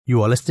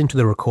You are listening to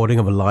the recording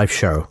of a live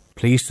show.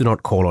 Please do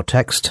not call or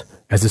text,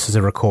 as this is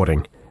a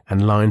recording,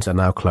 and lines are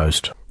now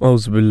closed.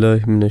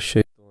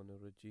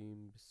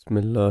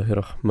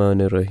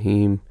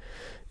 Bismillahirrahmanirrahim.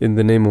 In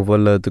the name of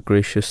Allah, the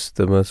Gracious,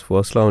 the Merciful.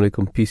 Assalamu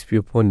alaikum, peace be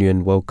upon you,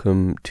 and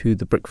welcome to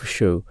the Breakfast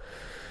Show.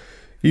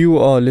 You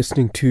are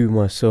listening to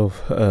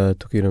myself,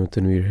 Touqeer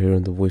Tanvir here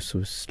in the Voice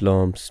of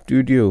Islam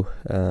studio,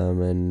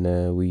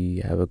 and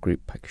we have a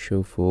great packed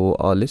show for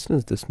our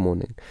listeners this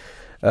morning.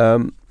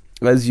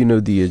 As you know,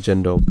 the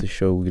agenda of the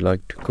show, we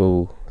like to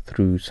go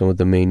through some of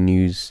the main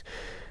news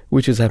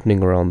which is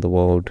happening around the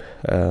world,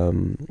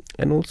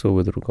 and also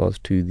with regards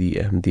to the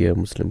Ahmadiyya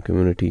Muslim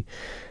community.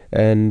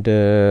 And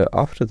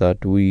after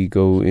that, we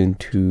go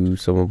into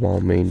some of our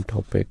main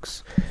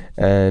topics.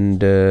 And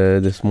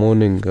this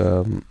morning,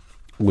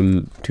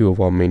 two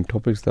of our main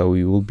topics that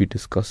we will be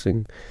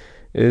discussing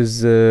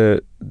is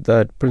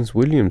that Prince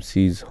William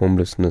sees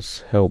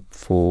homelessness help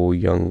for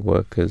young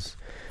workers.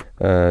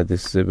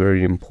 This is a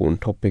very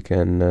important topic,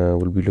 and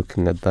we'll be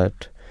looking at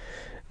that.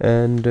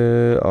 And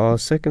our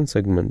second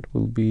segment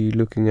will be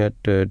looking at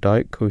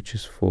diet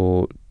coaches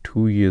for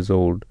 2 years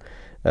old,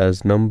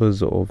 as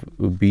numbers of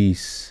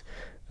obese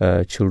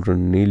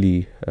children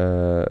nearly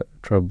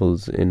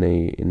trebles in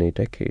a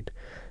decade.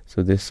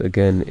 So this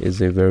again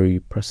is a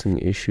very pressing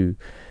issue,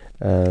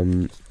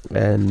 and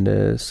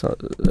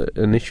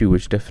an issue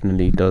which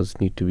definitely does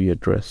need to be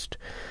addressed.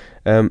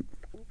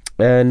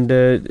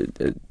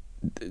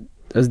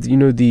 As you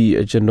know, the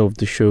agenda of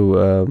the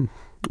show,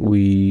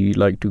 we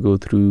like to go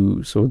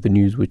through some of the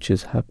news which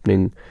is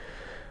happening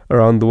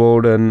around the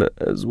world, and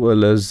as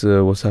well as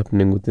what's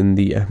happening within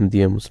the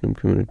Ahmadiyya Muslim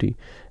community.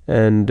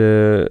 And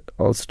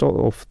I'll start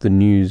off the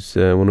news.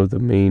 One of the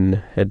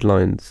main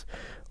headlines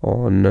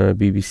on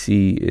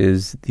BBC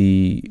is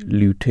the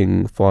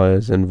looting,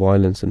 fires and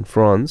violence in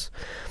France,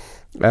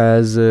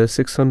 as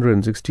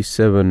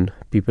 667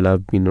 people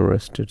have been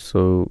arrested.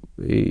 So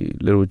a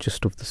little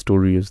gist of the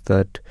story is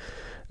that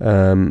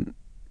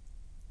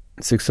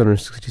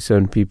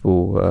 667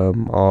 people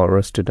are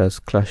arrested as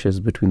clashes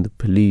between the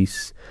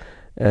police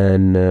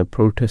and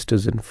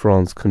protesters in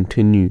France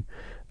continue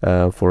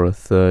for a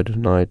third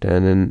night.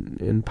 And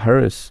in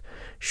Paris,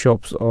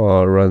 shops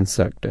are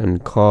ransacked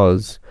and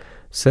cars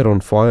set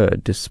on fire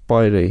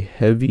despite a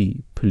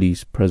heavy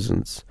police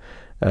presence.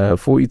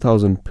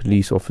 40,000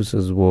 police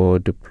officers were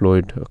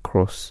deployed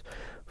across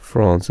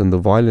France, and the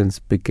violence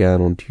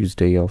began on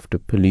Tuesday after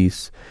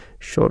police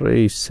shot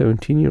a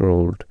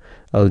 17-year-old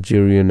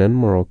Algerian and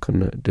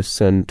Moroccan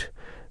descent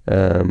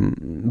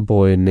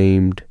boy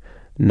named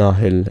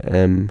Nahil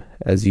M.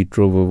 as he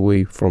drove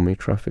away from a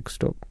traffic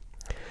stop.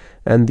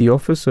 And the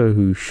officer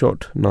who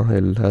shot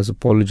Nahil has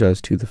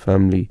apologized to the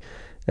family,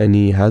 and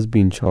he has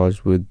been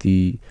charged with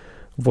the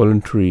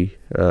voluntary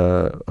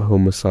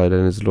homicide,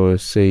 and his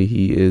lawyers say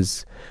he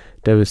is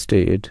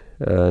devastated.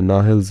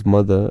 Nahil's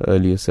mother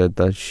earlier said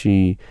that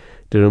she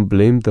didn't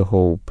blame the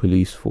whole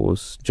police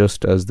force,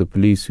 just as the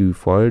police who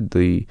fired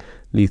the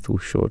lethal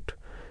shot.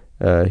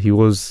 He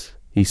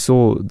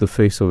saw the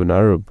face of an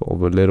Arab,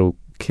 of a little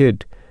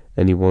kid,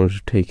 and he wanted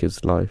to take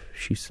his life,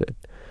 she said.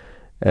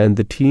 And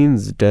the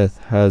teen's death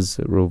has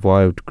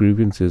revived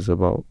grievances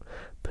about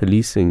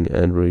policing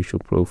and racial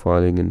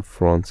profiling in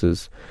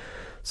France's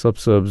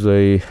suburbs,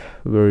 a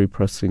very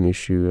pressing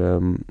issue,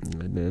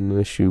 an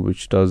issue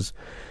which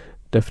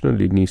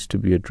definitely needs to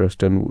be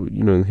addressed. And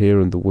you know, here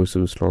in the Voice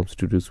of Islam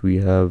studios, we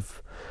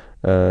have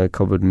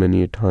covered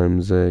many a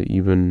times,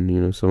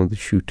 even some of the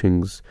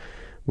shootings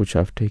which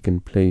have taken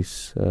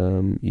place,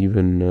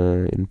 even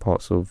in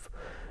parts of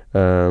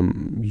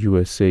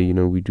USA.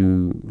 We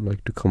do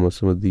like to cover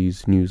some of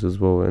these news as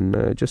well.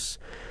 And just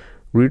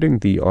reading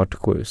the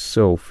article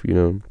itself,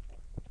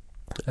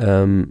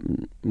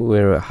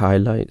 where it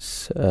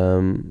highlights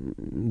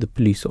the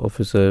police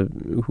officer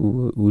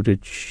who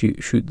did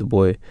shoot the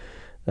boy,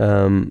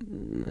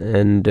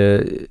 and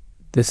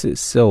this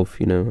itself,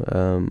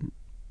 Islam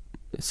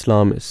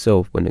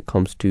itself, when it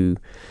comes to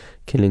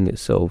killing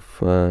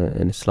itself,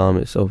 and Islam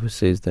itself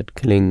says that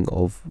killing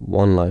of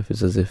one life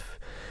is as if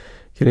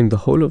killing the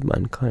whole of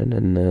mankind,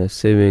 and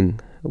saving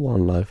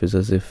one life is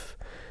as if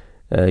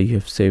you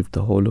have saved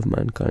the whole of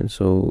mankind.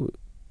 So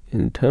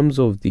in terms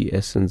of the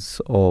essence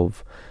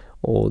of,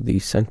 or the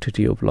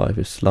sanctity of life,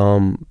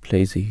 Islam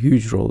plays a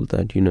huge role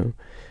that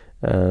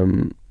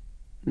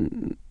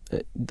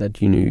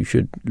you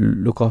should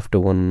look after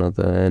one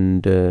another.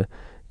 And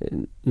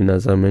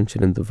as I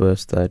mentioned in the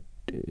verse, that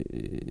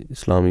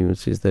Islam even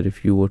says that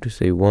if you were to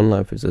save one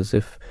life, it's as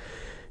if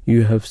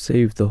you have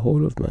saved the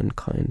whole of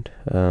mankind.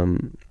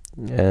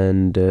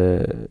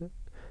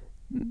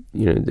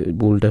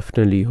 We'll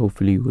definitely,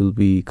 hopefully, we'll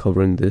be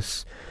covering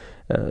this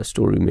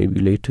story maybe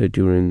later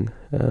during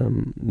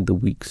the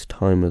week's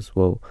time as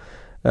well.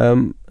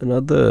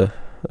 Another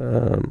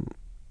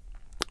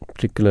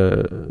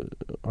particular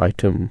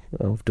item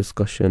of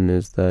discussion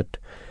is that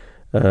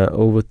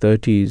over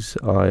 30s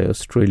eye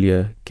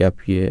Australia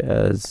gap year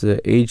as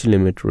age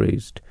limit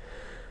raised.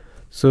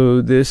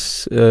 So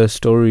this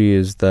story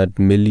is that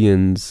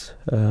millions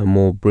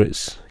more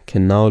Brits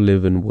can now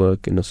live and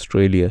work in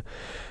Australia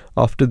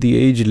after the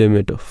age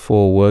limit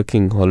for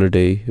working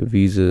holiday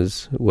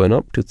visas went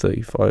up to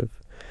 35.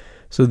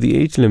 So the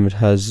age limit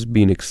has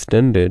been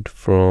extended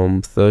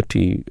from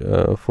 30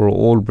 for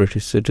all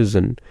British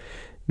citizens,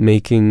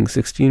 making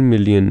 16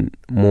 million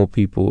more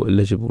people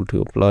eligible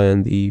to apply.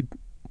 And the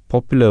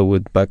popular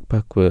with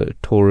backpacker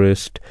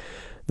tourists,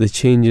 the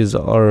changes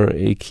are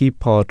a key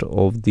part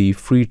of the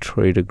free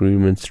trade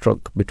agreement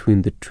struck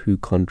between the two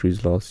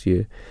countries last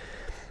year.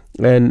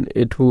 And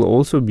it will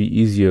also be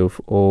easier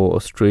for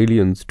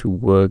Australians to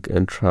work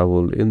and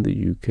travel in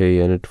the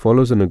UK, and it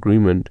follows an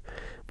agreement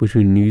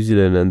between New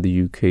Zealand and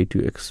the UK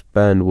to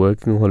expand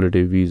working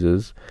holiday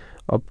visas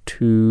up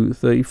to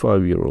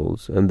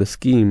 35-year-olds. And the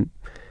scheme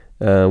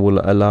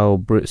will allow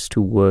Brits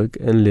to work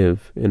and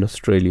live in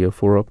Australia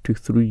for up to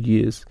 3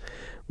 years,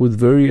 with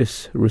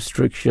various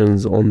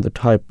restrictions on the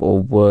type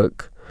of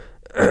work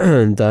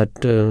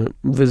that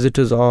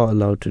visitors are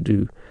allowed to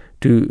do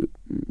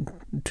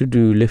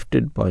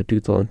lifted by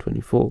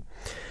 2024.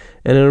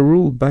 And in a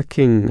rule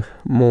backing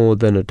more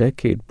than a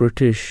decade,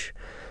 British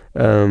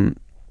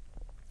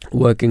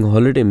working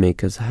holiday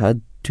makers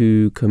had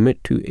to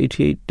commit to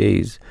 88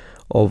 days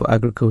of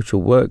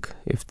agricultural work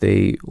if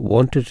they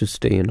wanted to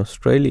stay in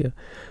Australia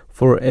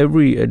for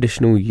every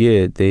additional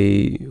year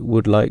they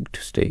would like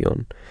to stay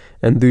on.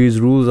 And these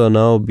rules are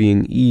now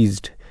being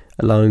eased,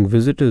 allowing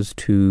visitors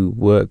to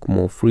work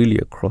more freely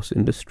across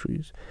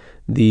industries.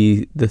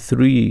 The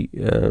three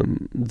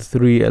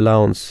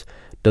allowance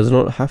does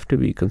not have to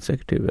be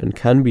consecutive and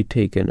can be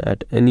taken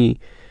at any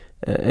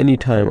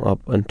time up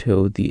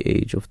until the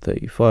age of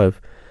 35.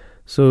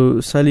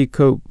 So Sally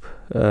Cope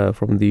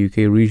from the UK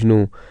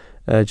Regional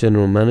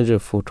General Manager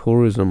for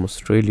Tourism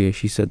Australia,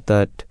 she said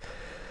that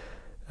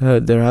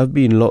there have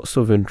been lots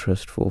of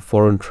interest for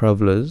foreign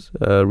travellers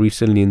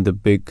recently in the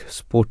big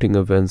sporting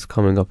events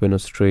coming up in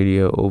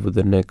Australia over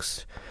the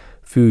next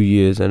few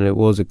years, and it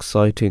was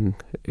exciting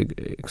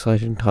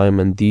time.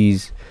 And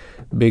these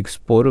big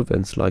sport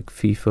events like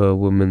FIFA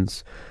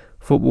Women's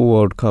Football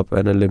World Cup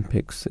and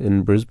Olympics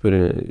in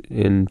Brisbane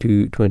in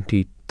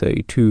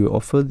 2032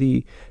 offer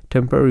the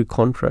temporary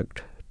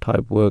contract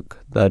type work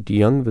that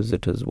young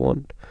visitors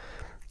want.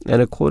 And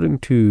according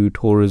to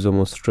Tourism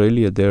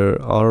Australia,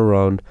 there are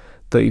around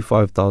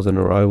 35,000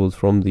 arrivals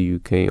from the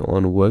UK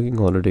on working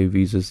holiday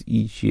visas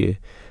each year,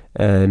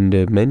 and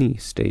many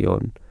stay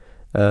on.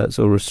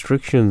 So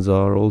restrictions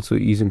are also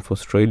easing for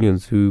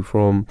Australians who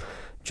from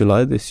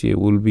July this year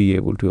will be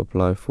able to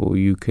apply for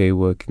UK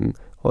working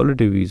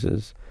holiday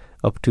visas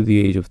up to the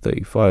age of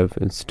 35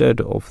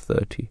 instead of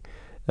 30,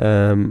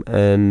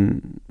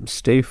 and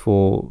stay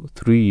for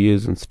 3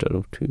 years instead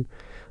of 2.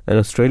 And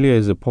Australia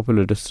is a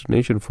popular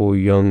destination for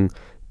young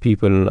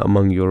people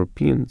among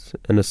Europeans,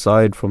 and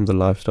aside from the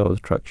lifestyle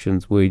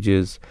attractions,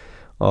 wages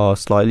are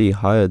slightly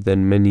higher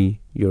than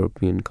many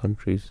European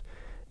countries.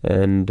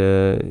 And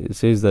it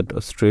says that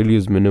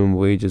Australia's minimum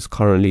wage is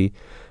currently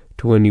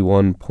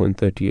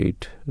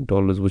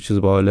 $21.38, which is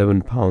about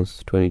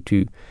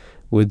 £11.22,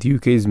 with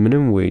UK's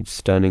minimum wage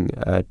standing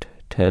at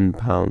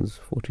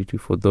 £10.42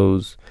 for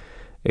those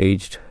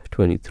aged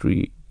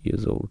 23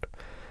 years old.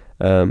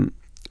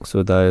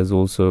 So that is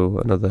also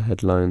another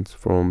headlines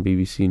from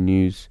BBC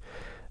News.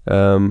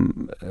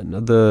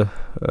 Another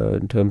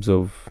in terms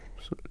of,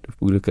 if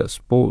we look at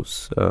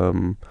sports,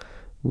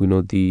 we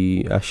know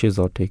the Ashes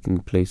are taking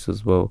place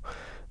as well,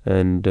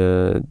 and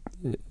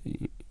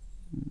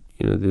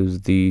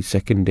there's the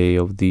second day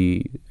of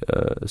the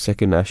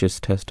second Ashes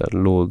test at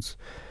Lord's,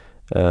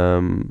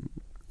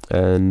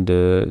 and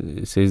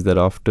it says that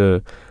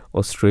after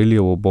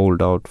Australia were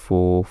bowled out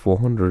for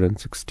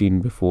 416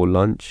 before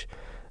lunch,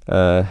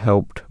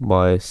 helped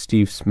by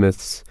Steve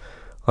Smith's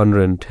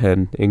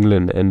 110,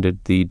 England ended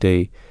the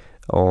day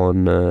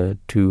on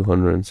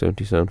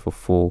 277 for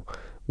 4,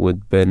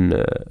 with Ben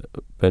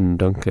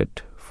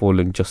Duncott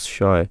falling just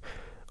shy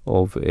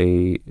of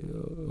a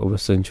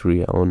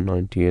century on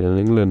 98. And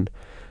England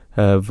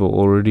have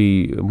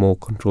already more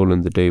control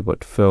in the day,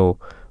 but fell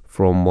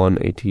from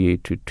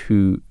 188 to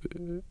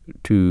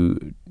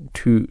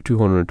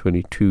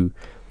 222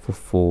 for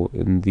 4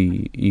 in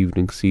the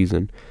evening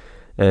season.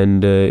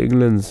 And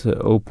England's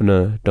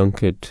opener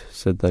Duncott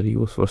said that he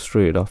was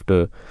frustrated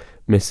after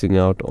missing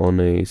out on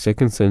a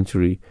second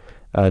century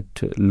at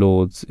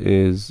Lord's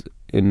is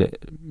in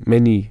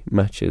many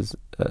matches,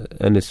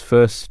 and his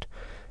first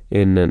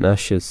in an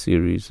Ashes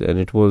series, and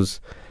it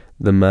was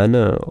the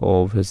manner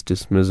of his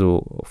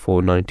dismissal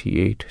for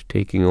 98,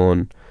 taking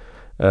on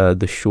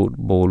the short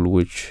ball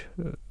which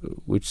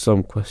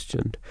some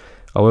questioned.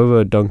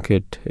 However,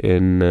 Duncott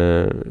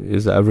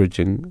is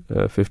averaging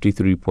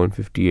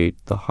 53.58,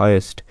 the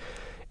highest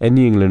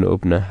any England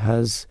opener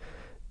has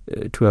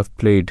to have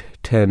played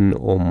 10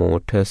 or more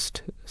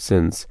tests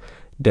since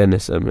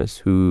Dennis Amiss,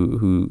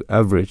 who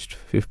averaged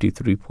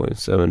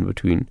 53.7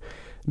 between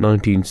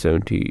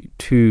 1972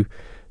 to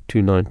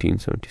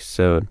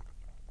 1977.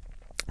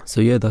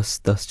 So yeah,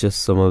 that's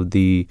just some of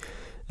the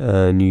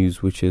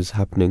news which is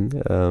happening.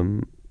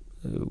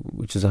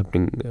 which is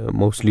happening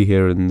mostly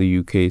here in the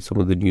UK. Some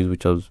of the news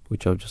which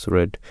I've just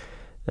read,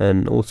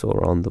 and also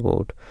around the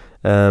world.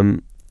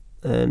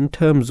 In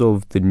terms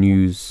of the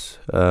news,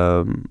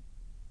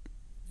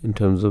 in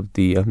terms of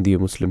the Ahmadiyya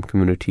Muslim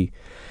community,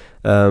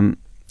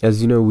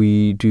 as you know,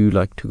 we do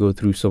like to go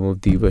through some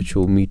of the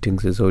virtual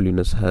meetings His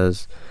Holiness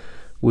has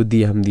with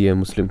the Ahmadiyya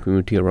Muslim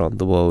community around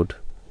the world,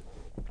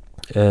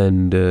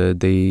 and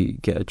they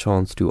get a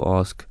chance to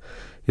ask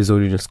His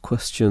Holiness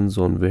questions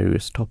on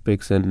various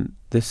topics, and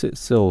this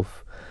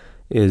itself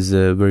is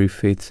very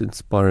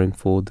faith-inspiring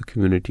for the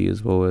community,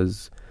 as well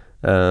as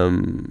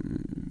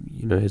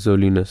His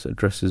Holiness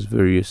addresses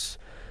various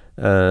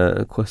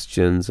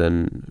questions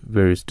and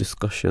various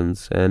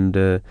discussions.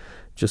 And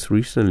just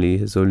recently,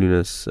 His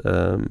Holiness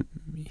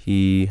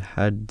he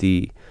had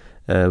the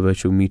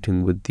virtual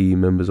meeting with the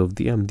members of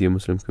the Ahmadiyya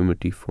Muslim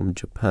community from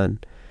Japan,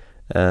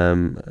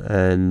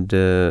 and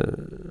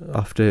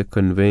after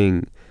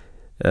conveying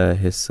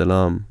his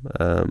salam,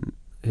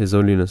 His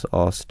Holiness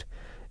asked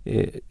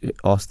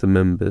the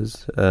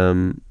members.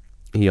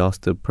 He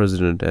asked the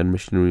president and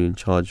missionary in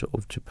charge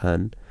of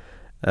Japan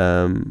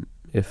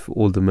if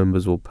all the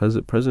members were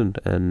present,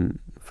 and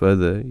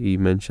further he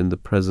mentioned the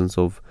presence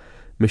of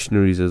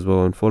missionaries as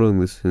well. And following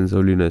this, His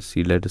Holiness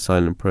he led a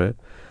silent prayer,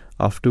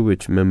 after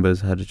which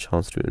members had a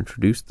chance to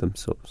introduce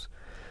themselves.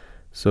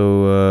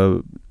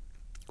 So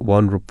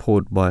one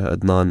report by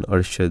Adnan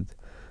Arshad,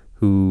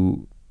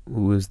 who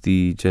is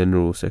the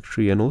General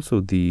Secretary and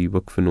also the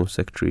Waqf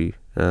Secretary,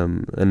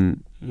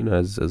 and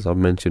as I've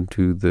mentioned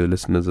to the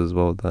listeners as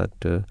well,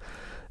 that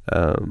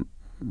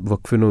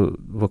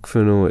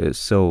Waqf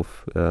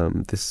itself,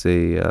 this is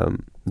a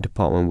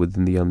department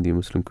within the Ahmadiyya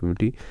Muslim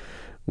community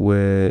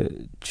where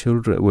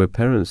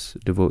parents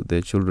devote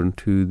their children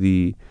to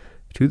the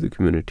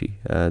community.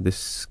 This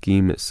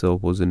scheme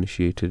itself was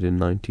initiated in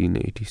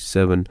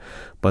 1987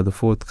 by the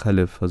fourth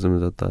Caliph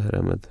Hazrat Tahir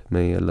Ahmad,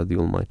 may Allah the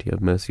Almighty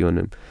have mercy on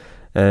him.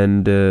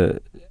 And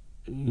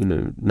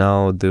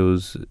now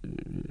those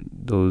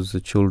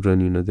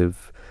children,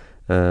 they've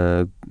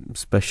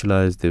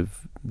specialized,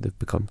 they've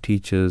become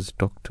teachers,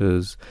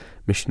 doctors,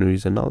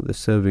 missionaries, and now they're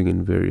serving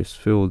in various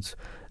fields.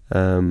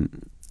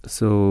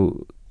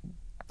 So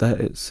that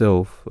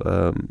itself,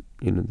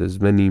 there's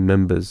many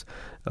members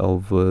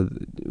of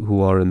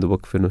who are in the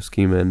Waqf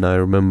scheme, and I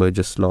remember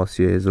just last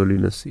year His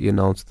Holiness he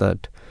announced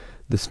that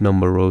this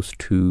number rose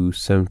to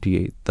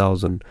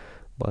 78,000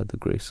 by the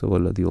grace of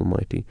Allah the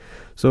Almighty.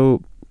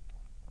 So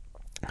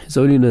His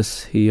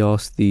Holiness he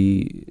asked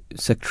the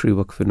Secretary of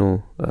Waqf,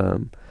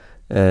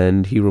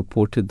 and he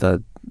reported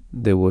that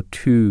there were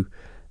two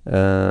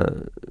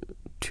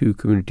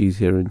communities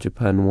here in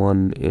Japan,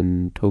 one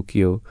in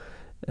Tokyo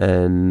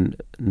and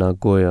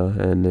Nagoya,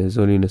 and His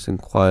Holiness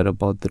inquired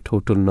about the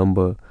total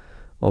number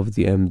of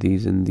the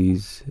Ahmadis in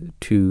these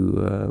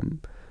two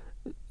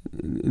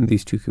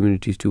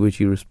communities, to which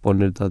he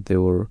responded that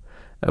there were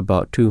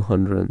about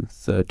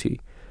 230.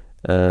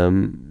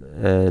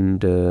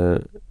 And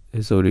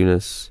His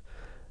Holiness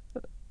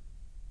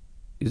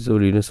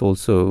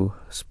also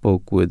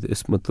spoke with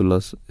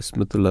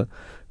Ismatullah,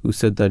 who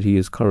said that he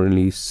is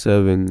currently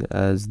serving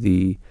as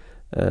the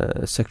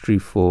Secretary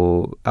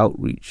for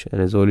Outreach, and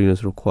His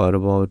Holiness required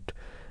about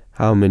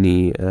how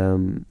many,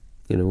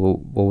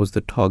 what was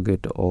the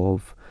target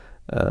of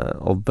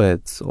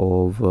bets,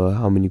 of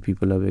how many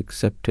people have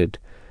accepted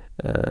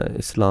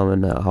Islam,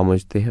 and how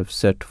much they have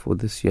set for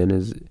this year.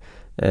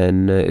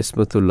 And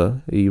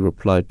Ismatullah he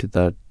replied to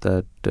that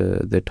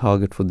their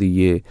target for the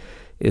year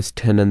is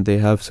 10, and they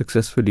have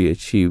successfully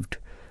achieved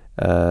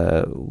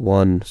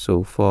 1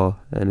 so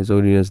far. And His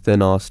Holiness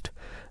then asked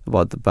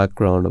about the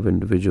background of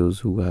individuals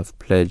who have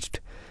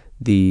pledged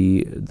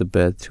the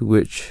bet, to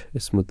which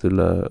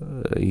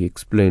Ismatullah he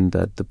explained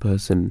that the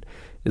person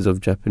is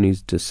of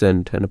Japanese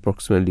descent and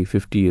approximately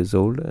 50 years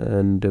old,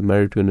 and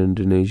married to an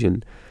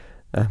Indonesian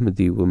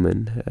Ahmadi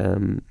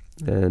woman.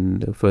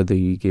 And further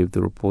he gave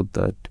the report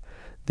that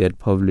they had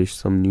published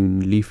some new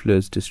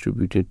leaflets,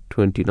 distributed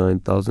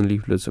 29,000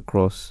 leaflets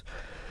across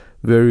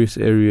various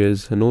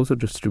areas, and also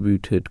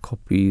distributed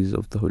copies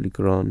of the Holy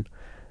Quran.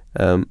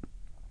 And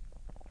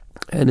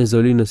His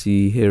Holiness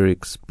he here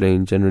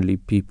explained, generally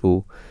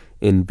people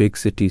in big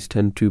cities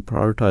tend to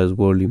prioritize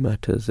worldly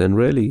matters and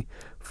rarely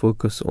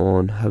focus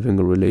on having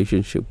a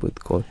relationship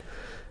with God.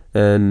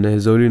 And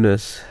His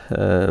Holiness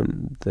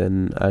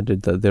then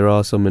added that there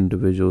are some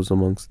individuals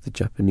amongst the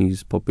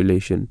Japanese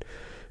population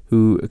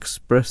who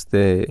express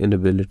their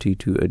inability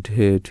to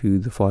adhere to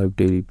the 5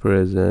 daily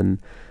prayers and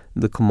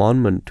the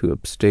commandment to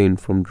abstain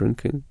from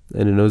drinking.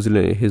 And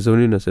His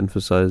Holiness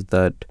emphasized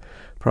that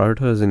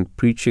prioritizing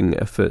preaching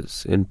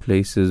efforts in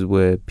places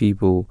where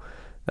people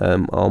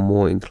are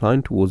more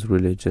inclined towards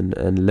religion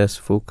and less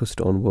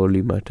focused on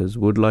worldly matters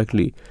would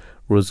likely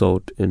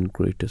result in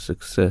greater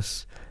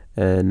success.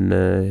 And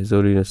His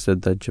Holiness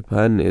said that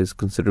Japan is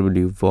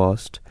considerably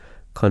vast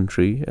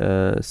country.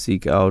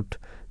 Seek out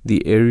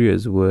the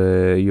areas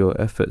where your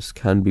efforts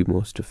can be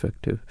most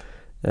effective,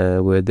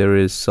 where there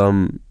is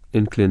some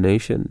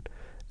inclination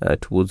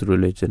towards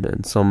religion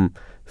and some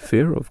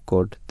fear of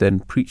God, then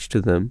preach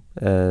to them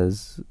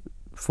as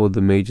for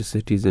the major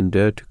cities and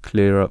dare to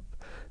clear up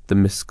the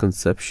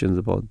misconceptions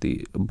about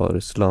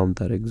Islam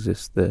that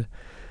exist there.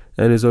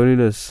 And His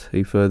Holiness,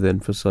 he further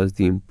emphasized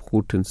the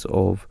importance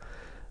of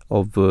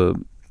a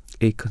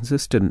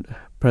consistent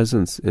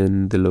presence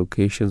in the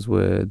locations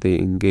where they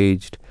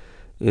engaged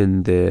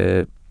in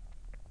their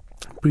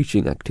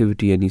preaching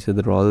activity. And he said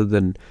that rather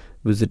than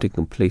visiting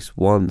a place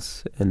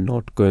once and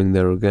not going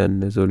there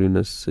again, His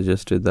Holiness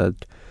suggested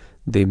that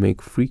they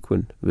make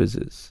frequent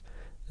visits.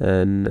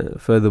 And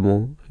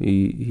furthermore,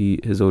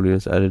 His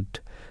Holiness added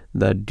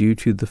that due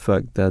to the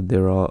fact that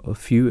there are a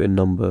few in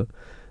number,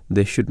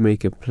 they should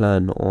make a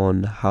plan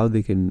on how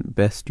they can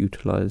best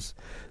utilize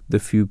the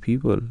few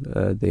people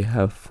they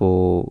have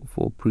for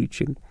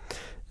preaching.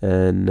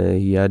 And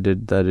he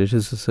added that it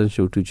is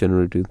essential to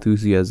generate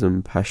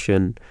enthusiasm,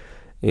 passion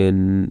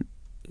in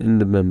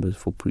the members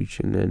for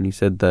preaching. And he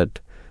said that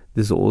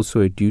this is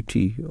also a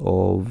duty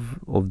of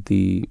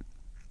the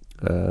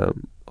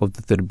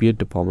Tarbiyat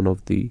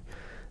department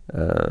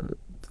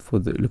for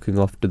looking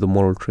after the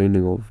moral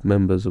training of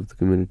members of the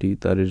community,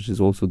 that it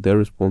is also their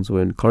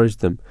responsibility to encourage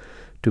them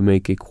to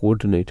make a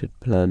coordinated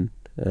plan.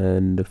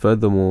 And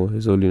furthermore,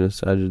 His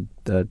Holiness added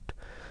that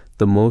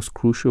the most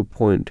crucial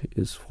point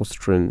is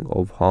fostering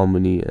of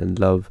harmony and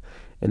love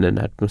in an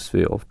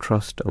atmosphere of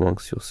trust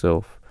amongst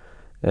yourself.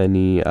 And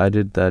he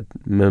added that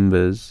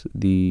members of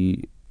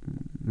the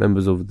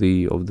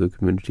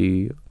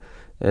community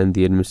and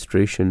the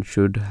administration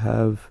should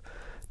have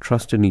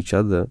trust in each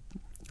other,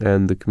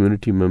 and the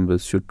community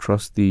members should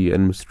trust the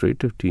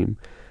administrative team,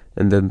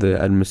 and then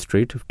the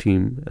administrative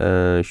team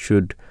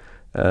should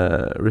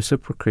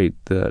reciprocate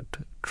that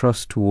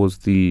trust towards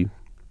the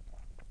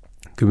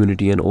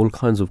community, and all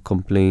kinds of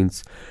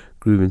complaints,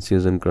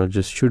 grievances and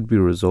grudges should be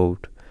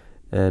resolved.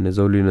 And His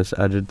Holiness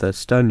added that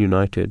stand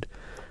united.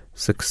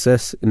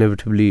 Success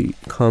inevitably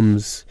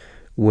comes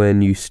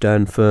when you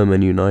stand firm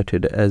and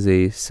united as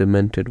a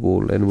cemented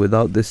wall, and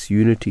without this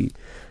unity,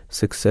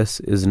 success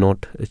is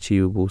not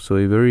achievable. So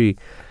a very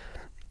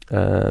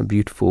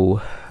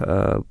beautiful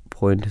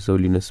point His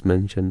Holiness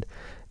mentioned.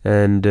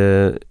 And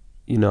I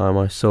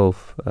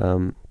myself,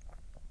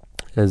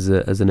 as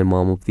an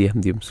Imam of the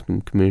Ahmadiyya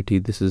Muslim community,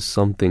 this is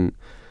something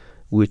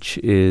which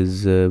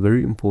is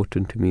very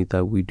important to me,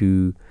 that we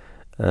do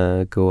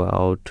go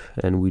out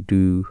and we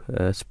do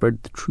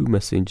spread the true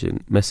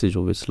message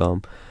of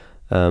Islam.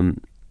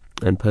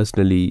 And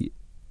personally,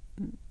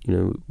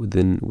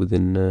 within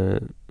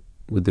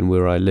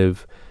where I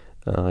live,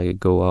 I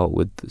go out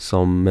with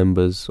some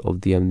members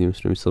of the Ahmadiyya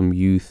Muslim, some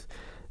youth,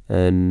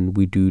 and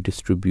we do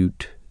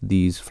distribute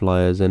these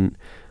flyers, and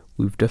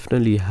we've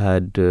definitely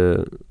had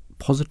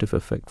positive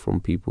effect from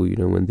people.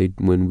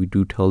 When we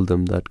do tell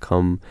them that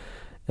come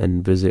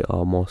and visit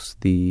our mosque,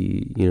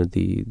 the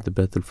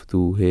Beth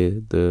al-Futuh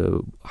here,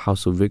 the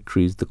House of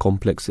Victories, the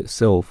complex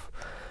itself.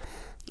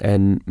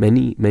 And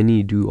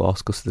many do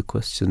ask us the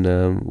question,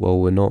 well,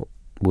 we're not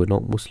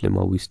Muslim,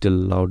 are we still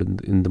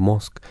allowed in the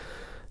mosque?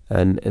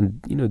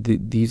 And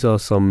these are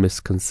some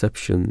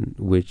misconceptions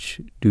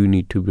which do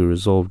need to be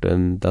resolved,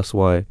 and that's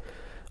why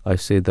I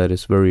say that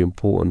it's very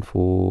important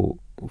for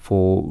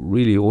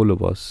really all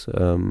of us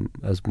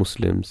as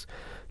Muslims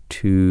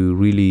to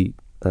really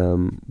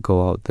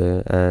go out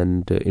there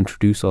and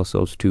introduce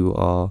ourselves to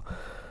our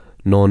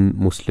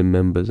non-Muslim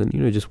members, and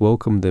just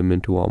welcome them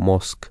into our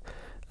mosque.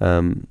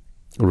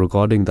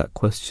 Regarding that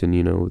question,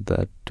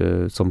 that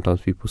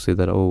sometimes people say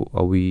that, oh,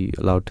 are we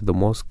allowed to the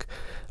mosque?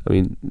 I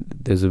mean,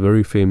 there's a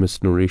very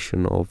famous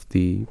narration of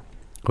the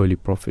Holy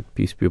Prophet,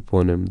 peace be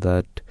upon him,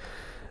 that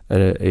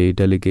a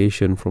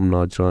delegation from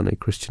Najran, a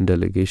Christian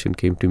delegation,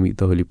 came to meet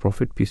the Holy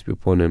Prophet, peace be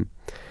upon him.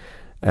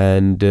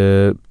 And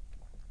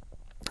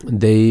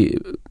they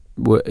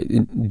were,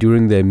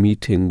 during their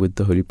meeting with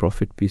the Holy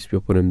Prophet, peace be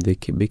upon him, they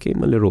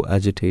became a little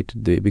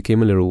agitated, they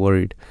became a little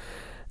worried.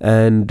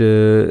 And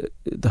the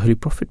Holy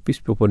Prophet, peace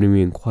be upon him,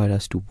 inquired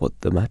as to what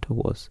the matter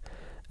was.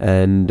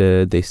 And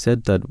they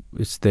said that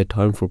it's their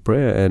time for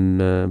prayer,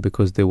 and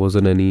because there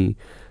wasn't any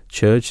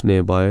church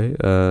nearby,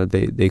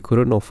 they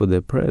couldn't offer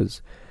their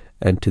prayers.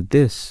 And to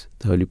this,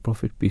 the Holy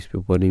Prophet, peace be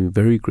upon him,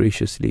 very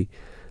graciously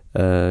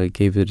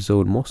gave it his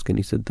own mosque, and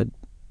he said that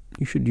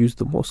you should use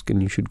the mosque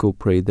and you should go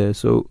pray there.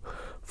 So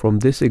from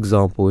this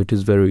example, it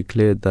is very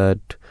clear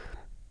that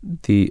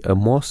the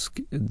mosque,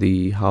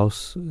 the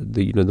house,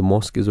 the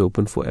mosque is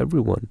open for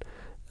everyone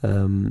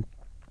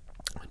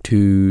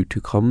to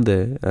come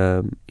there,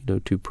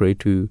 to pray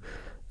to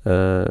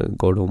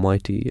God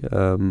Almighty,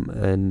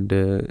 and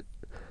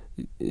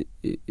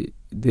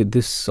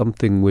this is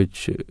something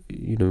which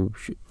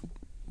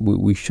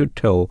we should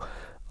tell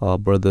our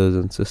brothers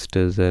and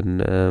sisters,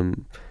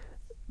 and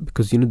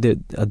because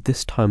at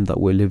this time that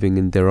we're living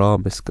in, there are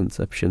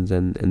misconceptions,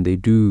 and they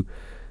do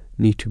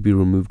need to be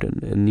removed,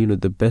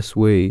 and the best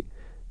way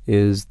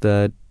is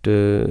that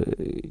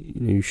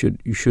you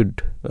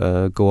should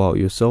go out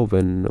yourself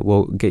and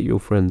get your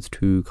friends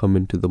to come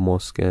into the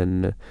mosque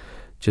and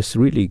just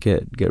really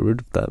get rid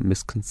of that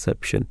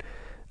misconception.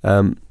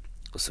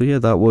 So yeah,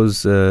 that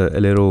was a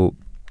little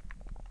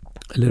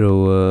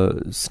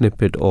little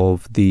snippet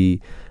of the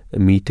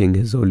meeting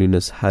His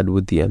Holiness had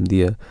with the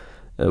Ahmadiyya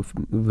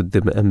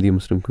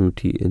Muslim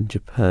community in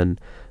Japan.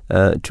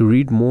 To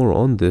read more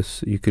on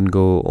this, you can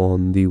go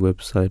on the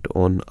website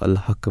on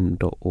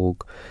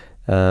alhakam.org.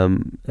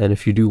 And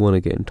if you do want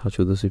to get in touch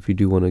with us, if you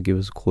do want to give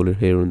us a call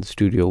here in the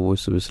studio,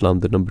 Voice of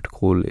Islam, the number to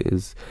call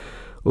is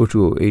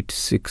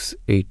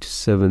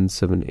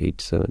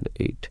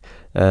 0208687778.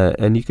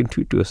 And you can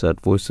tweet to us at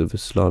Voice of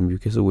Islam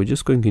UK. So we're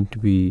just going to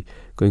be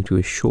going to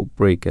a short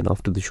break, and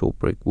after the short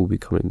break we'll be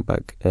coming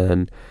back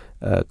and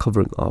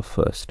covering our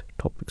first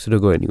topic. So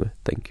don't go anywhere.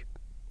 Thank you.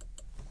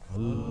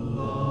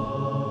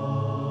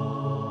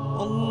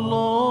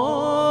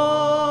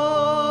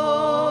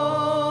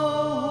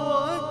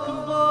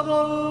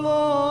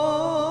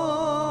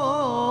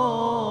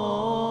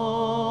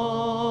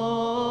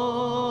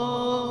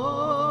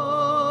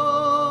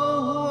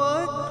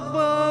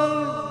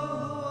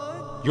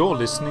 You're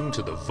listening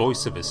to the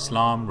Voice of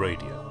Islam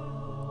Radio,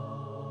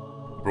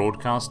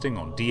 broadcasting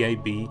on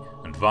DAB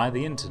and via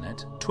the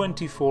internet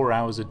 24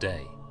 hours a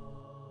day.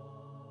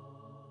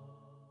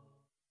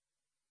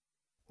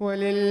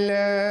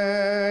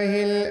 وَلِلَّهِ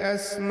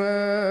الْأَسْمَاءُ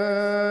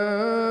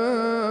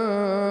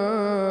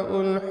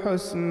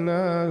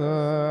الْحُسْنَى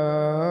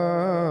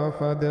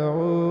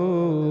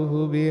فَادْعُوهُ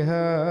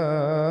بِهَا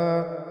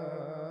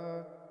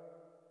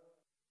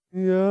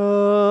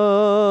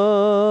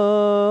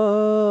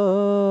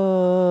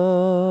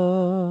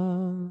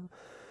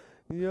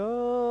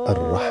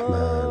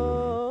الرحمن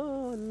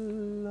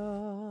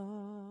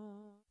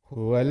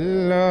هو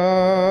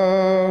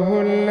الله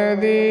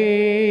الذي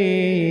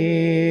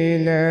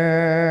لا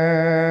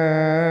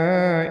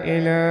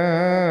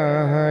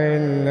إله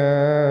إلا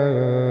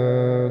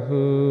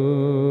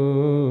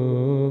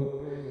هو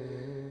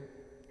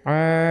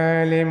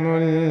عالم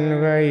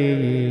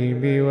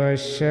الغيب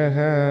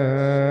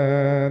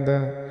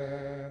والشهادة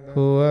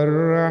هو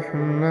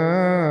الرحمن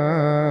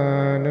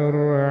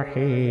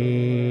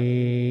الرحيم.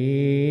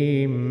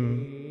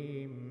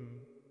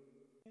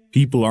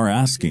 People are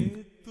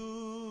asking,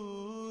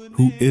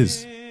 who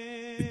is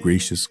the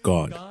gracious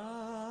God?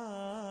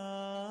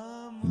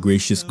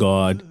 Gracious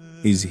God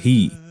is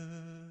He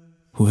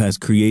who has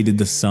created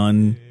the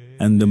sun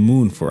and the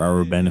moon for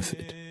our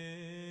benefit.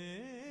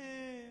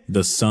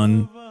 The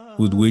sun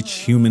with which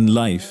human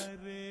life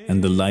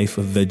and the life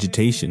of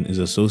vegetation is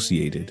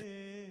associated.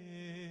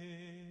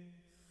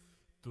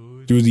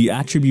 Through the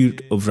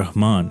attribute of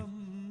Rahman,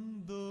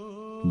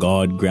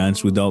 God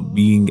grants without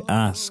being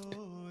asked.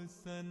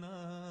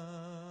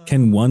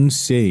 Can one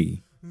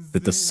say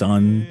that the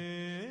sun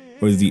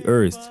or the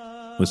earth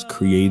was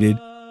created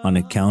on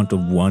account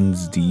of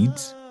one's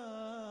deeds?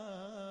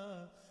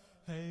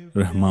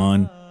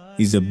 Rahman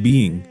is a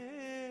being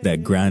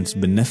that grants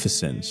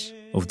beneficence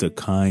of the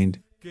kind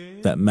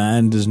that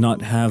man does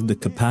not have the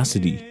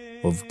capacity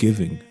of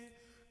giving.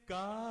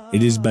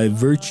 It is by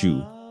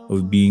virtue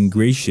of being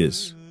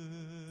gracious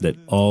that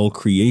all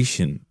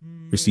creation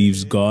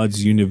receives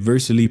God's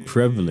universally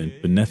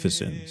prevalent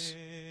beneficence.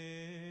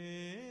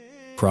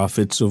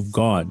 Prophets of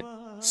God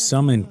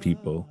summon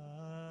people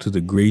to the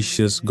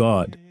gracious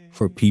God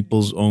for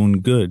people's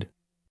own good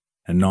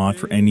and not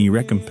for any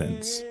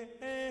recompense.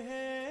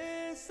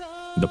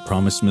 The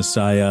promised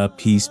Messiah,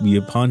 peace be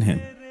upon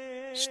him,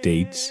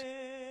 states,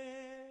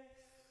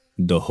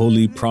 "The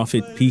Holy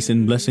Prophet, peace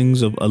and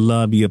blessings of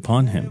Allah be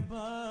upon him,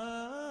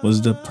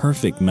 was the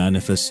perfect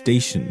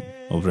manifestation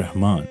of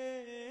Rahman,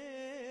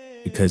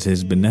 because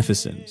his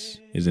beneficence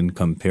is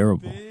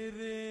incomparable.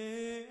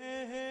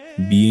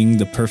 Being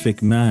the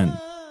perfect man,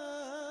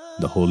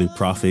 the Holy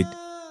Prophet,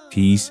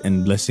 peace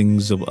and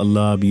blessings of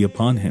Allah be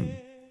upon him,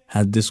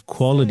 had this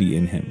quality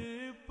in him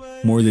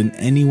more than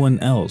anyone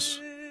else,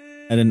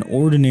 and an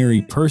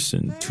ordinary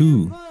person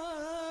too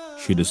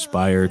should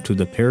aspire to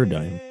the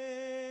paradigm,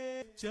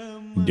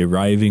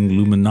 deriving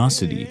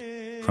luminosity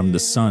from the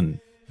sun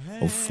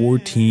of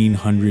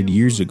 1400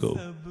 years ago.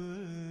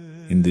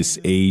 In this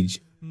age,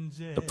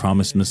 the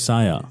promised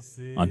Messiah,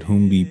 on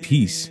whom be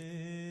peace,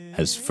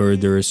 has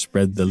further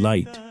spread the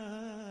light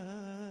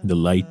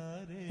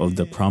of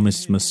the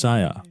promised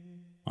Messiah,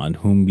 on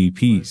whom be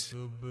peace,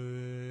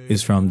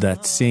 is from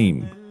that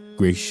same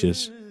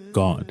gracious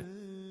God.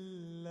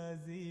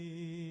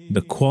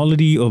 The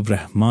quality of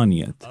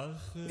Rahmaniyat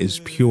is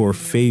pure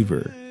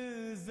favor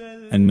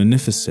and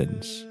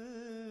beneficence,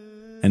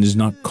 and is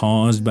not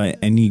caused by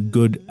any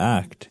good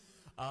act,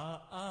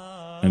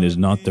 and is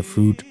not the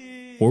fruit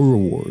or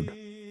reward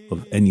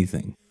of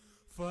anything.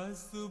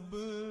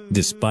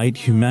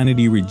 Despite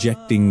humanity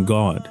rejecting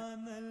God,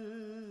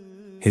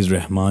 His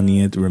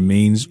Rahmaniyat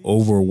remains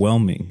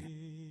overwhelming.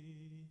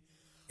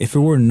 If it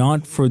were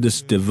not for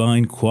this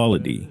divine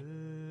quality,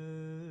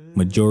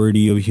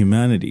 majority of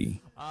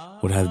humanity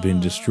would have been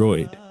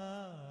destroyed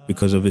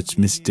because of its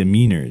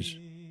misdemeanors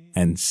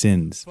and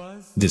sins.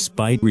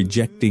 Despite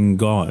rejecting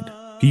God,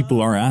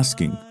 people are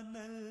asking,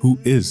 who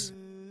is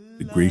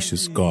the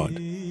gracious God?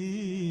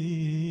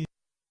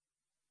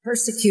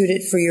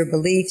 Persecuted for your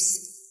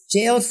beliefs,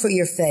 jailed for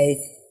your faith,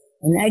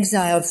 and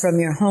exiled from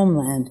your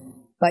homeland,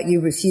 but you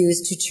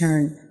refuse to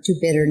turn to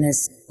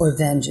bitterness or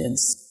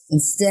vengeance.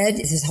 Instead,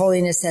 His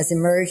Holiness has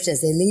emerged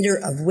as a leader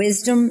of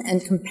wisdom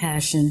and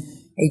compassion,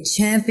 a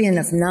champion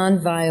of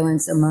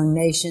nonviolence among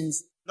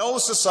nations. No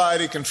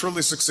society can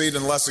truly succeed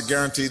unless it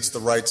guarantees the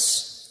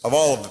rights of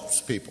all of its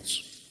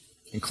peoples,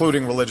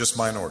 including religious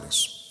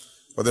minorities.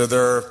 Whether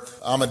they're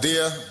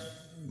Ahmadiyya,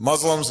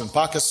 Muslims in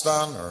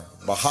Pakistan, or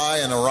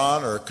Baha'i in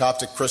Iran, or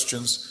Coptic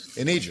Christians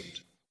in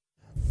Egypt.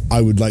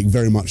 I would like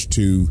very much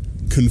to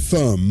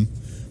confirm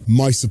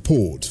my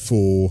support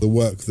for the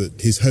work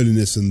that His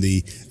Holiness and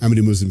the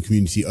Ahmadi Muslim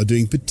community are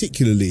doing,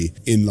 particularly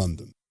in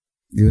London.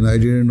 Even I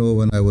didn't know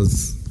when I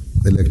was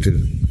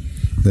elected,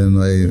 then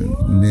my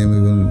name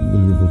even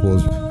will be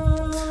proposed.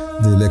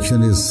 The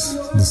election is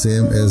the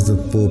same as the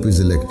Pope is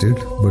elected,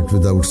 but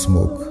without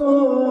smoke.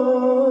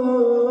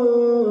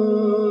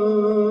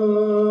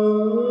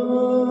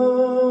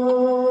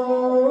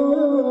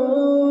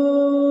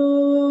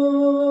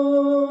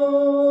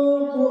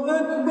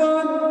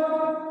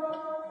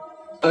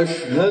 I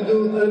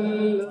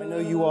know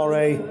you are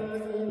a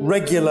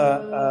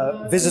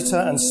regular visitor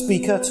and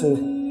speaker to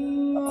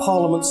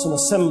parliaments and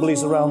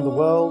assemblies around the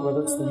world,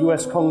 whether it's the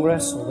US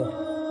Congress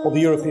or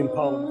the European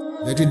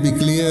Parliament. Let it be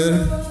clear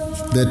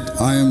that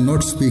I am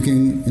not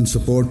speaking in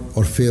support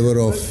or favor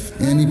of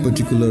any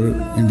particular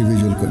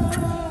individual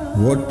country.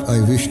 What I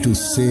wish to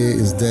say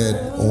is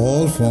that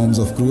all forms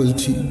of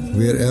cruelty,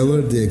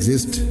 wherever they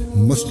exist,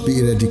 must be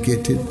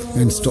eradicated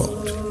and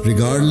stopped,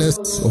 regardless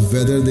of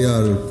whether they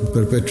are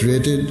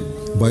perpetrated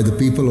by the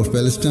people of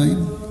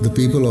Palestine, the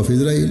people of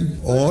Israel,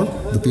 or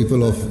the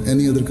people of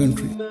any other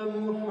country.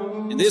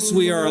 In this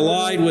we are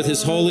allied with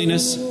His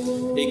Holiness,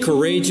 a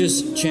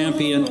courageous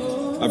champion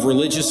of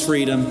religious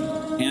freedom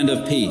and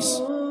of peace.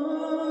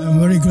 I'm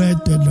very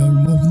glad that the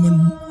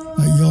movement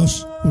like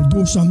yours will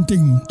do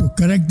something to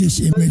correct this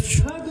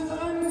image.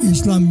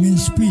 Islam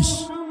means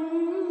peace.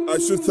 I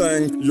should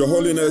thank Your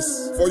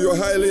Holiness for your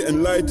highly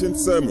enlightened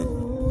sermon,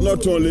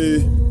 not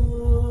only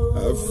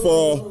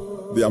for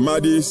the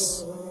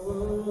Ahmadis,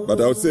 but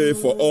I would say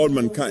for all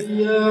mankind.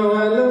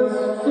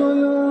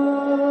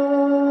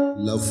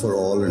 Love for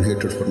all and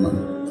hatred for none.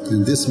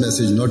 And this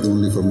message not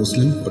only for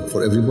Muslims, but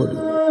for everybody.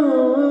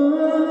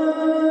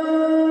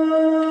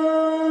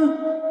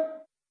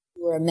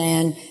 You are a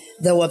man,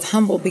 though of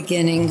humble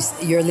beginnings,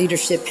 your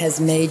leadership has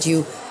made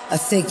you a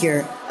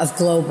figure of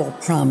global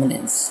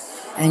prominence,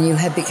 and you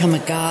have become a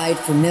guide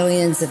for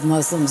millions of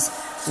Muslims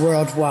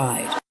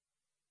worldwide.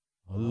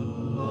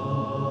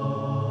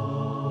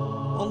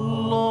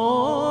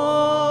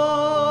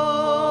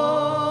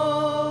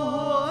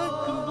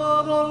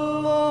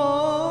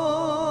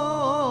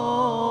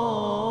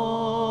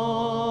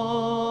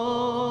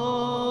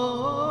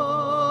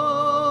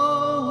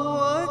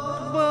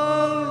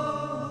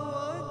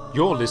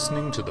 You're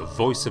listening to the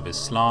Voice of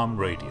Islam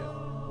Radio,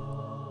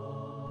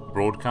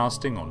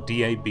 broadcasting on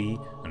DAB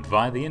and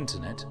via the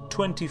internet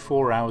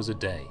 24 hours a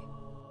day.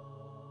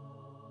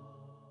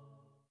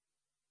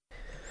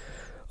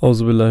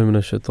 Auzubillahi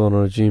minash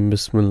shaitanir rajeem.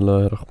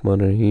 Bismillahir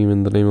Rahmanir Rahim.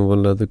 In the name of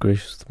Allah, the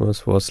gracious, the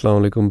merciful.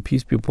 Assalamu alaikum.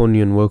 Peace be upon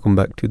you and welcome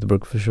back to the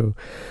Breakfast Show.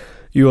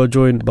 You are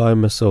joined by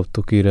myself,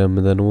 Touqeer, and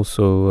then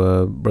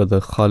also Brother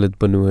Khalid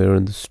Banno here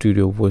in the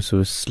studio, Voice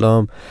of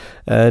Islam.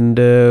 And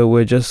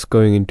we're just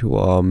going into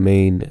our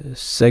main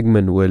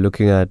segment. We're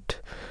looking at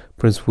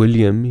Prince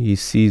William. He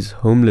sees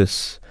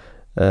homelessness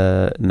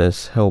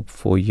help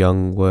for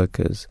young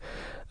workers.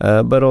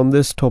 But on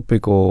this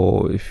topic,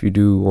 or if you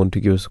do want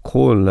to give us a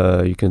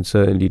call, you can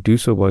certainly do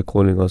so by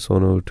calling us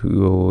on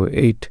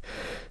 0208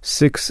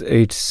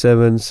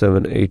 687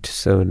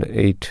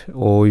 7878,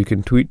 or you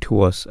can tweet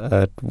to us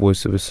at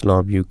Voice of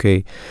Islam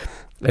UK.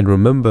 And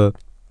remember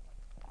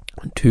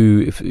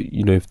to, if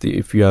you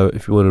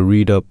want to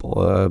read up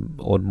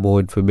on more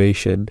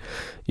information,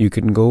 you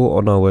can go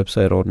on our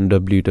website on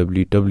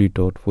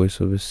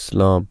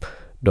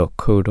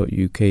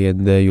www.voiceofislam.co.uk,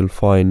 and there you'll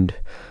find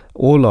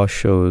all our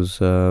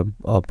shows,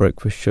 our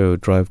breakfast show,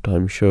 drive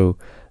time show,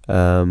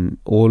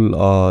 all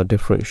our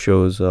different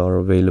shows are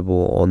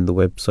available on the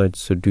website,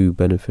 so do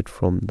benefit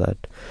from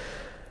that.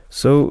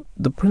 So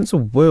the Prince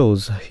of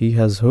Wales, he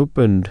has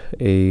opened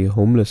a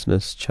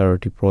homelessness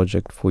charity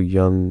project for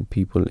young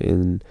people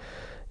in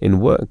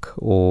work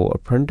or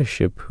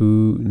apprenticeship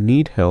who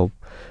need help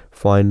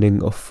finding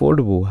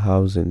affordable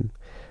housing.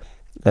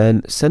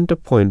 And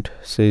Centrepoint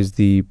says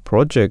the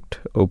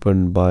project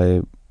opened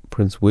by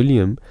Prince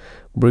William,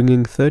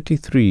 bringing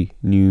 33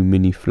 new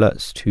mini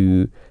flats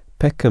to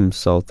Peckham,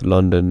 South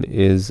London,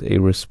 is a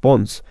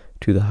response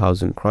to the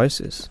housing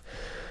crisis.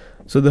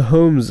 So the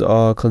homes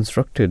are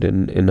constructed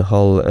in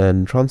Hull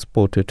and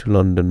transported to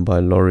London by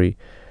lorry,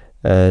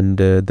 and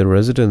the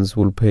residents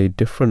will pay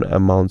different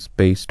amounts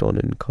based on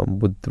income,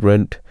 with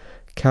rent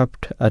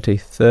capped at a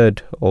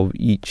third of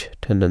each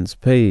tenant's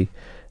pay,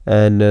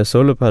 and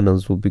solar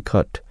panels will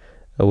cut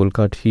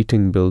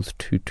heating bills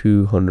to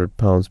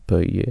 £200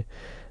 per year.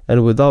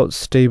 And without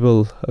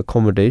stable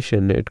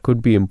accommodation, it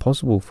could be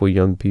impossible for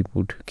young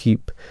people to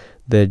keep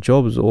their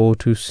jobs or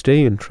to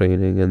stay in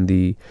training. And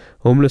the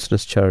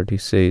homelessness charity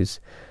says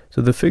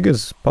So the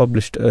figures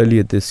published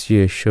earlier this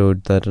year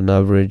showed that an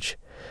average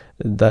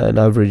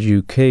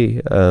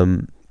UK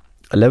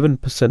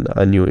 11%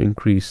 annual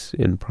increase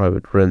in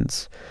private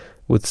rents,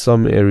 with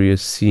some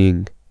areas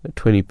seeing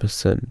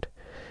 20%.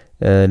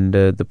 And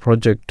the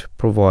project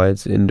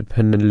provides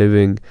independent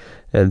living.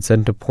 And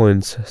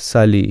Centrepoint's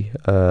Sally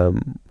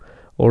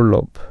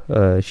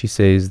Orlop, she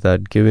says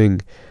that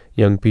giving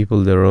young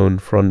people their own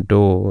front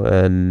door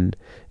and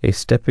a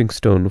stepping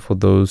stone for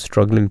those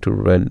struggling to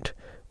rent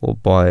or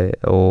buy,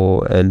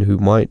 and who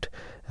might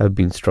have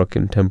been stuck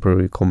in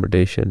temporary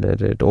accommodation,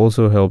 and it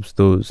also helps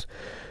those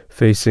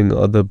facing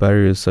other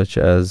barriers such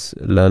as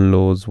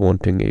landlords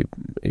wanting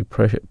a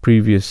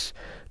previous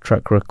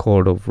track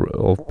record of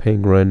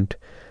paying rent.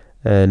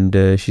 And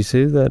she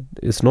says that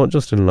it's not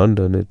just in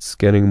London, it's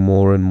getting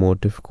more and more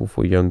difficult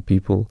for young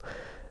people.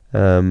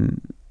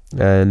 And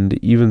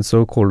even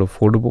so-called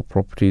affordable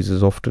properties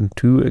is often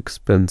too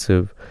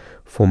expensive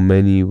for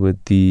many,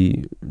 with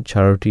the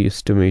charity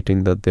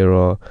estimating that there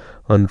are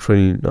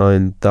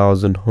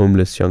 129,000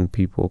 homeless young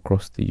people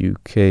across the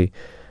UK,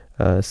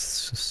 a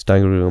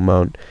staggering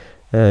amount.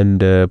 And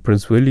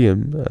Prince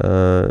William,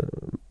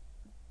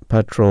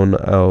 patron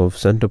of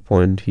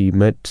Centrepoint, he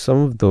met some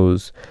of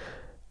those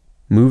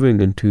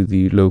moving into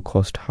the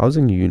low-cost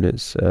housing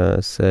units,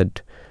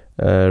 said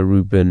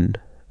Ruben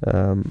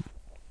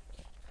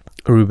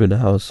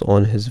House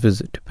on his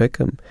visit to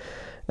Peckham.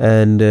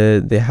 And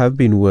they have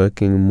been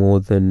working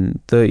more than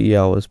 30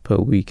 hours per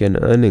week and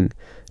earning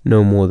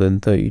no more than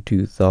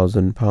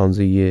 £32,000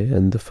 a year.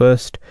 And the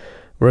first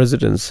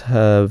residents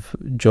have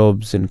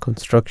jobs in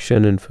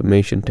construction,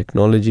 information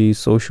technology,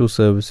 social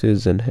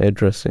services and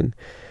hairdressing.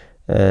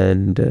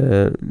 And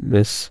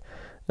Miss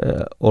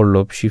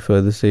Orlop, she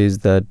further says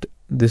that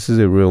this is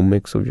a real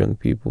mix of young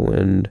people,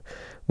 and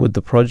with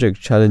the project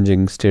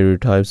challenging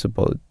stereotypes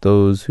about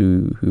those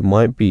who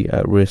might be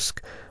at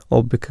risk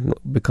of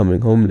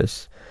becoming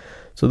homeless.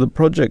 So the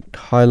project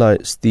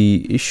highlights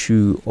the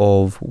issue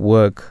of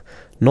work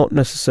not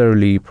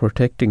necessarily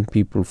protecting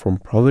people from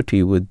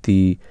poverty, with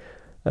the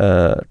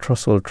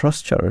Trussell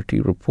Trust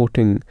charity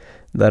reporting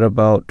that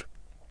about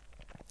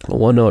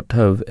 1 out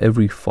of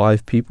every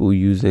 5 people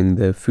using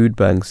their food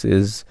banks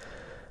is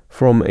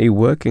from a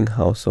working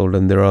household,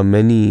 and there are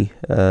many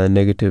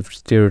negative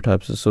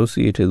stereotypes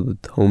associated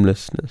with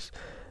homelessness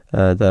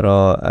that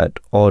are at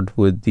odds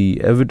with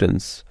the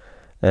evidence.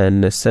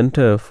 And the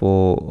Centre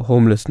for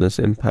Homelessness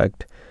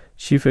Impact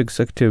Chief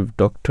Executive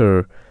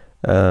Dr.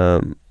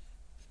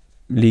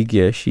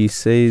 Ligia, she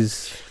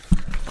says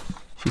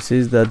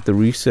that the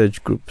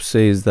research group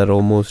says that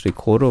almost a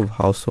quarter of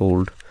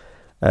households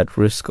at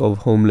risk of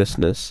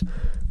homelessness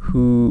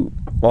who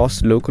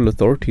asked local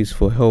authorities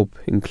for help,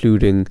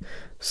 including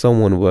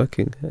someone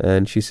working.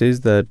 And she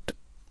says that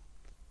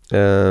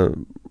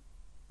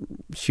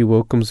she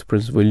welcomes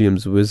Prince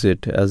William's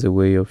visit as a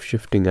way of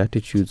shifting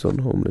attitudes on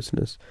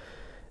homelessness.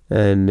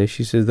 And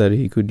she says that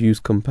he could use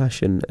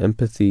compassion,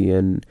 empathy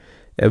and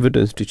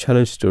evidence to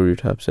challenge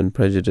stereotypes and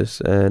prejudice,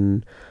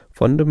 and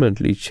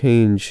fundamentally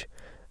change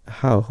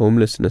how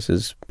homelessness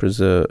is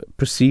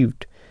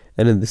perceived.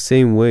 And in the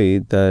same way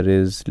that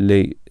his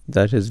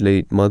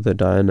late mother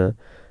Diana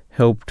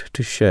helped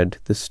to shed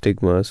the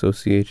stigma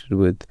associated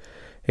with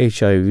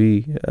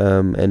HIV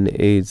and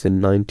AIDS in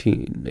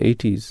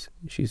 1980s,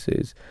 she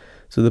says.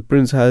 So the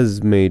Prince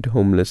has made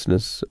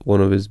homelessness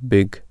one of his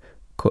big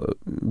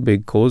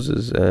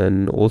causes,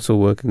 and also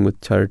working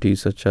with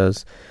charities such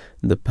as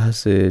The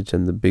Passage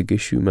and the Big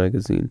Issue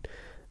magazine.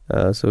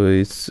 So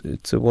it's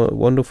a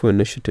wonderful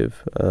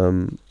initiative,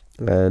 and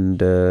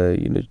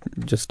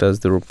just as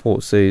the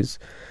report says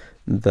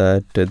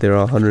that there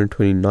are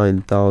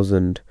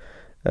 129,000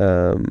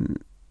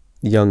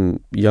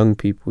 young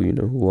people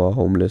who are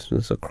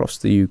homeless across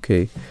the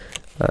UK.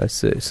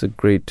 It's a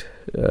great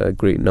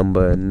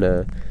number,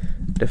 and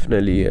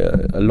definitely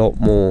a lot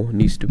more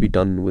needs to be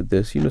done with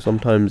this.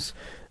 Sometimes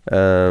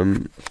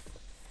young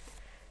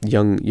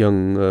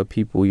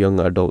people, young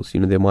adults,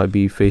 they might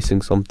be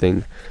facing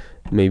something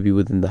maybe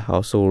within the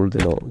household.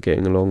 They're not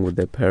getting along with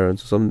their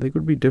parents or something. There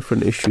could be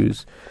different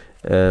issues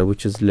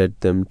which has led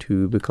them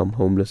to become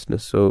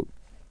homelessness. So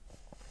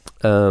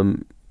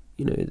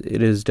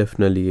it is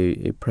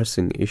definitely a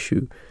pressing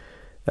issue,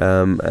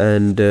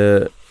 and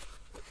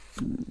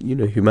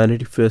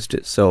Humanity First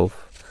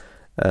itself,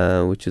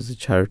 which is a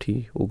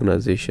charity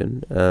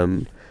organization,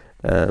 and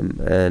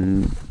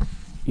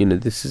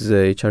this is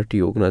a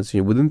charity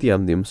organization within the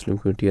Ahmadiyya Muslim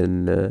community,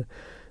 and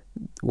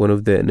one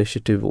of their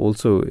initiative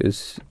also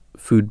is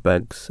food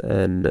banks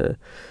and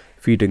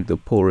feeding the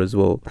poor as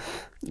well.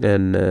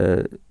 And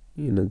the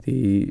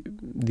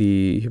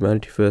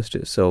Humanity First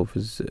itself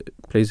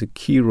plays a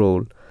key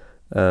role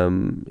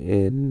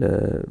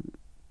in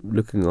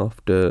looking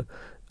after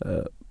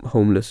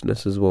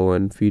homelessness as well,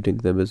 and feeding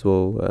them as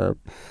well,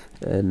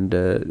 and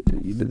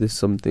this is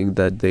something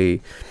that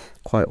they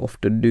quite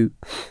often do.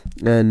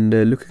 And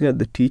looking at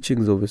the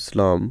teachings of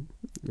Islam,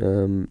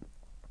 the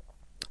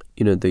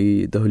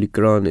Holy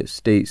Quran, it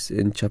states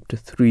in chapter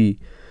 3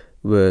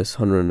 verse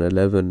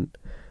 111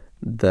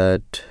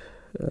 that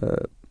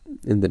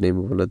in the name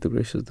of Allah, the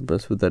Gracious, the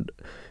Merciful, that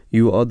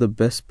you are the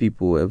best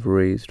people ever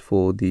raised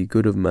for the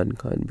good of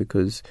mankind,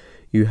 because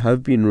you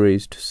have been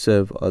raised to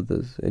serve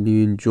others, and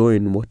you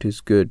enjoin what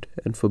is good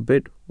and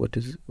forbid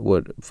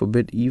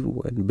forbid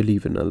evil, and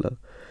believe in Allah.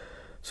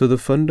 So the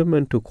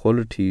fundamental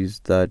qualities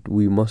that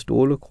we must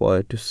all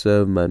acquire to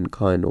serve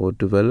mankind, or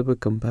develop a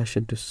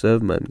compassion to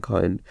serve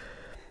mankind,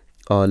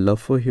 are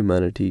love for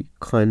humanity,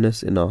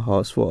 kindness in our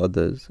hearts for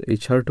others, a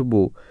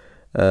charitable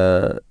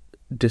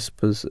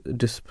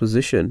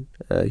disposition,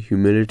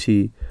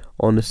 humility,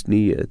 honest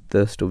niyyah,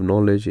 thirst of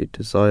knowledge, a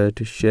desire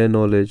to share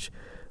knowledge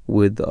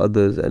with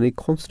others, and a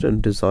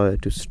constant desire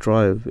to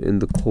strive in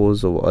the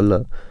cause of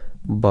Allah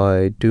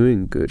by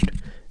doing good.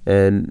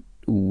 And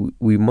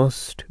we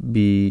must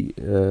be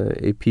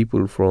a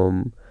people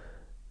from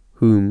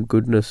whom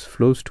goodness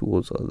flows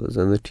towards others.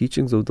 And the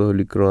teachings of the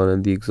Holy Quran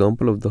and the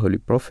example of the Holy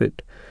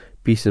Prophet,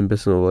 peace and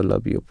blessing of Allah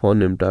be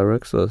upon him,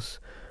 directs us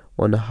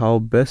on how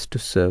best to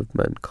serve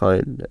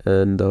mankind.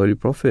 And the Holy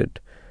Prophet,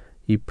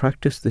 he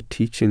practiced the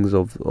teachings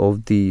of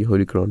the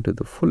Holy Quran to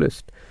the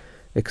fullest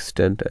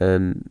extent,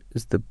 and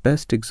is the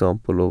best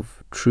example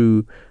of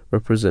true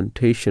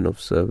representation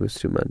of service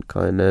to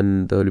mankind.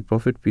 And the Holy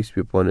Prophet, peace be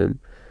upon him,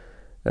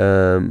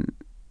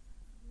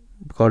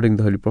 regarding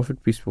the Holy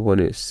Prophet, peace be upon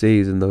him,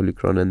 says in the Holy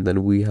Quran, and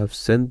then we have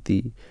sent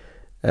thee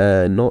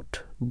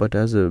not but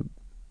as a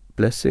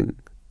blessing,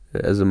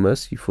 as a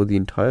mercy for the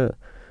entire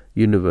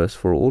universe,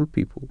 for all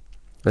people.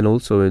 And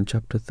also in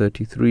chapter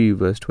 33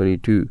 verse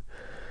 22,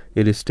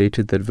 it is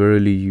stated that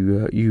verily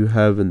you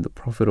have in the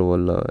Prophet of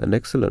Allah an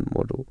excellent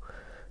model.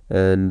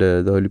 And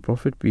the Holy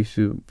Prophet, peace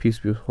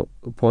be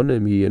upon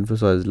him, he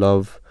emphasized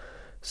love,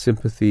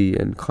 sympathy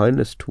and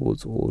kindness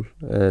towards all.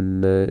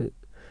 And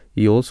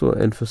he also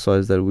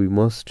emphasized that we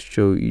must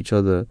show each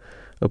other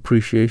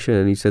appreciation,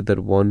 and he said that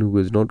one who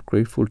is not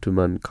grateful to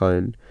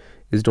mankind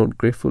is not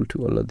grateful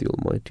to Allah the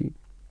Almighty.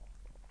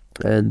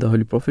 And the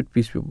Holy Prophet,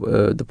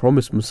 the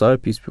promised Messiah,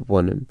 peace be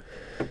upon him,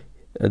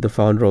 the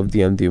founder of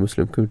the Ahmadiyya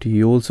Muslim community,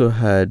 he also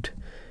had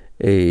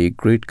a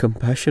great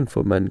compassion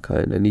for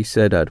mankind, and he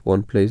said at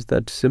one place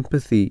that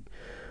sympathy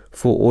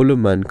for all of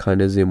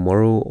mankind is a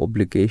moral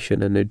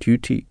obligation and a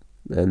duty,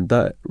 and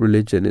that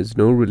religion is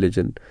no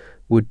religion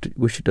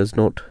which does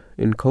not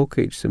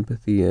inculcate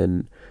sympathy,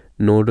 and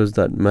nor does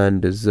that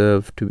man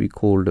deserve to be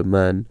called a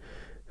man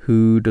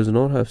who does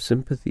not have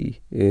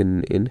sympathy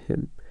in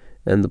him.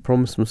 And the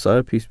promised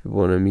Messiah, peace be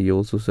upon him, he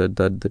also said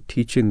that the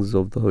teachings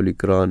of the Holy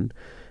Quran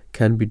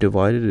can be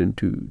divided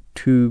into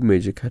two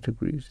major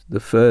categories. The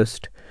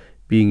first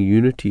being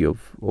unity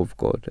of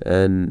God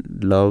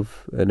and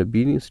love and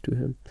obedience to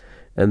him,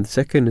 and the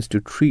second is to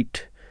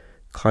treat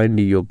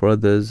kindly your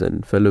brothers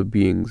and fellow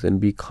beings, and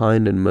be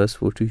kind and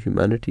merciful to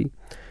humanity,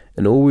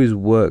 and always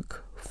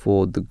work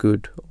for the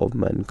good of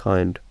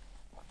mankind.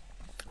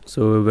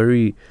 So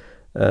very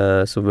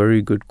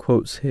good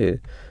quotes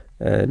here,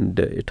 and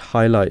it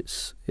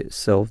highlights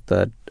itself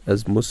that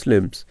as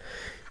Muslims,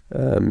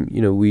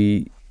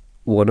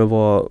 one of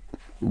our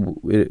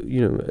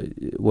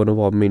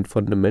main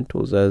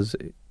fundamentals, as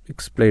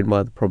explained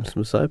by the promised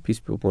Messiah, peace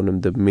be upon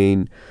him, two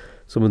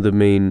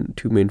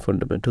main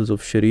fundamentals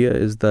of Sharia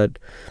is that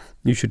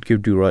you should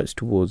give due rights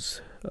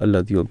towards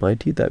Allah the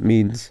Almighty. That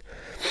means,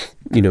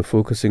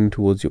 focusing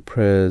towards your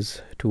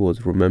prayers,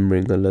 towards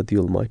remembering Allah the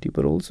Almighty,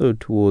 but also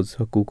towards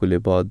Haqooqul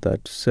Ibad,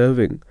 that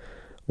serving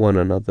one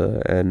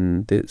another,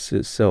 and this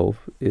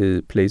itself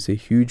plays a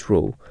huge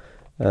role.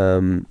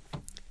 And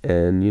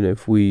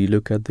if we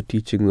look at the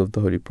teachings of the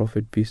Holy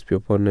Prophet, peace be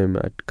upon him,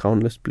 at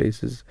countless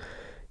places,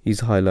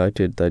 he's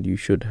highlighted that you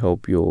should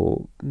help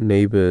your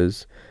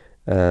neighbors.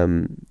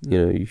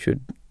 You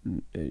should.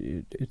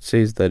 It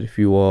says that if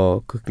you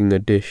are cooking a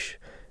dish,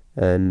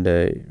 and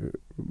in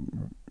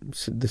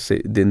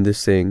this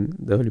saying,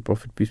 the Holy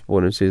Prophet, peace be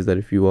upon him, says that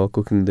if you are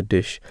cooking the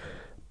dish,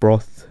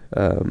 broth,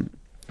 a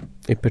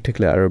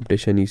particular Arab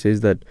dish, and he says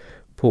that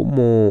put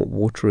more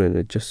water in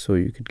it just so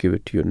you could give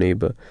it to your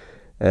neighbor.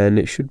 And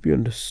it should be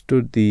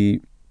understood, the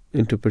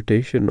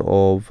interpretation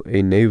of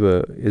a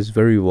neighbor is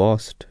very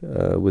vast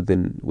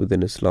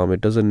within Islam.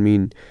 It doesn't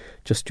mean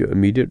just your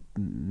immediate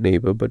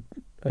neighbor, but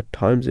at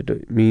times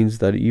it means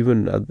that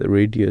even at the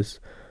radius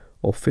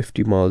of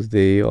 50 miles,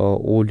 they are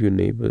all your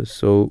neighbors.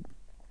 So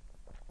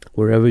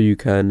wherever you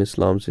can,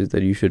 Islam says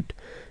that you should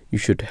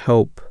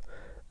help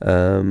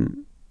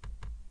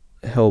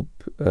your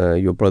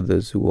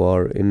brothers who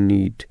are in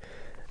need.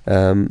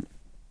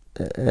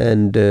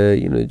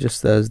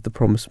 Just as the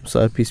promised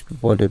Messiah, peace be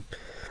upon him,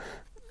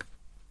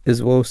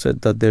 is well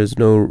said that there is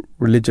no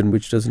religion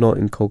which does not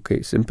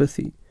inculcate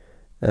sympathy,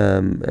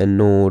 and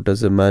nor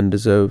does a man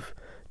deserve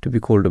to be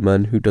called a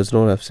man who does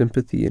not have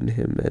sympathy in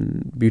him.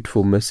 And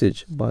beautiful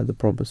message by the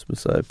promised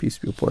Messiah, peace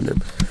be upon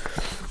him.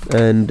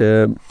 And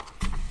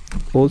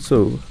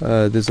also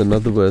there's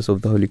another verse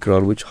of the Holy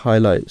Quran which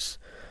highlights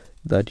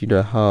that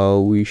how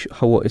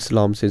what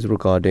Islam says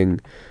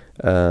regarding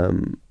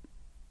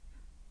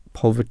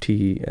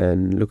poverty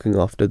and looking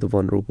after the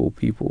vulnerable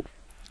people.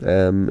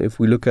 If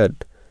we look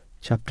at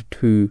chapter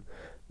 2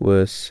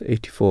 verse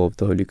 84 of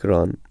the Holy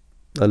Quran,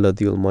 Allah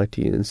the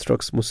Almighty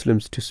instructs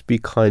Muslims to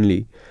speak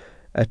kindly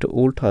at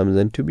all times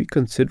and to be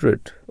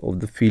considerate of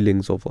the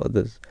feelings of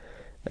others,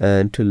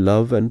 and to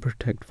love and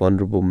protect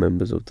vulnerable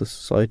members of the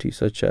society,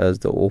 such as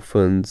the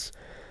orphan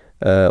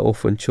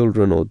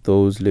children, or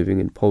those living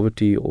in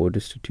poverty or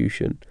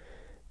destitution.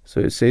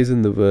 So it says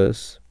in the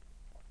verse,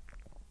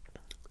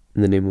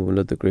 in the name of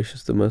Allah, the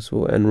Gracious, the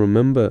Merciful, and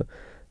remember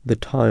the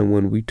time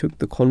when we took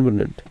the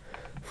covenant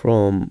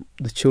from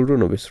the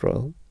children of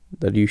Israel,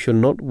 that you shall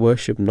not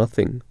worship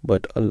nothing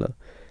but Allah,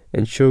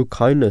 and show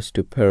kindness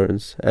to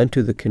parents and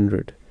to the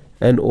kindred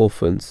and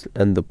orphans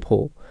and the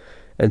poor,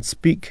 and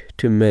speak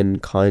to men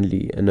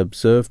kindly, and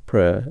observe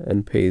prayer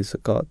and pay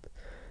zakat.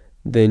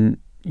 Then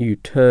you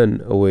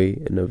turn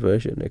away in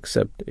aversion,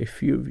 except a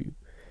few of you.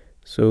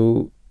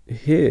 So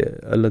here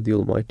Allah the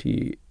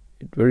Almighty,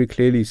 it very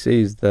clearly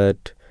says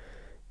that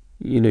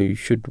you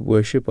should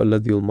worship Allah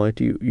the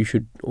Almighty. You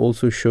should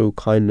also show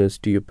kindness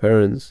to your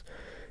parents,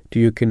 to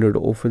your kindred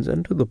orphans,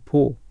 and to the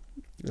poor.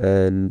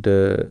 And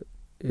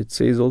it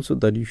says also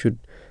that you should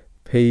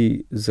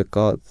pay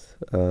zakat.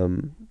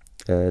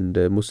 And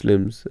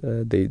Muslims,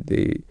 they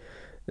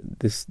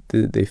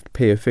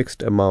pay a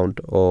fixed amount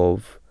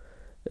of,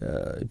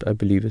 I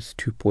believe it's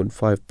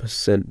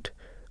 2.5%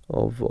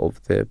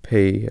 of their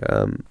pay,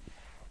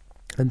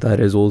 and that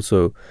is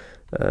also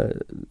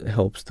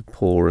helps the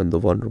poor and the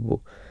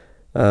vulnerable.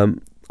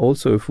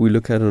 Also, if we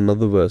look at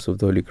another verse of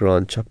the Holy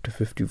Quran, chapter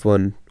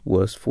 51,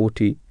 verse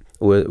 20,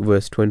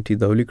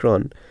 the Holy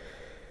Quran,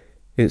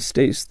 it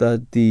states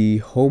that the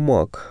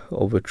hallmark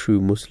of a true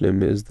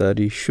Muslim is that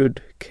he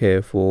should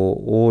care for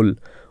all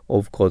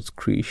of God's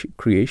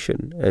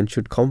creation, and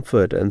should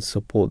comfort and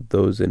support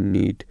those in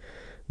need,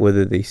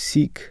 whether they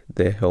seek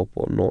their help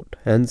or not.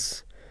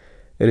 Hence,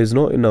 it is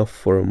not enough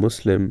for a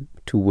Muslim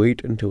to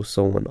wait until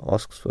someone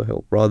asks for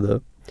help.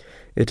 Rather,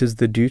 it is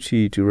the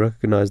duty to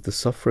recognize the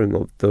suffering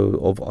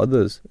of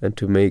others, and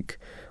to make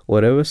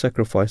whatever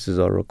sacrifices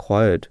are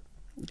required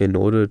in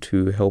order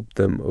to help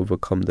them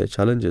overcome their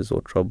challenges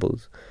or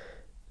troubles.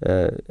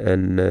 It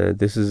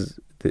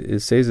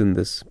says in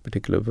this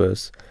particular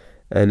verse,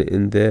 and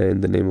in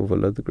the name of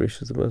Allah, the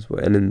Gracious, the Merciful,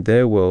 and in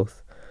their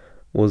wealth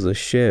was a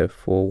share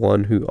for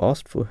one who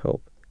asked for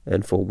help,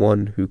 and for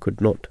one who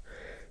could not.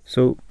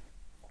 So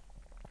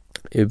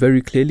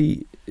very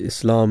clearly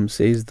Islam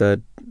says that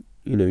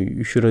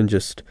you shouldn't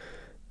just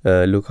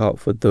look out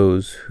for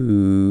those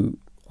who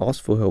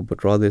ask for help,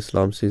 but rather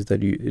Islam says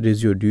that it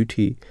is your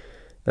duty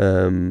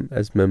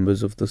as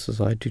members of the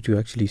society to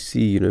actually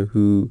see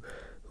who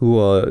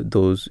are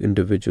those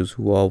individuals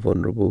who are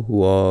vulnerable,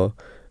 who are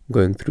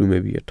going through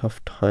maybe a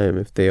tough time,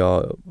 if they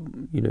are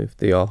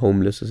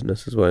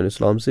homelessness as well. And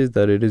Islam says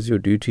that it is your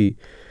duty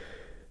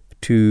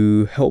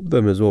to help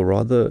them as well.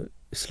 Rather,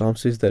 Islam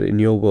says that in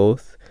your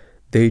wealth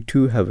they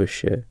too have a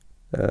share.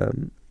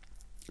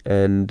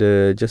 And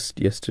just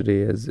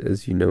yesterday,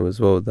 as you know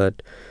as well,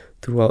 that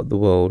throughout the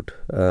world,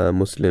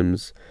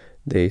 Muslims,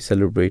 they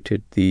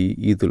celebrated the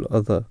Eid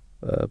al-Adha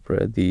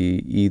prayer,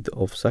 the Eid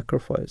of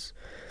sacrifice.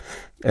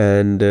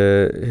 And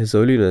His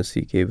Holiness,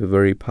 he gave a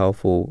very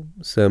powerful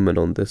sermon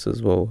on this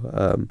as well.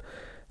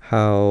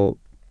 How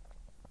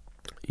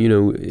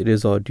it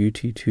is our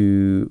duty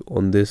to,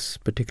 on this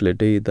particular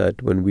day,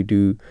 that when we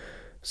do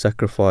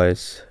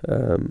sacrifice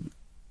a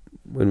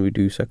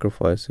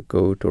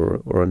goat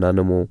or an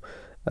animal,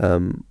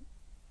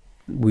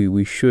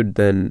 we should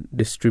then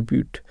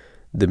distribute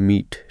the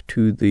meat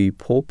to the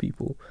poor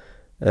people.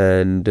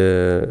 And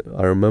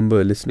I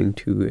remember listening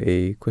to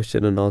a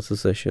question and answer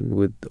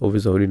session of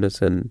His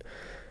Holiness, and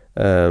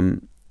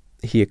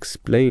he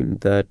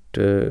explained that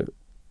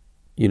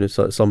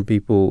some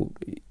people,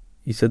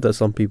 he said that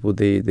some people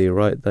they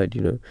write that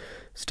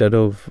instead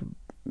of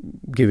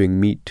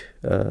giving meat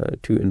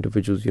to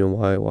individuals,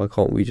 why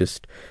can't we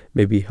just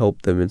maybe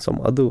help them in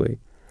some other way?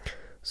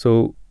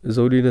 So His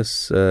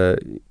Holiness,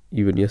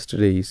 even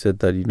yesterday, he said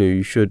that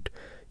you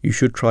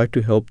should try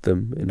to help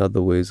them in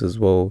other ways as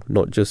well,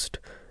 not just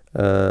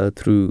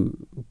through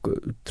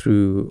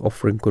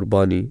offering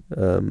qurbani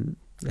and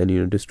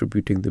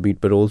distributing the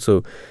meat, but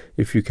also,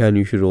 if you can,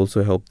 you should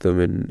also help them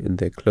in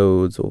their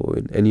clothes or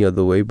in any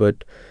other way.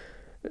 But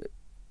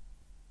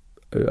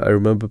I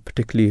remember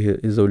particularly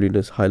His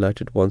Holiness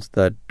highlighted once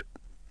that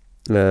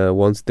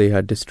once they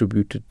had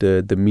distributed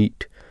the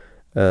meat,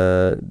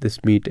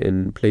 this meat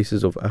in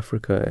places of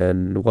Africa,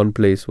 and one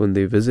place when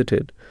they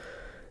visited,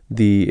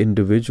 the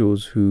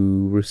individuals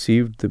who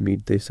received the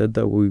meat, they said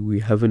that we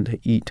haven't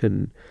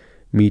eaten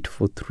meat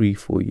for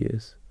 3-4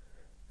 years.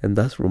 And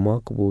that's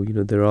remarkable.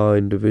 There are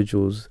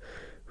individuals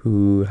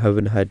who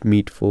haven't had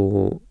meat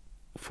for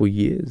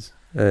years,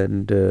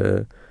 and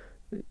it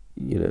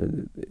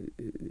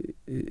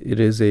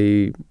is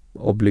a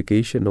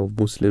obligation of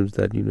Muslims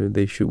that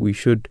we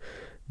should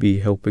be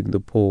helping the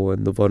poor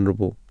and the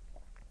vulnerable.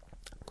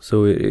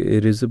 So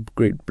it is a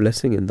great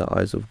blessing in the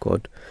eyes of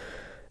God.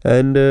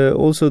 And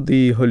also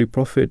the Holy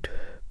Prophet,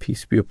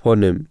 peace be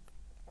upon him,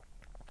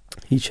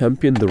 he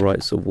championed the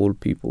rights of all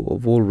people,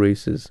 of all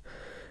races,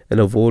 and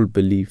of all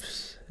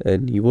beliefs,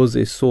 and he was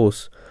a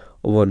source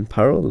of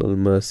unparalleled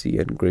mercy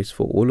and grace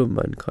for all of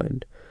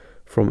mankind.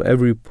 From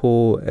every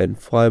pore and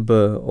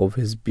fibre of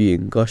his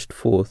being gushed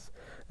forth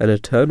an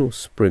eternal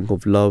spring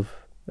of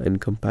love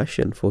and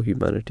compassion for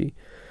humanity.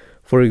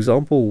 For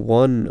example,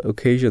 one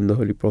occasion the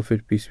Holy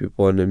Prophet, peace be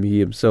upon him,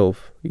 he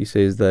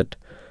says that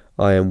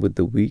I am with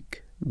the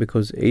weak,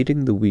 because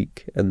aiding the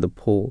weak and the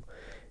poor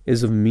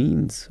is a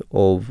means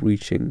of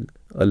reaching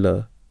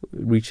Allah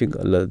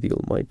the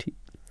Almighty.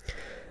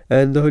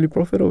 And the Holy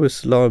Prophet of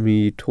Islam,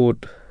 he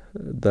taught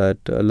that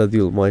Allah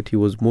the Almighty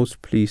was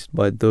most pleased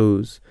by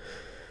those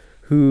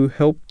who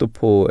helped the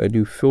poor and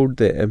who filled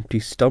their empty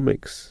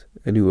stomachs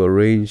and who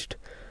arranged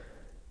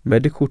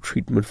medical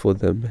treatment for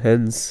them.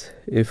 Hence,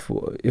 if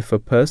a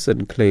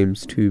person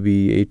claims to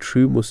be a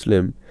true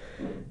Muslim,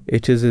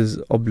 it is his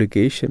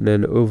obligation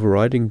and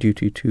overriding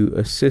duty to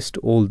assist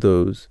all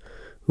those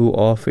who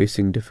are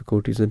facing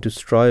difficulties and to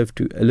strive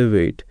to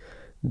elevate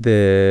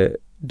their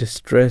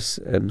distress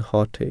and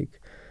heartache.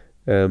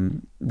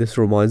 This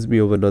reminds me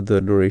of another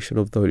narration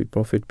of the Holy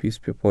Prophet, peace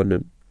be upon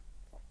him,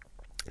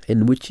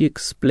 in which he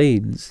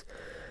explains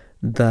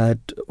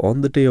that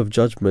on the Day of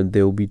Judgment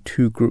there will be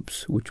two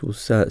groups which will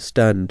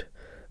stand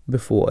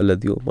before Allah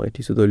the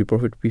Almighty. So the Holy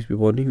Prophet, peace be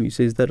upon him, he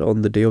says that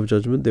on the Day of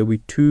Judgment there will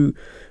be two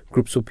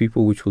groups of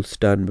people which will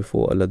stand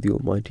before Allah the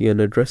Almighty, and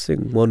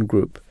addressing one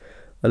group,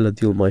 Allah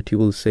the Almighty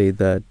will say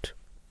that,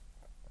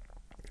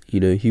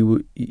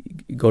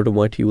 God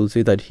Almighty will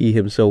say that He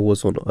Himself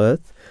was on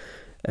earth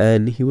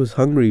and He was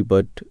hungry,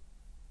 but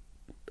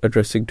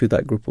addressing to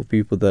that group of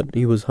people that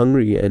He was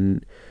hungry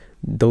and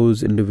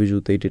those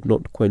individuals, they did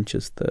not quench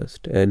His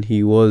thirst, and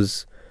He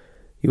was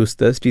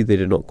thirsty, they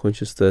did not quench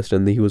His thirst,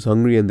 and He was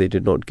hungry and they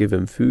did not give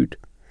Him food.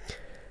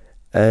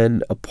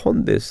 And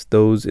upon this,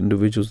 those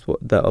individuals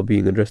that are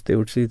being addressed, they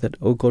would say that,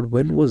 oh God,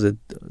 when was it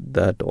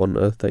that on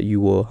earth that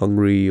you were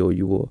hungry or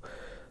you were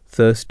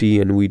thirsty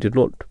and we did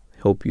not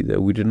help you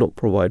there, we did not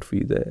provide for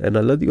you there? And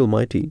Allah the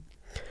Almighty,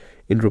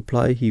 in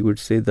reply, He would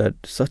say that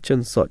such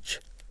and such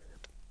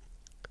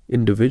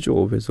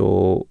individual of His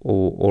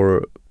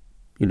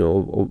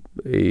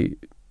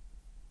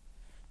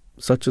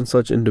such and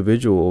such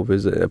individual of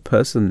His, a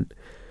person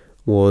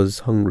was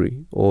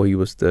hungry or he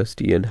was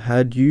thirsty, and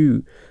had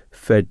you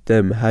fed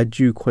them, had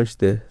you quenched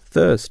their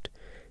thirst,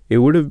 it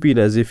would have been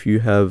as if you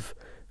have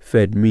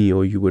fed me,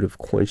 or you would have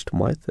quenched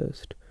my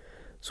thirst.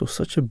 So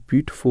such a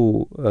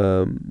beautiful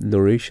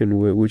narration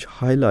which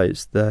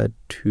highlights that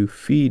to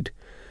feed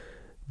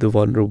the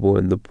vulnerable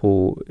and the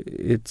poor,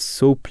 it's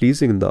so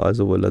pleasing in the eyes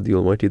of Allah the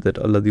Almighty that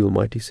Allah the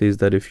Almighty says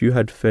that if you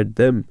had fed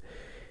them,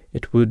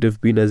 it would have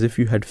been as if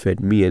you had fed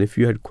me, and if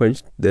you had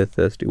quenched their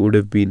thirst, it would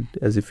have been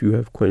as if you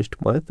have quenched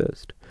my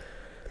thirst.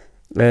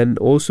 And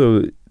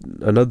also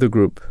another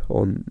group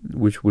on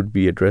which would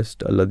be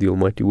addressed, Allah the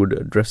Almighty would,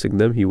 addressing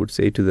them, He would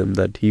say to them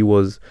that He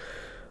was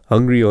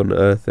hungry on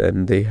earth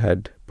and they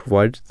had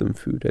provided them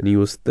food, and He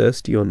was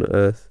thirsty on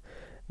earth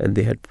and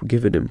they had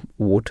given Him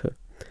water,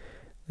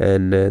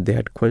 and they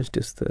had quenched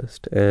His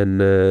thirst. And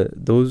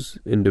those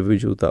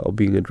individuals that are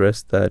being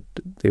addressed, that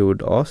they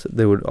would ask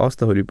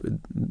the Holy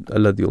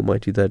Allah the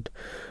Almighty that,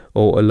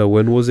 oh Allah,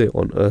 when was it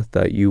on earth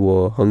that you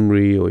were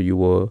hungry or you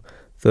were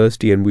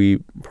thirsty and we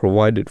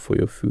provided for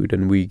your food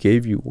and we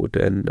gave you water?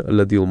 And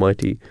Allah the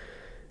Almighty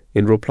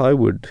in reply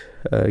would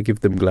give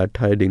them glad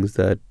tidings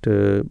that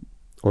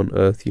on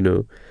earth,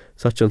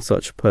 such and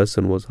such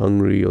person was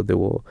hungry or they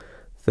were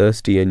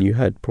thirsty and you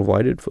had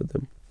provided for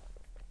them.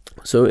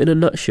 So in a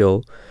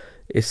nutshell,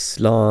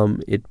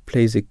 Islam, it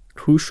plays a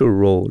crucial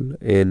role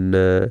in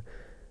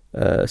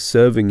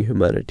serving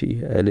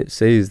humanity, and it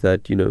says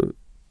that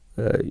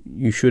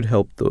you should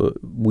help the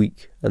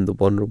weak and the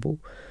vulnerable.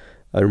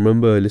 I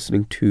remember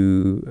listening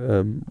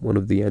to one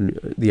of the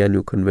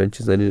annual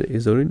conventions, and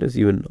His Holiness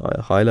even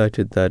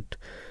highlighted that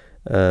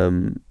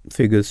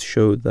figures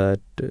show that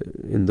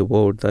in the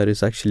world that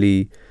is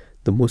actually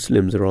the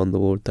Muslims around the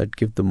world that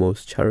give the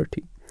most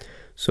charity.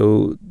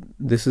 So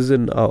this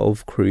isn't out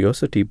of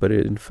curiosity, but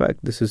in fact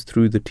this is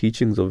through the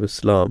teachings of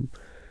Islam.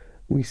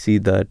 We see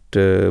that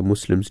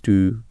Muslims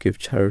do give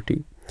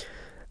charity.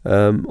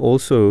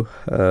 Also,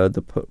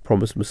 the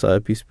promised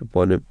Messiah, peace be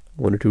upon him,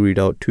 wanted to read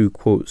out two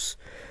quotes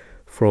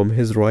from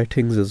his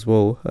writings as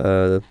well.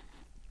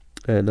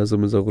 And Nazam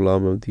Mirza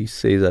Ghulam Ahmad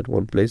says at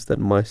one place that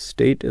my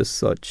state is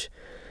such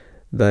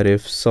that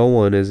if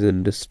someone is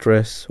in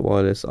distress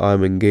whilst I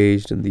am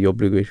engaged in the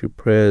obligatory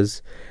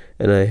prayers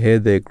and I hear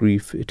their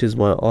grief, it is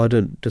my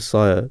ardent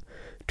desire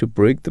to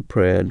break the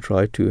prayer and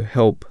try to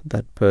help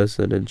that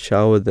person and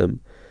shower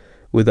them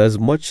with as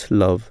much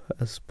love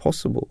as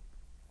possible.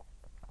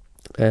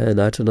 And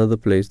at another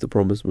place, the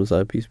promised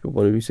Messiah, peace be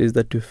upon him, he says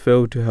that to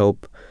fail to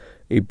help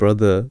a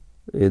brother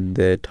in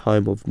their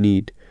time of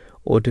need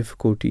or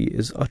difficulty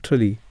is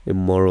utterly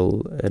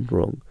immoral and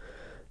wrong.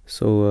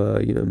 So,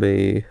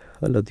 may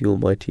Allah the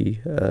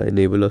Almighty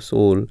enable us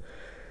all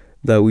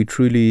that we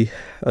truly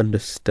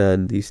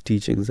understand these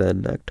teachings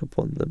and act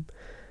upon them.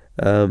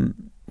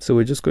 So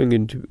we're just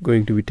going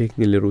to be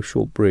taking a little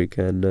short break,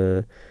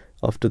 and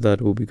after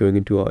that we'll be going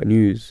into our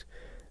news.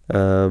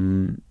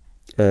 And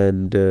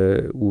and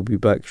we'll be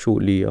back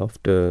shortly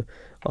after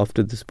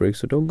this break.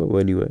 So don't go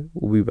anywhere.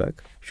 We'll be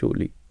back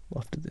shortly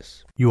after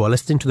this. You are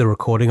listening to the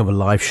recording of a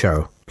live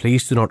show.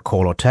 Please do not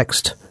call or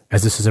text,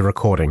 as this is a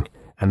recording,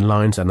 and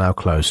lines are now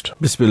closed.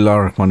 Bismillah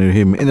ar-Rahman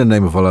ar-Rahim. In the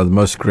name of Allah, the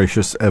most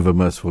gracious, ever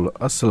merciful.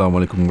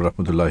 Assalamu alaikum wa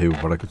rahmatullahi wa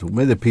barakatuh.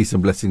 May the peace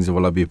and blessings of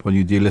Allah be upon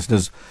you, dear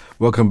listeners.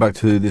 Welcome back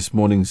to this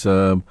morning's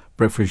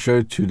breakfast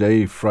show.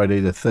 Today, Friday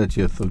the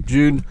 30th of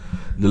June,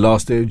 the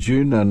last day of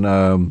June, and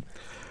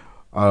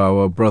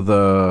our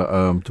brother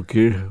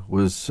Touqeer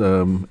was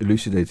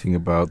elucidating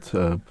about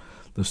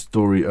the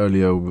story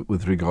earlier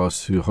with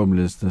regards to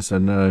homelessness,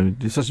 and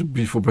did such a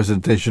beautiful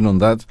presentation on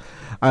that.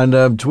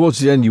 And towards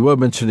the end, you were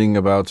mentioning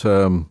about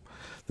the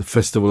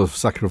festival of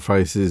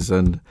sacrifices,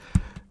 and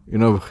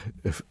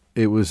if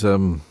it was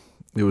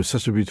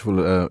such a beautiful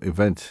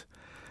event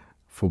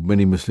for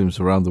many Muslims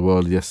around the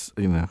world.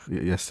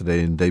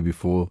 Yesterday and the day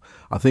before.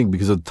 I think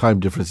because of time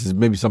differences,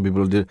 maybe some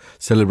people are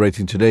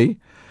celebrating today,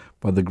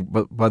 but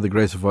by the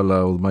grace of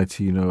Allah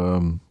Almighty,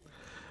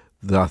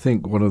 I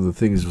think one of the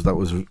things that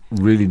was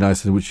really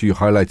nice and which you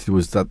highlighted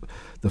was that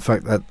the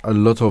fact that a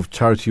lot of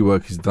charity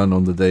work is done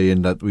on the day,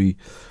 and that we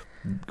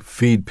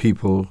feed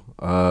people,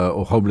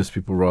 or homeless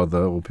people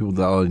rather, or people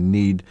that are in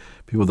need,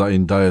 people that are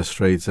in dire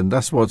straits. And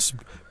that's what's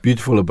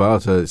beautiful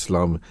about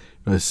Islam.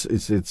 It's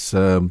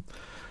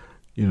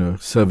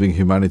serving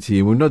humanity.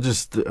 And we're not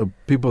just,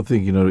 people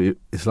think,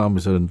 Islam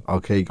is an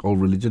archaic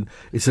old religion.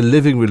 It's a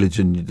living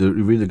religion.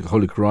 You read the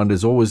Holy Quran,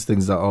 there's always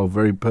things that are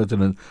very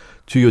pertinent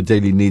to your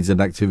daily needs and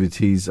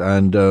activities.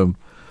 And,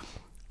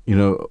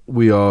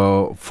 we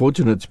are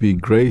fortunate to be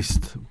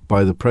graced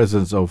by the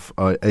presence of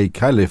a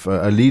caliph,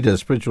 a leader, a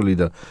spiritual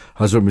leader,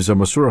 Hazrat Mirza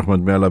Masroor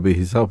Ahmad, may Allah be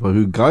his helper,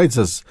 who guides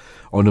us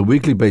on a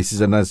weekly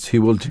basis. And as he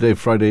will today,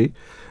 Friday,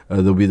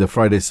 there'll be the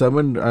Friday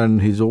sermon,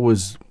 and he's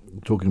always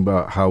talking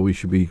about how we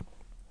should be,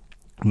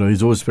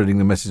 he's always spreading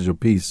the message of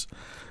peace,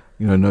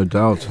 no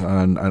doubt,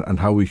 and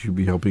how we should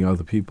be helping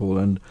other people.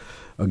 And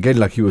again,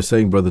 like you were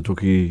saying, Brother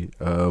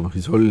Touqeer,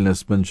 His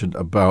Holiness mentioned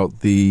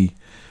about the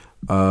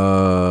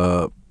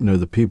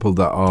people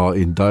that are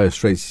in dire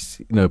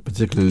straits,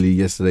 particularly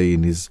yesterday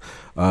in his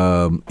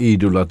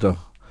Eid ul-Adha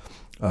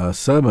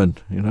sermon,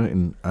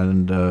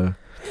 and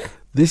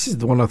this is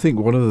one of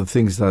the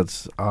things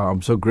that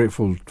I'm so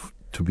grateful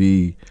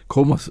to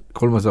call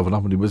myself an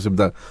Ahmadi Muslim,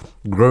 that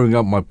growing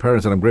up, my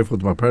parents, and I'm grateful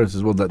to my parents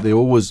as well, that they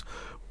always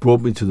brought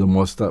me to the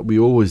mosque, that we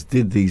always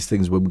did these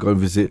things when we go and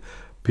visit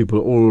people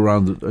all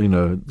around the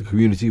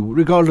community,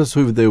 regardless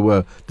of who they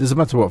were. Doesn't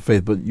matter what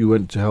faith, but you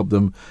went to help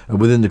them. And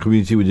within the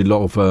community, we did a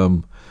lot of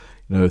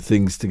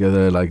things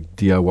together, like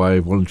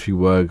DIY, voluntary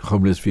work,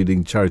 homeless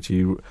feeding,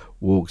 charity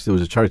walks. There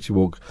was a charity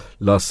walk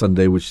last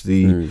Sunday, which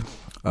the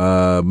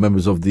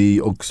members of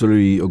the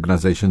auxiliary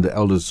organisation, the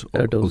Elders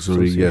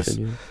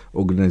Auxiliary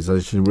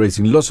organisation,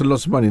 raising lots and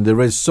lots of money. And they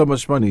raised so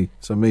much money.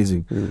 It's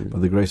amazing, by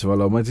the grace of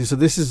Allah Almighty. So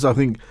this is, I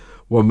think,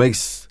 what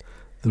makes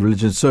the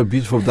religion so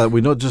beautiful, that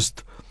we're not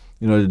just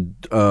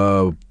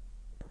sort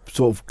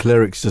of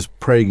clerics just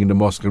praying in the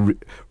mosque and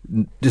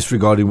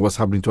disregarding what's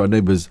happening to our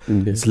neighbours.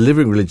 It's a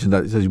living religion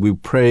that says we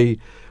pray,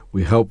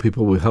 we help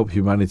people, we help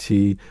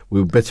humanity,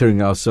 we're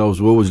bettering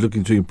ourselves, we're always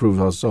looking to improve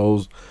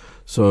ourselves.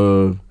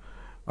 So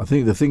I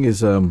think the thing is,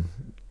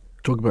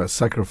 talk about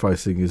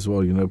sacrificing as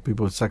well.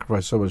 People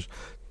sacrifice so much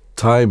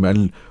time,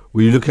 and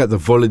when you look at the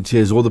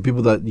volunteers, all the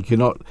people that you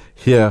cannot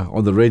hear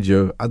on the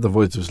radio at the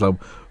Voice of Islam,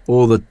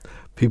 all the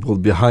people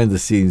behind the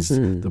scenes,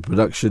 the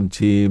production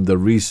team, the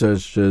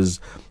researchers,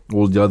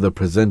 all the other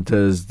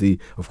presenters,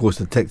 of course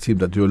the tech team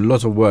that do a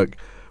lot of work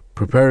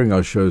preparing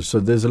our shows. So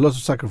there's a lot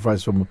of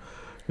sacrifice from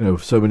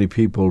so many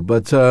people.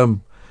 But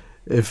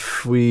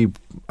if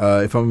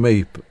I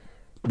may,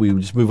 we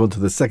just move on to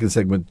the second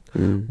segment,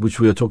 which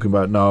we are talking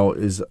about now,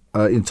 is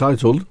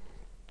entitled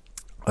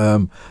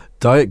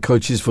Diet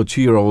Coaches for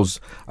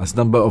 2-year-olds as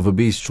Number of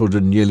Obese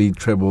Children Nearly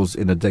Trebles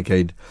in a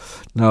Decade.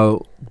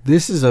 Now,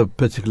 this is a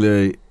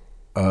particularly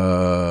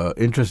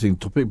interesting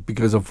topic,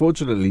 because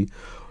unfortunately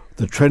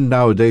the trend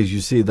nowadays,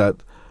 you see that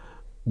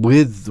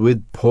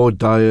with poor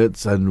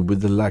diets and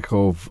with the lack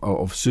of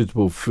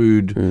suitable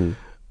food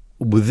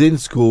within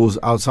schools,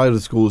 outside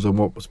of schools, and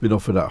what's been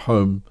offered at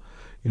home,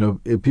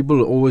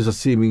 people always are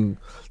seeming,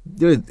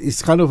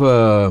 it's kind of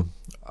a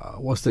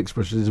what's the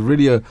expression? It's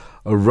really a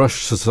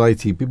rush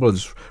society. People are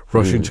just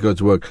rushing to go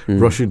to work,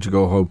 rushing to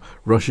go home,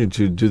 rushing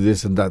to do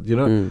this and that,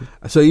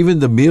 So even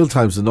the meal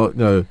times are not,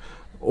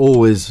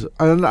 always,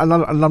 and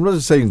I'm not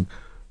just saying,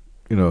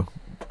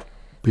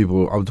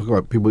 people, I'm talking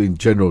about people in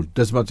general,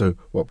 doesn't matter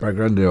what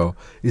background they are.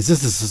 It's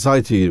just the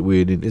society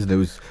we're in, isn't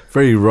it? It's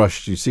very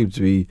rushed.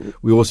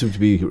 We all seem to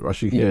be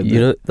rushing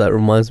here. That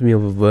reminds me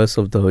of a verse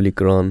of the Holy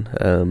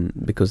Quran,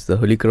 because the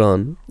Holy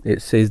Quran,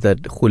 it says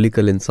that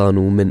khuliqal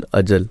insanu min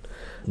ajal,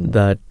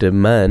 that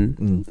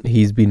man,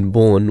 he's been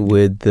born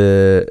with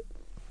ajal.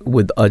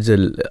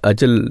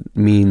 Ajal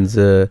means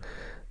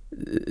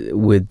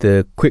with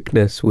the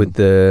quickness, with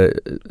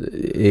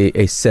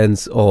a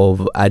sense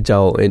of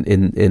agile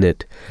in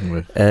it.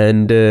 Right.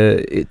 And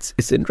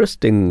it's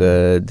interesting,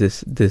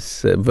 this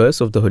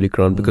verse of the Holy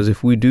Quran, because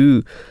if we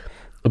do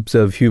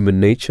observe human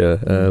nature,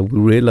 we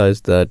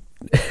realize that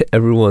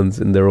everyone's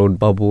in their own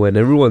bubble and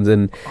everyone's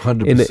in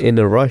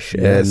a rush.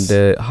 Yes.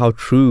 And how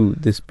true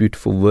this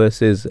beautiful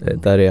verse is,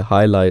 that it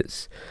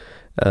highlights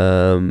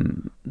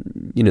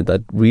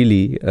that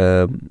really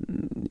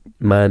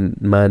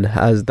man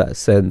has that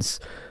sense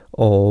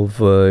of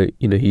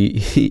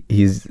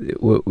he's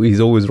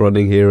always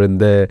running here and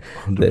there.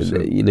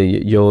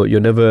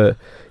 100%.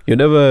 You're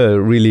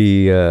never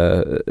really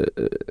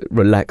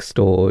relaxed,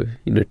 or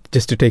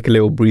just to take a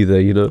little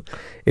breather.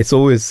 It's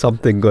always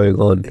something going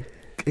on.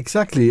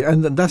 Exactly,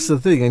 and that's the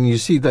thing. And you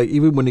see that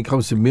even when it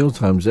comes to meal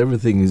times,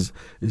 everything is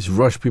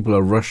rushed. People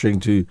are rushing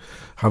to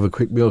have a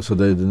quick meal, so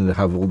they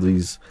have all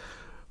these,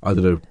 I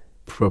don't know,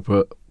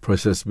 proper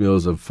processed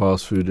meals and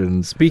fast food.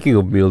 And speaking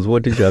of meals,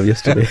 what did you have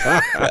yesterday?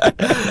 How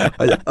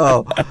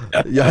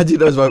do you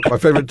know it's my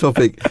favourite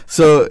topic?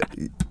 So,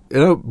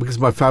 because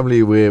my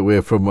family,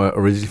 we're from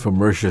originally from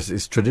Mauritius,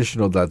 it's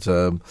traditional that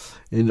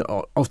in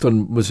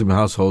often Muslim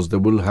households they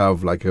will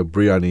have like a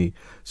biryani.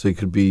 So it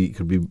could be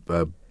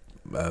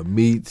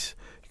meat,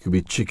 it could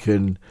be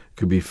chicken, it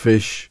could be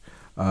fish,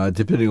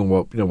 depending on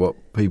what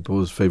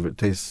people's favourite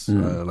tastes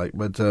like.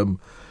 But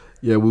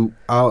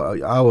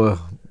our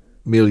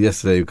meal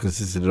yesterday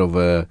consisted of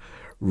a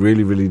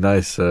really, really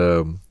nice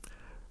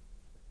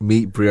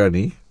meat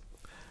biryani,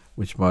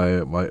 which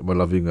my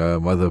loving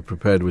mother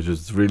prepared, which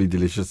was really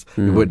delicious.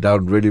 It went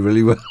down really,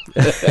 really well.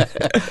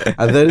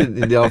 And then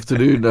in the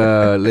afternoon,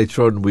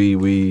 later on,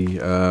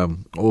 we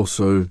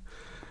also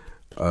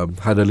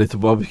had a little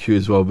barbecue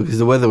as well, because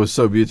the weather was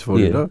so beautiful,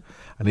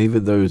 and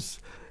even though it's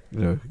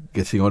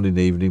getting on in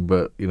the evening,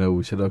 but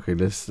we said, okay,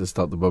 let's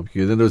start the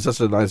barbecue. And then there was such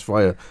a nice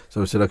fire,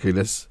 so we said, okay,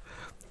 let's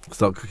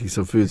start cooking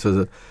some food.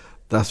 So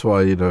that's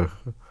why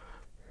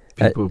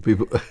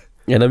people.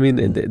 And I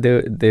mean,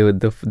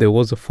 there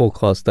was a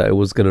forecast that it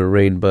was going to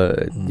rain,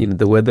 but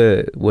the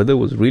weather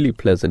was really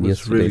pleasant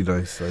yesterday. It was really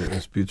nice. It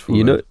was beautiful.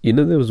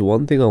 There was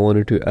one thing I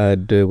wanted to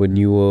add when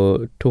you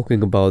were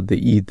talking about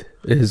the Eid,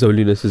 His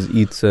Holiness's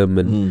Eid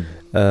sermon,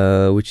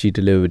 which he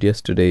delivered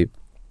yesterday,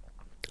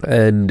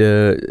 and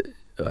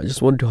I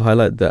just want to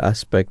highlight the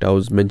aspect I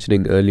was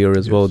mentioning earlier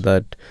as well,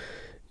 that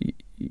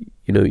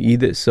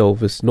Eid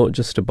itself is not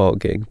just about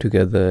getting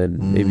together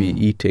and maybe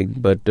eating,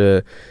 but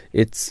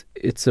it's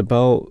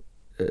about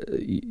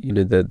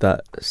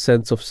that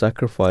sense of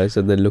sacrifice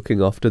and then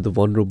looking after the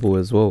vulnerable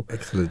as well.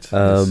 Excellent.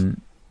 I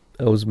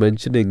was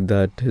mentioning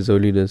that His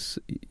Holiness,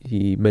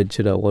 he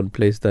mentioned at one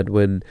place that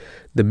when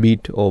the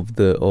meat of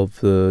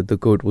the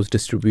goat was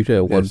distributed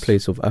at one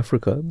place of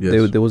Africa,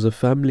 there was a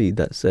family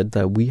that said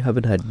that we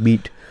haven't had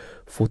meat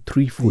for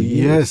 3-4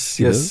 years.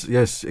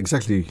 Yes,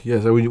 exactly.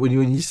 Yes, when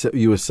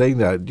you were saying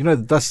that,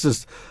 that's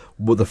just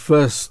what the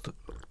first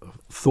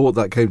thought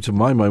that came to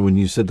my mind when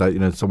you said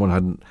that someone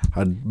hadn't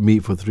had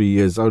meat for 3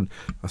 years. I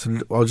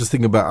was just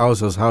thinking about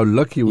ourselves, how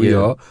lucky we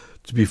are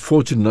to be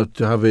fortunate enough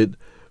to have it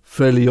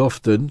fairly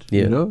often.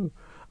 And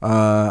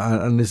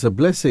it's a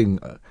blessing,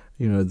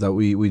 that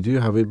we do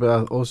have it.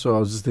 But also, I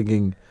was just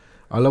thinking,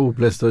 Allah will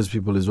bless those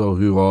people as well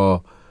who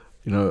are,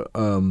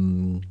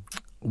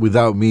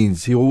 without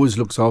means. He always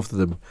looks after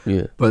them.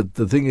 But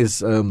the thing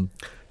is,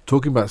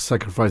 talking about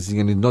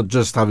sacrificing and not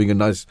just having a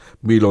nice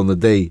meal on the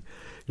day.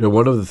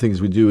 One of the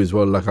things we do as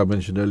well, like I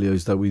mentioned earlier,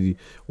 is that we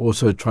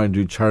also try and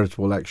do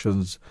charitable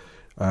actions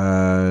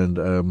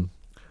and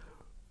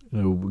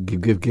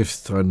give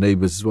gifts to our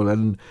neighbours as well.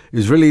 And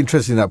it's really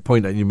interesting, that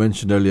point that you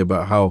mentioned earlier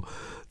about how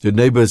your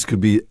neighbours could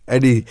be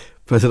any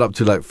person up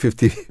to like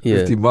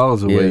 50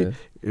 miles away,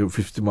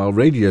 50-mile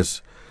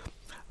radius.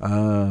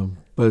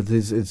 But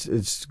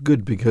it's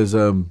good because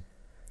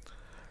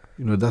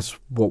that's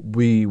what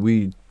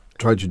we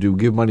try to do,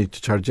 give money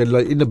to charity. And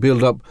like in the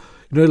build up,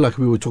 like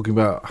we were talking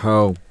about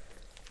how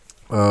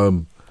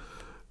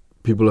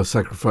people are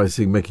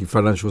sacrificing, making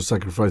financial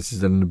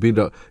sacrifices, and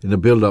in the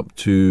build up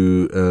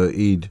to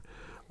Eid,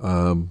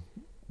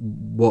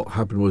 what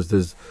happened was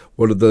there's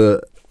one of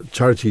the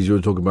charities you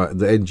were talking about,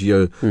 the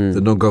NGO, the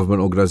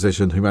non-government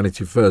organisation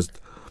Humanity First,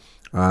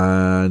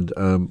 and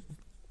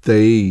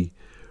they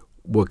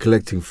were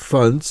collecting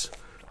funds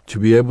to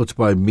be able to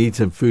buy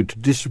meat and food to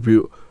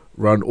distribute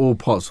around all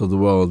parts of the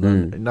world,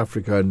 and in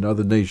Africa and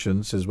other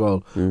nations as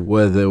well,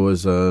 where there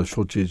was a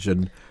shortage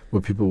and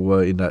where people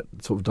were in that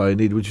sort of dire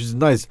need, which is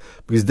nice,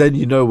 because then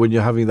when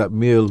you're having that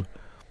meal,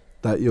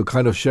 that you're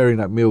kind of sharing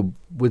that meal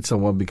with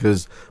someone,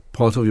 because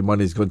part of your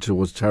money is going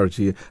towards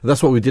charity. And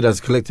that's what we did as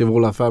a collective,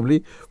 all our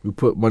family. We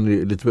put a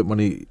little bit of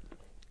money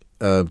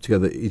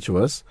together, each of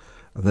us,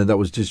 and then that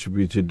was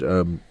distributed,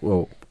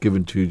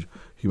 given to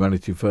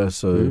Humanity First.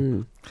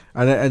 So,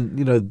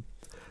 and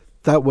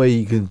that way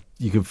you can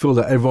feel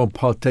that everyone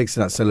partakes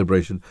in that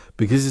celebration,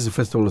 because it's a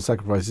festival of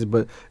sacrifices,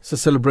 but it's a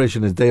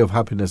celebration, a day of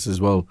happiness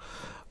as well.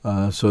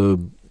 So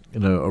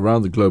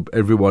around the globe,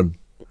 everyone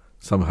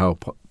somehow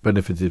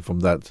benefited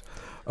from that.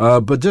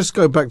 But just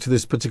go back to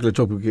this particular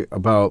topic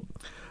about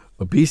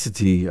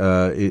obesity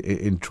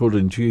in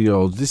children,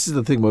 2-year-olds. This is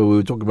the thing where we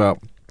were talking about.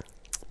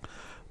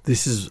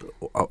 This is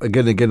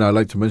again. I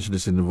like to mention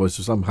this in the Voice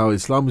of Islam. How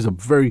Islam is a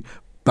very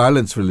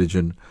balanced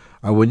religion,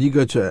 and when you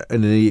go to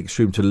any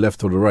extreme to the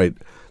left or the right,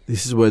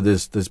 this is where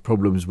there's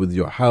problems with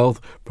your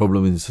health,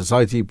 problems in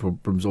society,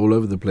 problems all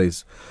over the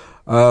place.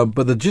 But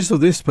the gist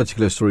of this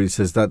particular story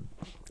says that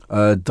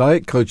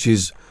diet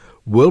coaches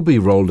will be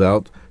rolled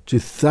out to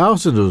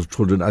thousands of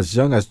children as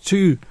young as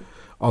 2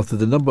 after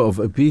the number of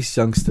obese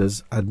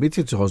youngsters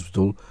admitted to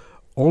hospital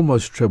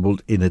almost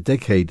trebled in a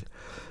decade.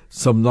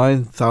 Some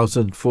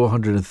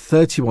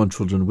 9,431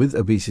 children with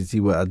obesity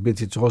were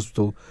admitted to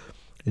hospital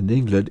in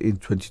England in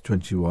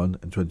 2021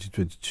 and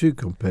 2022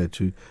 compared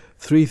to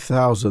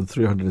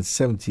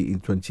 3,370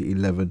 in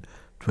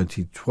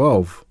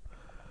 2011-2012.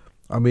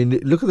 I mean,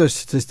 look at those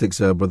statistics,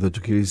 Brother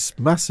Touqeer. It's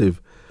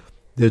massive.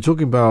 They're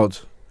talking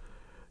about,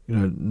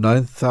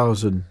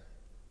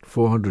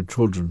 9,400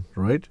 children,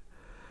 right?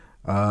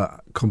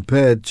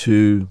 Compared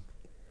to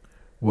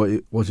what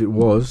it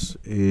was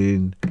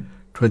in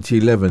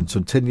 2011. So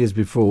 10 years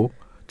ago,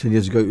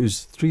 it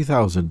was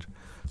 3,000.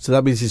 So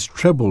that means it's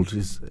trebled.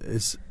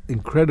 It's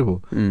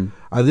incredible. And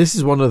this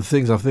is one of the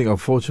things I think,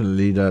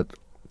 unfortunately, that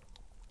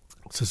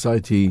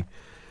society,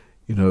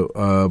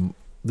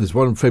 there's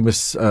one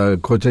famous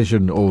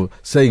quotation or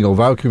saying of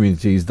our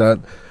community is that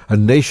a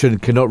nation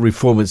cannot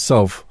reform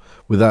itself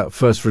without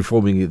first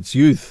reforming its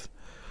youth.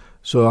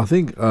 So I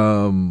think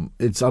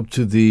it's up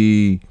to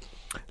the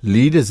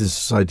leaders in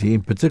society,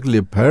 in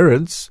particular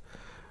parents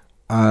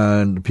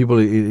and people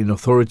in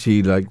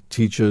authority like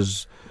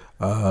teachers,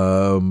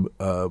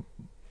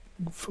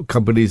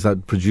 companies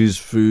that produce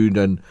food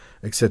and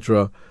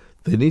etc.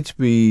 They need to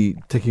be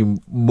taking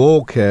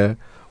more care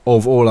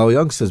of all our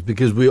youngsters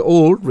because we're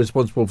all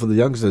responsible for the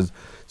youngsters.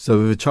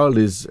 So if a child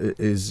is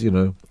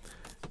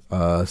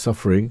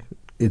suffering,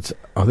 it's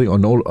I think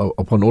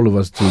upon all of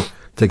us to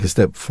take a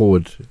step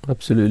forward.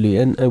 Absolutely,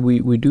 and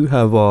we do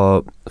have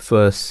our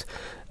first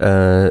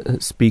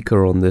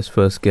speaker on this,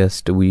 first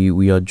guest.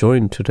 We are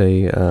joined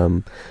today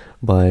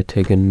by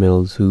Tegan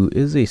Mills, who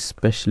is a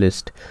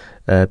specialist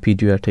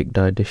pediatric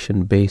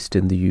dietitian based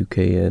in the UK,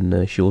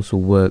 and she also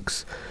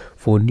works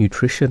for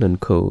Nutrition &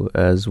 Co.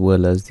 as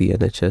well as the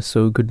NHS.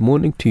 So good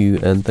morning to you,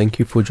 and thank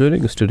you for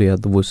joining us today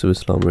at the Voice of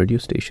Islam radio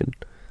station.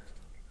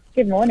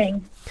 Good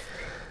morning.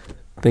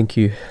 Thank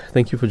you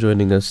for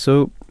joining us.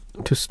 So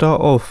to start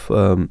off,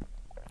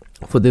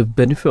 for the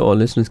benefit of our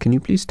listeners, can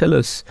you please tell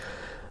us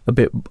a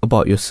bit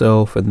about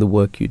yourself and the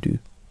work you do?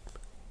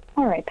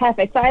 All right,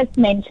 perfect. So as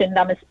mentioned,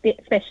 I'm a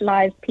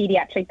specialized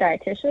pediatric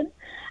dietitian.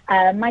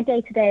 My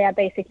day-to-day, I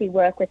basically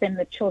work within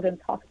the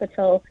children's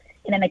hospital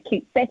in an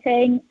acute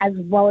setting as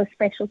well as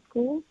special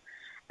schools.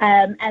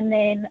 And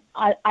then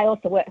I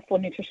also work for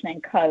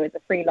Nutrition & Co. as a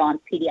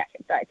freelance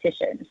pediatric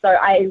dietitian. So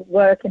I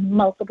work in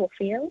multiple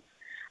fields.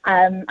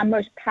 I'm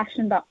most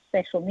passionate about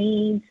special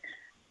needs,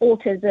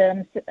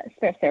 autism,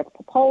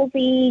 cerebral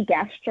palsy,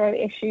 gastro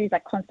issues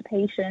like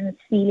constipation,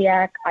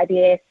 celiac,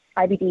 IBS,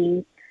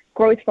 IBD,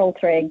 growth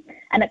faltering.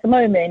 And at the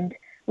moment,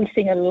 we're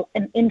seeing an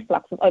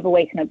influx of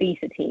overweight and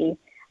obesity.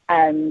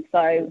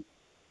 So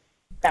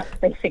that's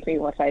basically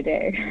what I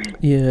do.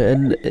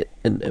 Yeah,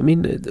 and I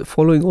mean,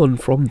 following on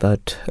from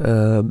that,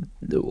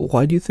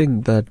 why do you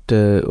think that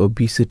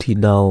obesity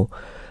now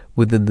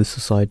within the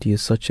society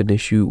is such an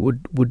issue?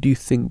 What do you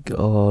think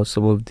are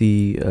some of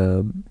the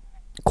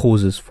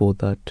causes for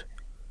that?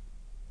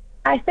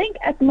 I think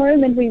at the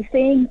moment we're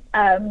seeing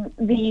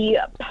the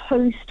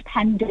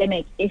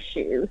post-pandemic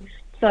issue.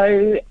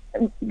 So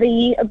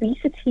the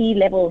obesity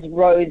levels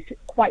rose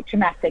quite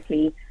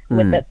dramatically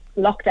with the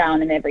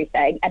lockdown and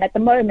everything. And at the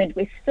moment,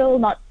 we're still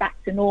not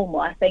back to normal.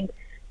 I think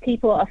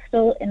people are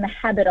still in the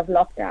habit of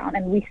lockdown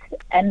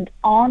and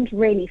aren't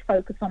really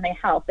focused on their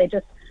health. They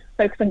just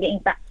focus on getting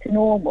back to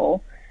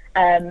normal.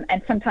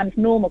 And sometimes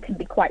normal can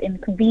be quite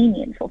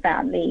inconvenient for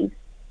families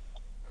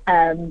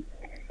in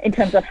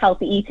terms of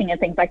healthy eating and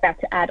things like that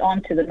to add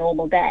on to the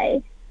normal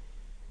day.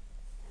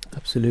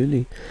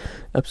 Absolutely.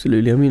 I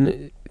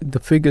mean, the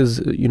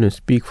figures,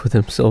 speak for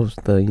themselves.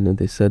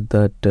 They said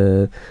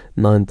that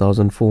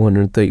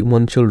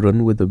 9,431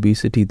 children with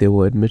obesity, they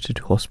were admitted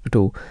to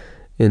hospital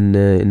in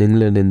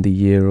England in the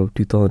year of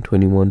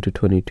 2021 to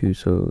 22.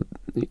 So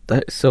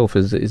that itself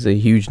is a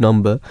huge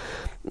number.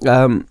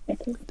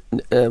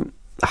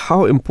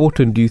 How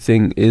important do you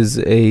think is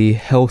a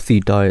healthy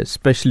diet,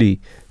 especially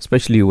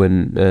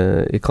when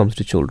it comes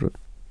to children?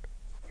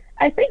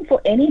 I think for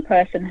any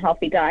person,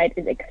 healthy diet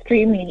is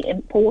extremely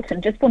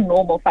important just for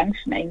normal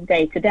functioning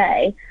day to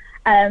day.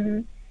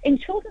 In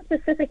children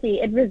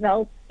specifically, it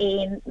results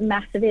in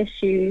massive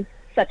issues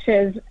such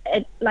as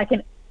it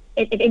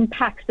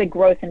impacts their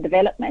growth and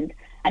development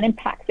and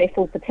impacts their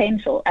full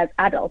potential as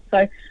adults.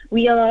 So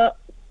we are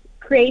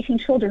creating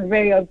children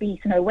very obese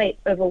and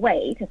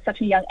overweight at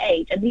such a young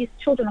age, and these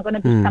children are going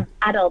to become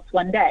adults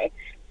one day.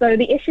 So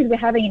the issues we're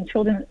having in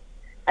children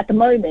at the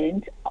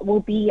moment will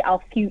be our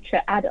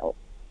future adults.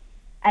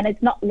 And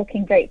it's not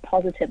looking very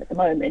positive at the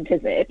moment,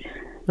 is it?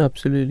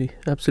 Absolutely.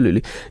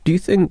 Do you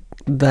think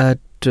that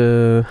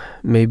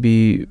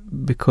maybe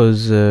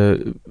because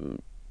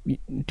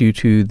due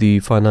to the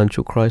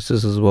financial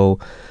crisis as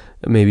well,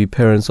 maybe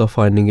parents are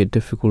finding it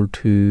difficult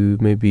to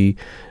maybe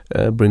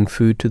bring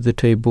food to the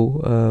table?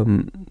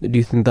 Do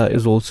you think that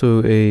is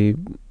also a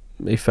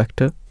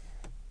factor?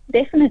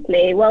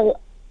 Definitely. Well,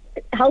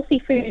 healthy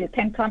food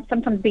can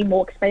sometimes be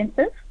more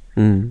expensive.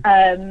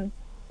 And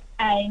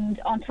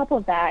on top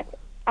of that,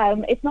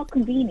 it's not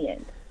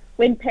convenient.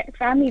 When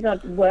families are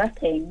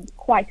working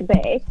quite a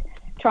bit,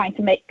 trying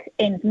to make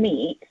ends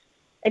meet,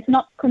 it's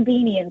not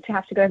convenient to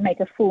have to go and make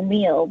a full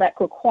meal that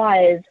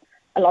requires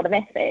a lot of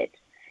effort.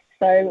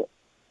 So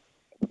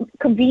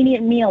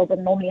convenient meals are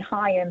normally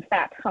higher in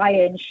fat,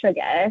 higher in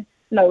sugar,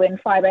 low in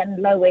fiber,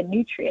 and low in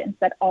nutrients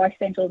that are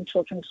essential in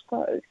children's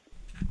growth.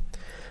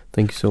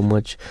 Thank you so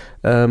much.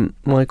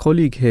 My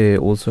colleague here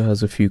also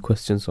has a few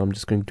questions, so I'm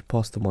just going to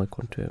pass the mic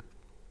on to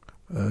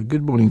him.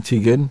 Good morning,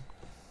 Tegan.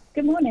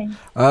 Good morning.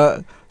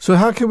 So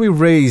how can we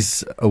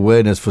raise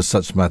awareness for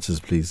such matters,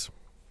 please?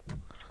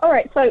 All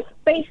right, so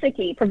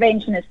basically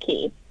prevention is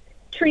key.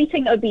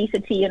 Treating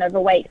obesity and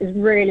overweight is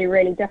really,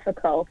 really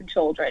difficult in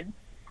children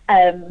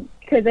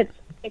because it's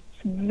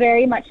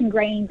very much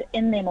ingrained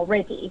in them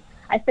already.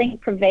 I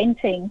think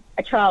preventing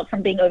a child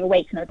from being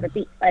overweight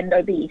and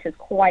obese is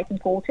quite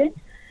important.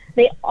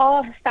 There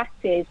are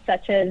factors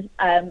such as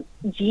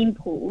gene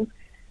pools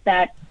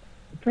that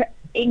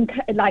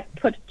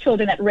put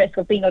children at risk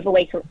of being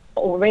overweight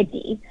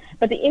already.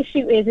 But the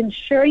issue is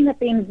ensuring that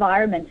the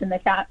environment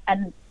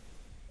and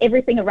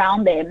everything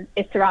around them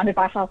is surrounded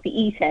by healthy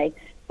eating.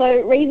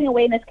 So raising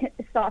awareness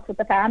starts with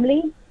the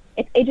family.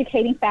 It's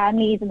educating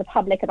families and the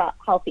public about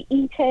healthy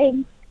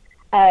eating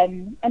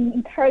and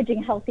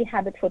encouraging healthy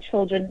habits for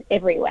children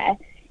everywhere,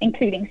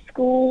 including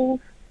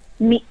schools,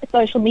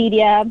 social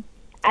media,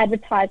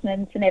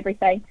 advertisements and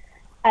everything.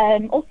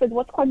 Also,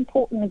 what's quite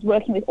important is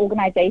working with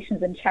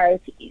organizations and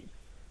charities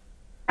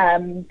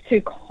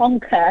to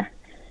conquer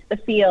the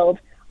field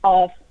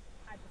of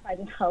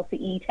advertising healthy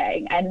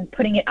eating and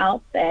putting it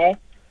out there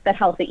that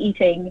healthy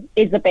eating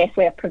is the best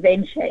way of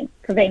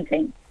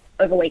preventing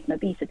overweight and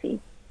obesity.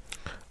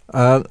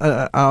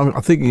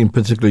 I think in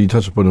particular you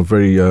touched upon a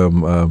very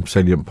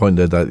salient point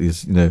there, that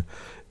is,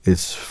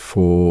 it's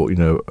for,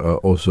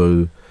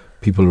 also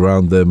people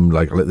around them,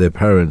 like their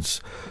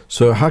parents.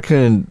 So how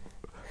can,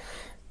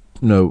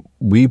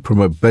 we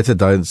promote better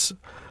diets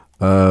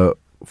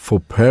for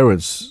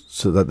parents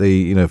so that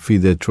they, feed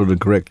their children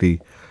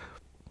correctly?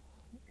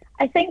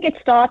 I think it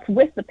starts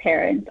with the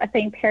parents. I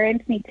think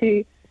parents need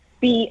to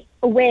be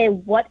aware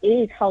what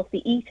is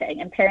healthy eating,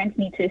 and parents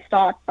need to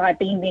start by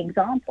being the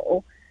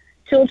example.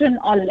 Children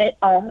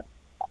are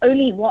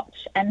only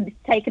watch and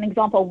take an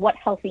example of what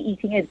healthy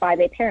eating is by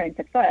their parents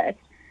at first.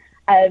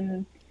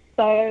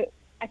 So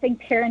I think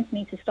parents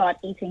need to start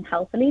eating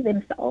healthily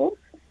themselves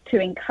to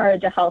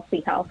encourage a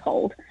healthy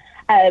household.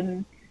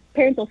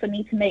 Parents also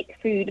need to make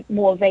food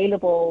more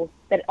available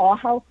that are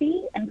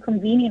healthy and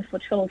convenient for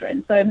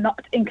children. So I'm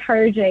not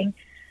encouraging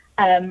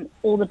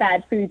all the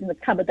bad foods in the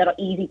cupboard that are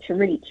easy to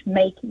reach,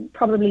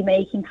 probably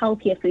making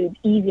healthier food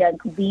easier and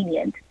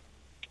convenient.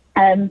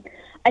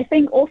 I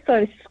think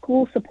also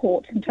school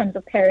support in terms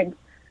of parents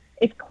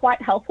is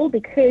quite helpful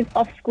because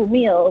of school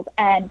meals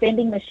and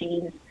vending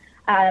machines.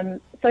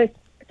 So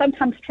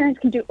sometimes parents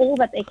can do all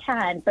that they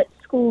can, but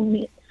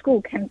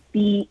school can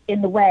be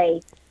in the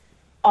way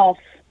of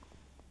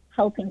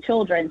helping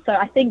children. So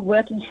I think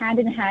working hand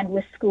in hand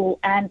with school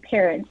and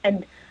parents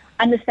and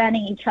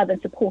understanding each other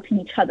and supporting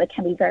each other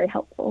can be very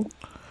helpful.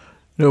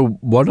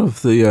 One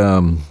of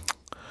the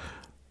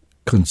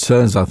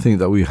concerns I think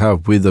that we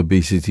have with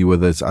obesity,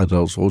 whether it's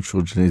adults or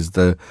children, is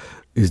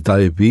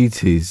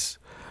diabetes.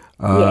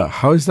 Yes.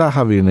 How is that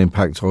having an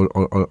impact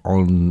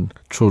on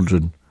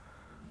children?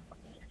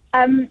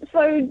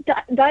 So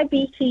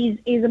diabetes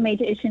is a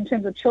major issue in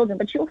terms of children,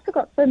 but you also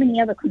got so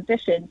many other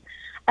conditions.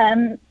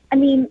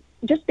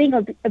 Just being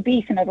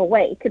obese and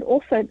overweight could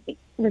also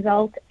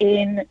result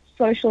in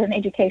social and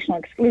educational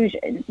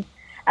exclusion.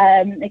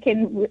 It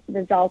can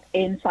result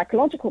in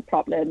psychological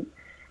problems,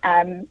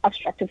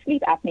 obstructive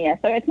sleep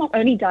apnea. So it's not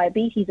only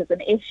diabetes as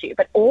an issue,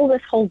 but all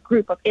this whole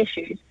group of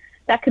issues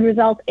that could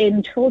result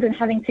in children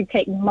having to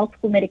take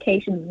multiple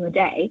medications in a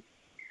day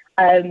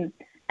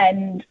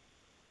and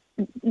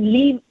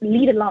lead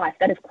a life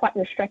that is quite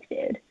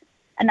restricted.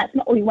 And that's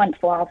not what we want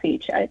for our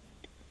future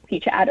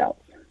adults.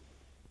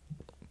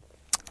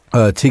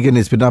 Tegan,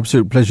 it's been an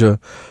absolute pleasure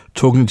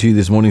talking to you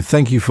this morning.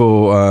 Thank you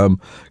for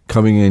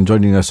coming in,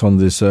 joining us on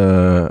this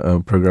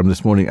program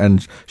this morning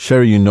and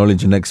sharing your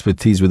knowledge and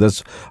expertise with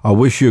us. I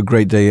wish you a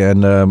great day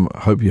and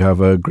hope you have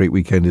a great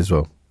weekend as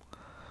well.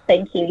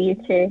 Thank you. You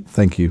too.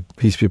 Thank you.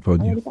 Peace be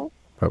upon you.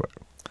 Bye-bye.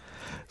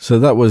 So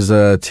that was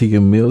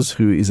Tegan Mills,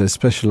 who is a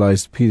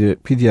specialised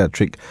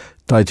paediatric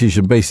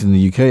dietitian based in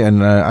the UK,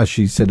 and as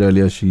she said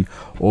earlier, she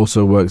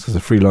also works as a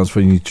freelance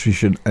for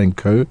Nutrition &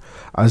 Co,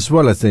 as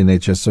well as the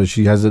NHS, so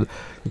she has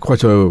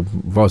quite a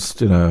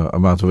vast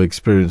amount of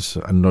experience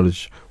and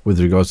knowledge with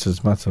regards to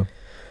this matter.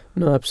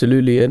 No,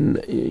 absolutely. And,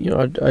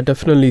 I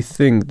definitely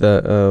think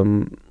that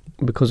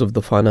because of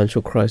the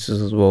financial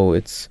crisis as well,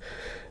 it's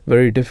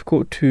very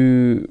difficult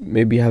to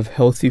maybe have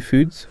healthy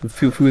food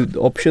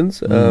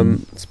options,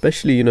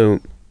 especially,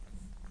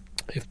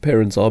 if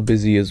parents are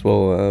busy as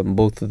well,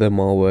 both of them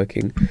are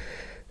working,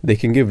 they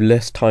can give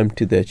less time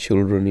to their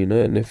children,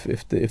 and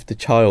if the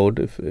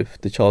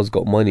child's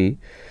got money,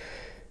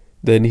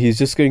 then he's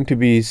just going to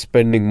be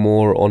spending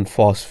more on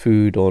fast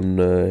food,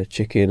 on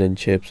chicken and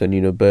chips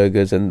and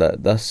burgers, and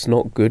that's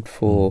not good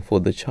for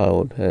the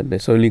child, and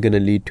it's only going to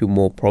lead to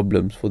more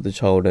problems for the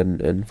child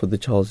and for the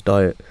child's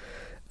diet.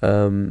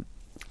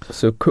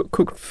 So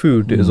cooked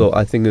food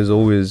I think is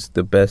always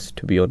the best,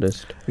 to be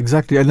honest.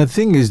 Exactly. And the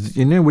thing is,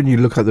 when you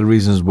look at the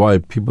reasons why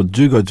people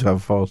do go to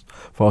have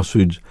fast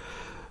food,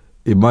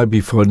 it might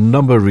be for a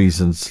number of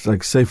reasons.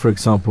 Like, say, for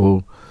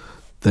example,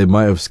 they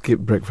might have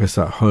skipped breakfast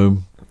at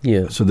home.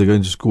 Yeah. So they're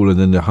going to school and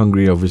then they're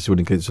hungry, obviously, when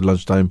it gets to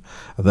lunchtime.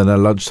 And then at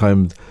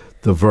lunchtime,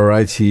 the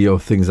variety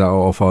of things that are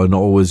offered are not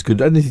always good.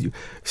 And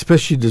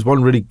especially, there's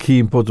one really key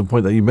important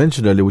point that you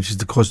mentioned earlier, which is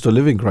the cost of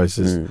living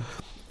crisis.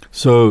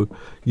 So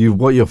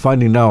what you're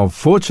finding now,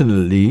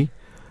 unfortunately,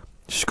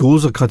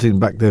 schools are cutting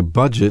back their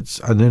budgets,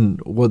 and then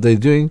what they're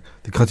doing,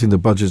 they're cutting the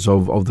budgets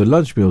of the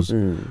lunch meals.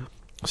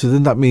 So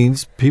then that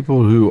means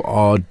people who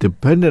are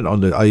dependent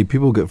on i.e.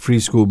 people who get free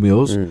school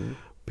meals,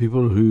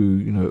 people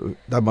who,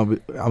 that might be,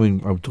 I'm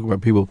talking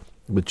about people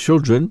with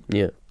children,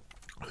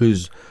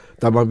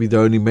 that might be the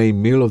only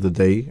main meal of the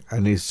day,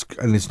 and it's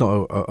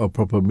not a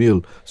proper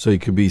meal. So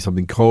it could be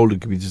something cold, it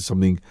could be just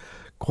something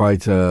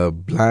quite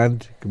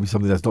bland, it could be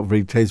something that's not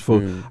very tasteful.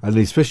 And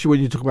especially when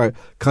you talk about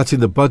cutting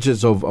the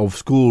budgets of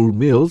school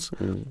meals,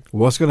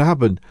 what's going to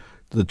happen?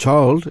 The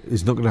child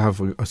is not going to have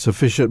a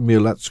sufficient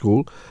meal at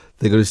school.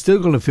 They're still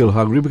going to feel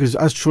hungry, because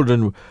as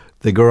children,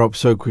 they grow up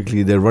so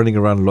quickly, they're running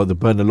around a lot, they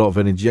burn a lot of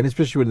energy, and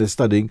especially when they're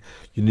studying,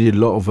 you need a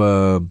lot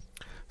of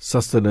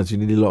sustenance, you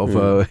need a lot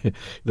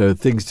of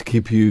things to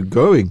keep you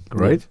going,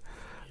 right?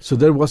 So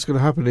then what's going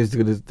to happen is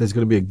there's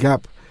going to be a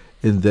gap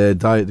in their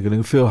diet. They're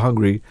going to feel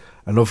hungry,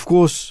 and of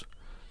course,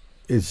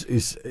 it's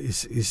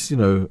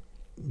the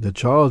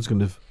child's going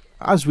to,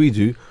 as we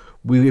do,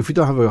 if we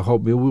don't have a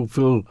hot meal, we'll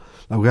feel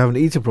like we haven't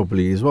eaten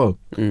properly as well.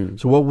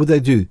 So what would they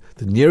do?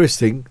 The nearest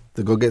thing,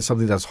 they go get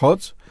something that's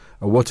hot,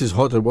 and what is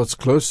hot and what's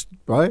close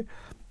by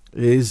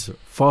is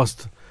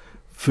fast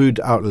food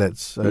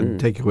outlets and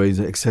takeaways,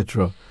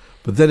 etc.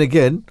 But then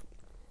again,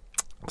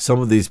 some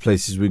of these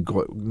places we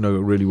know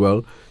really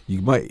well,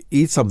 you might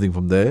eat something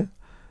from there,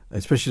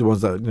 especially the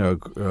ones that,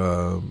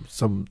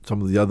 some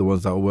of the other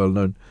ones that are well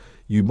known.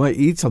 You might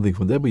eat something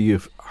from there, but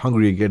you're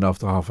hungry again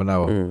after half an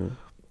hour.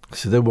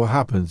 So then what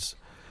happens?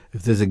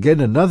 If there's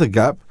again another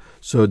gap,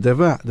 so they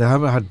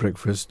haven't had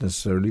breakfast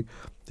necessarily,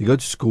 they go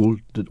to school,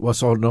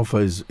 what's on offer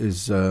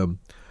is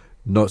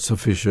not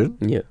sufficient.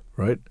 Yeah.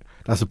 Right?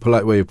 That's a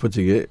polite way of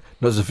putting it.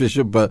 Not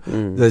sufficient, but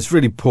it's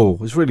really poor.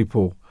 It's really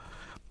poor.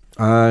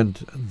 And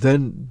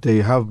then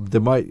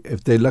might,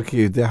 if they're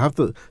lucky, if they have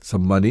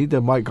some money, they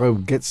might go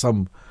and get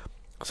some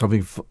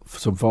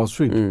fast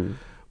food.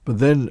 But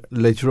then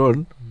later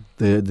on,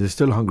 they're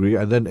still hungry.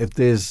 And then if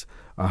there's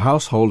a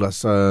household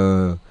that's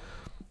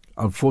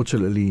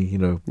unfortunately,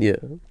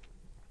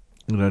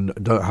 don't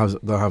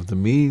have the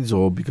means,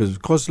 or because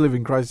of cost of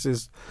living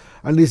crisis,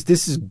 and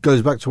this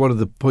goes back to one of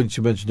the points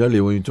you mentioned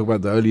earlier when you talked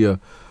about the earlier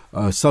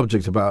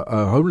subject about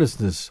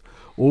homelessness.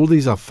 All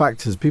these are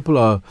factors. People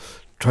are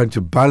trying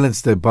to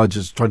balance their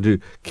budgets, trying to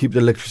keep the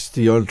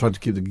electricity on, trying to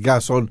keep the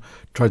gas on,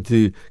 trying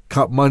to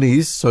cut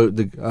monies, so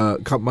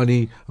cut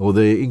money or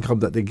the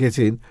income that they're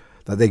getting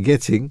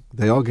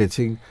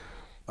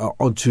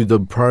onto the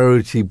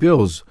priority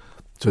bills.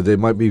 So it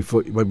might be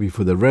for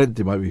the rent,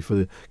 it might be for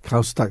the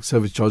council tax,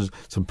 service charges,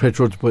 some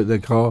petrol to put in their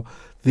car.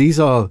 These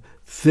are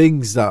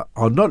things that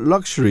are not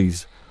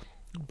luxuries.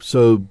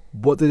 So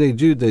what do they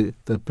do?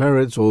 The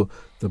parents or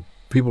the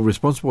people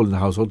responsible in the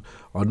household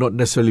are not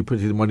necessarily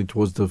putting the money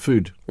towards the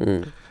food.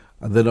 And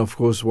then, of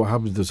course, what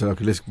happens? They say,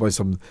 okay, let's buy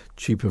some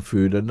cheaper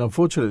food. And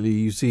unfortunately,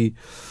 you see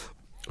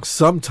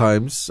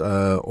sometimes,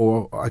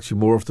 or actually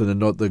more often than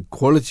not, the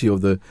quality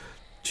of the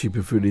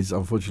cheaper food is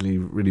unfortunately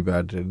really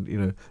bad, and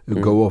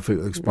it'll go off,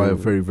 it'll expire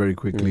very, very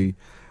quickly,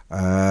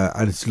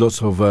 and it's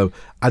lots of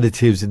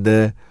additives in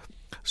there.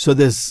 So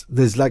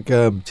there's like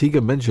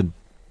Tegan mentioned,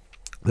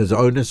 there's an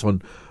onus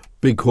on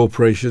big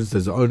corporations,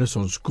 there's an onus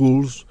on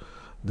schools,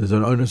 there's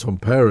an onus on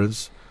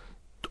parents.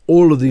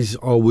 All of these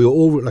we're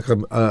all, like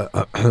I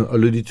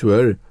alluded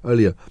to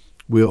earlier,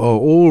 we are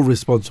all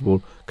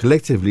responsible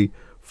collectively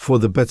for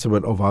the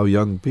betterment of our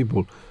young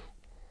people.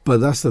 But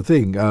that's the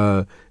thing.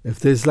 If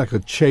there's like a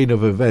chain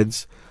of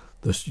events,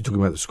 you're talking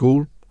about the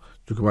school,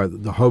 you're talking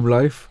about the home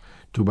life,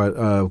 you're talking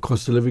about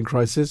cost of living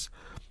crisis,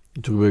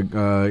 you're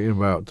talking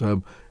about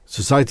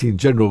society in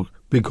general,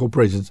 big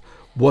corporations.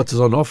 What is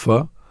on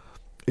offer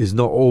is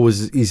not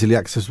always easily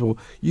accessible.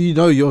 You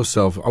know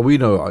yourself, we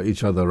know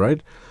each other,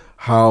 right?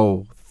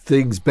 How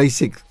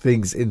basic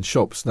things in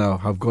shops now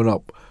have gone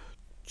up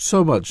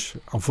so much,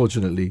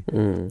 unfortunately.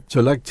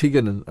 So like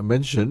Tegan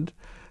mentioned,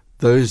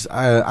 those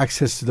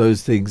access to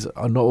those things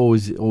are not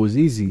always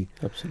easy.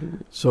 Absolutely.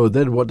 So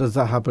then, what does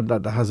that happen?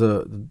 That has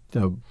a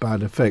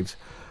bad effect.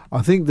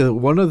 I think that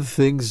one of the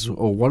things,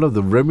 or one of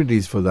the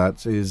remedies for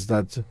that, is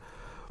that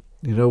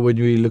when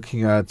you're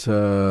looking at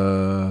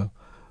the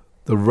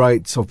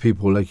rights of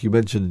people, like you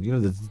mentioned,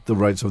 the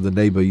rights of the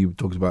neighbor you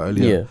talked about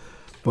earlier. Yeah.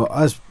 But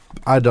as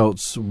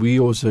adults, we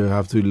also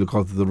have to look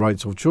after the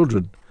rights of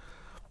children.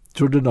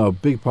 Children are a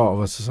big part of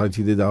our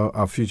society. They're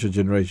our future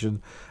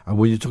generation. And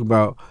when you talk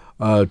about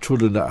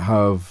children that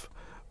have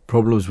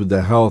problems with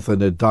their health and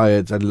their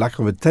diet and lack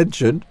of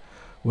attention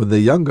when they're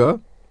younger,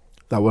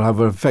 that will have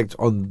an effect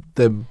on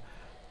them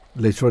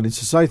later on in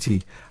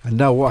society. And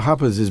now what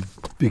happens is,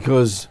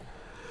 because,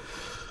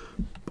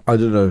 I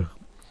don't know,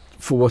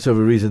 for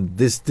whatever reason,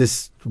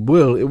 it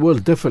will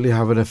definitely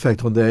have an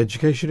effect on their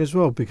education as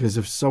well. Because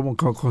if someone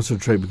can't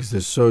concentrate because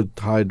they're so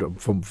tired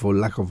for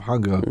lack of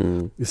hunger,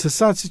 it's a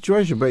sad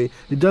situation, but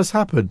it does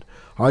happen.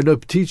 I know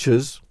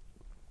teachers.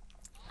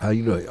 I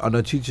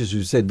know teachers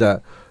who said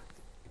that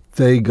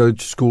they go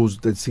to schools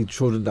that see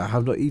children that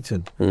have not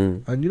eaten,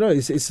 and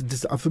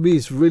it's for me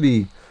it's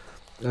really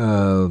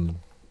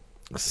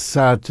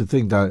sad to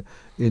think that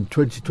in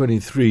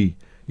 2023,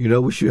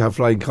 we should have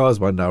flying cars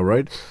by now,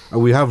 right?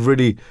 And we have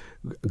really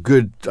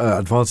good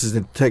advances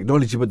in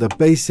technology, but the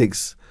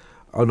basics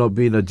are not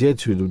being adhered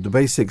to. The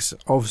basics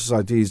of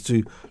society is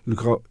to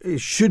look out.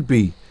 It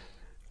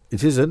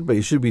isn't, but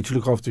it should be to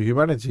look after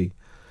humanity.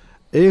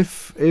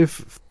 If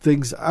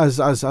things, as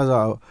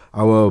our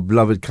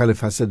beloved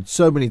Caliph has said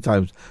so many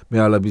times, may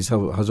Allah be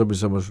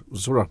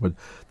Ahmad,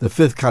 the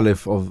fifth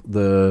Caliph of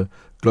the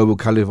global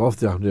Caliph of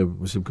the Ahmadiyya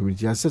Muslim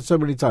community, has said so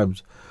many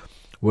times,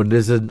 when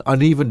there's an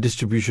uneven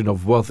distribution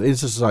of wealth in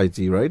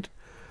society, right,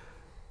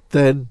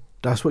 then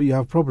that's what you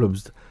have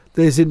problems.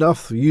 There's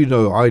enough,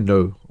 I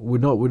know, we're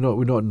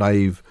not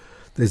naive.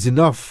 There's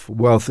enough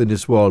wealth in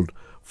this world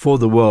for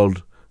the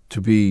world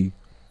to be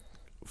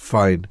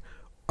fine.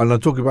 And I'm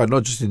talking about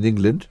not just in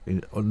England,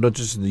 or not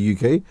just in the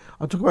UK,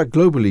 I'm talking about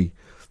globally.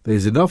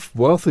 There's enough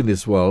wealth in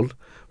this world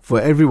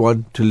for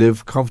everyone to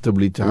live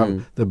comfortably, to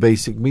have the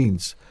basic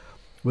means.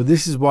 But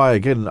this is why,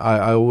 again,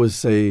 I always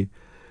say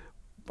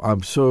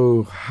I'm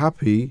so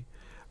happy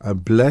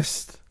and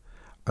blessed,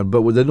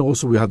 but then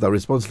also we have that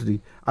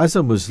responsibility as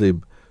a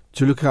Muslim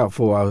to look out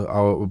for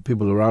our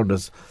people around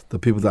us, the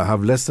people that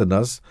have less than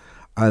us,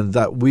 and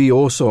that we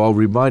also are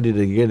reminded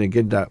again and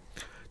again that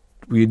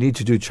we need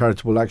to do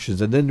charitable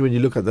actions. And then when you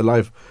look at the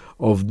life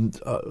of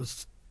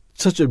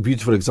such a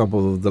beautiful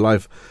example of the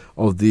life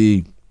of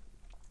the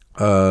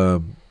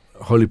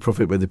Holy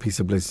Prophet, may the peace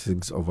and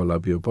blessings of Allah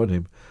be upon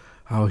him,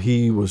 how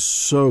he was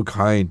so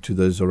kind to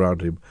those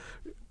around him,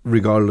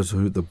 regardless of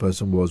who the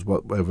person was,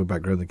 whatever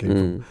background they came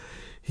from.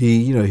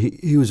 He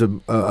was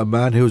a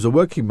man, he was a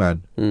working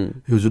man.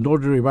 He was an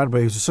ordinary man, but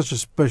he was such a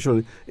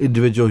special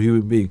individual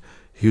human being.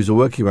 He was a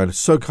working man,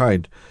 so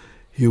kind.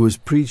 He was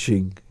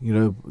preaching,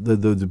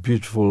 the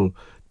beautiful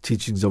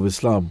teachings of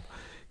Islam.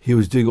 He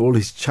was doing all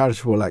his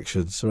charitable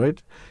actions,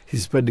 right?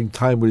 He's spending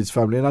time with his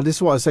family. And this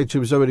is what I say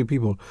to so many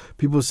people.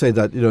 People say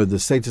that, the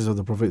status of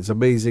the Prophet is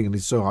amazing and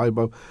he's so high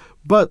above.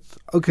 But,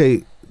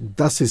 okay,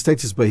 that's his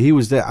status. But he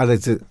was there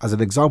as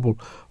an example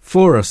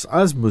for us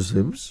as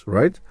Muslims,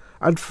 right?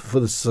 And for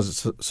the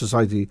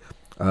society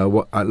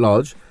at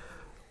large,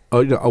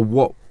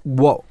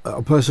 what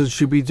a person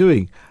should be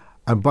doing.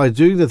 And by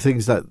doing the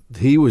things that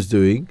he was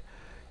doing,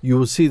 you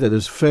will see that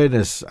there's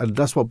fairness, and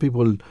that's what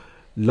people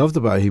loved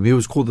about him. He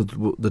was called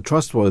the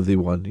trustworthy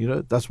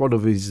one. That's one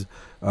of his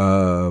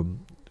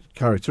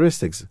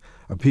characteristics.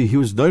 He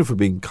was known for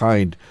being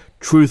kind,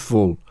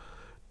 truthful,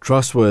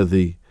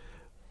 trustworthy,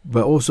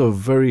 but also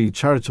very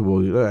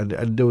charitable.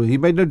 And he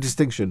made no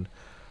distinction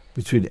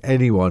between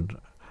anyone.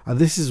 And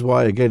this is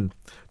why, again,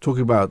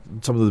 talking about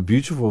some of the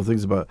beautiful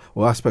things about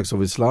or aspects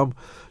of Islam,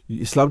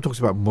 Islam talks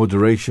about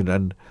moderation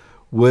and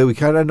where we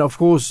can, and of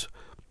course.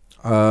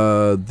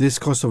 This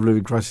cost of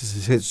living crisis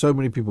has hit so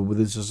many people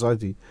within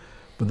society,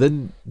 but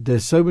then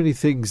there's so many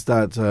things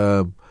that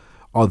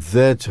are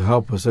there to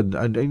help us, and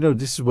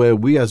this is where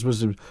we as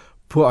Muslims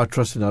put our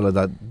trust in Allah,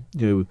 that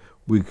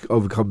we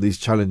overcome these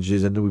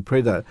challenges, and we pray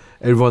that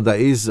everyone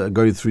that is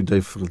going through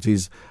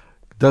difficulties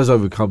does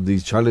overcome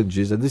these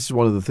challenges. And this is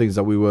one of the things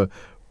that we were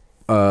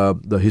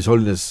His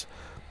Holiness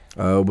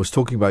was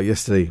talking about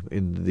yesterday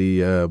in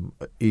the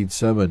Eid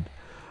sermon.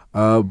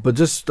 But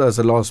just as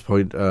a last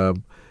point,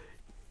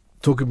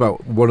 talking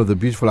about one of the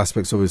beautiful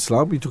aspects of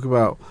Islam, you talk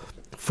about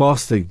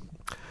fasting.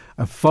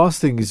 And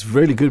fasting is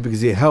really good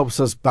because it helps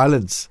us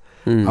balance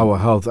our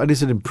health. And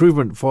it's an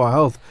improvement for our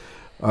health.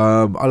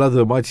 Allah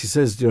the Almighty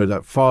says,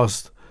 that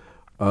fast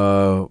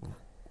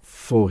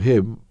for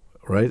Him,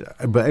 right?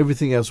 But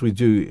everything else we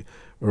do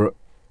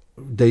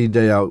day in,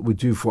 day out, we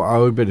do for our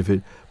own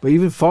benefit. But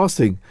even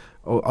fasting,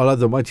 Allah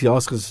the Almighty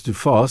asks us to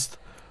fast.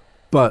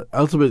 But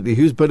ultimately,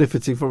 who's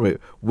benefiting from it?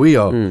 We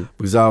are.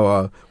 Because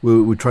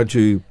we're trying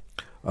to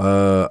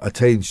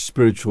attain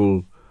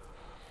spiritual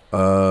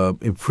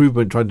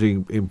improvement, trying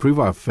to improve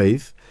our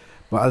faith,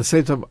 but at the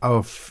same time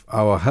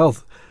our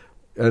health.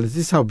 And this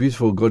is how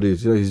beautiful God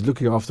is. He's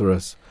looking after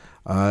us,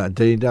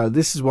 day in, day out.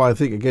 This is why I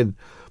think, again,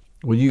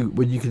 when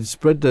you can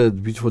spread the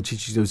beautiful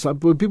teachings of Islam,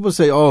 when people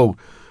say, oh,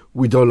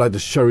 we don't like the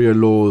Sharia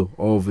law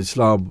of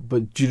Islam,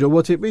 but do you know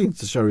what it means,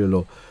 the Sharia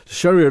law? The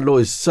Sharia law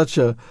is such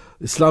a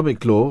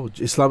Islamic law,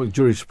 Islamic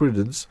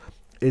jurisprudence.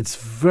 It's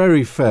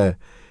very fair.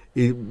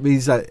 It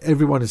means that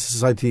everyone in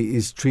society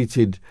is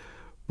treated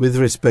with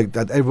respect,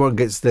 that everyone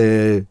gets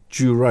their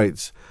due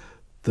rights.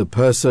 The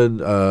person,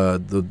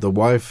 the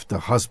wife, the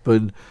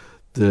husband,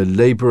 the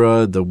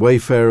labourer, the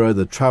wayfarer,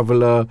 the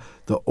traveller,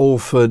 the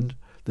orphan.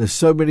 There's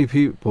so many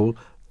people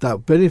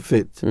that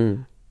benefit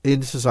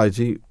in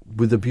society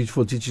with the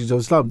beautiful teachings of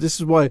Islam. This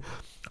is why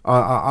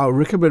I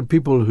recommend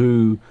people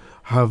who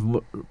have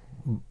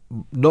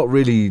not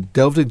really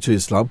delved into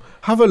Islam,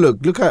 have a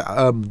look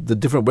at the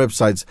different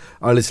websites,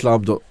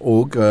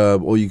 alislam.org,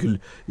 or you can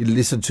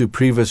listen to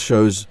previous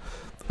shows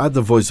at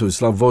the Voice of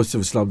Islam,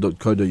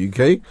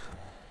 voiceofislam.co.uk,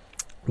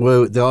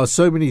 where there are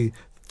so many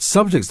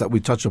subjects that we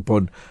touch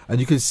upon, and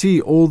you can see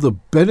all the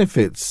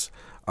benefits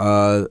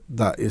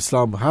that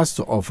Islam has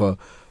to offer.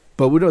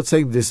 But we're not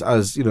saying this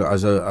as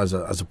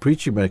a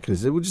preaching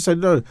mechanism. We're just saying,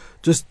 no,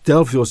 just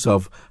delve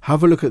yourself,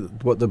 have a look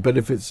at what the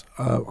benefits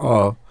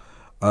are,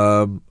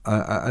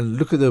 and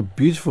look at the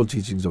beautiful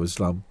teachings of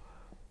Islam.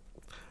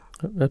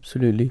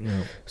 Absolutely.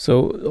 Yeah.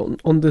 So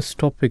on this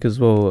topic as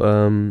well,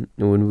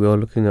 when we are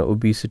looking at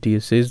obesity,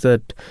 it says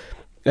that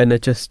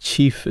NHS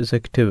Chief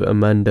Executive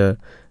Amanda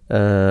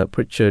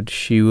Pritchard,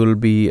 she will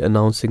be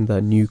announcing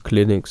that new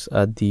clinics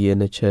at the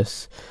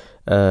NHS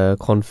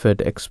Confed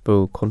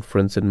Expo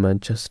conference in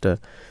Manchester.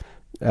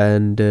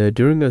 And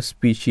during her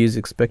speech, she is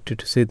expected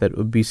to say that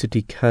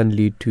obesity can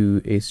lead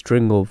to a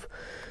string of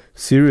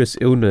serious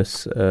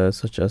illness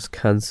such as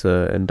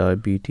cancer and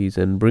diabetes,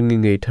 and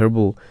bringing a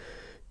terrible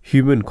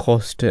human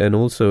cost and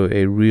also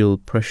a real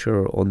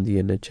pressure on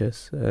the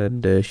NHS.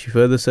 And she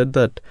further said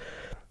that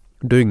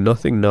doing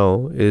nothing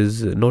now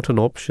is not an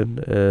option,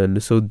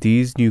 and so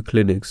these new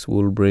clinics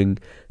will bring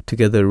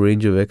together a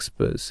range of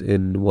experts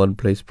in one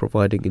place,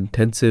 providing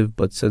intensive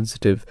but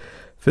sensitive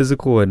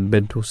physical and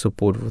mental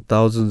support for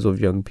thousands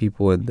of young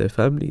people and their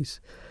families.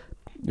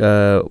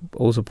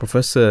 Also,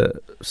 Professor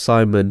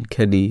Simon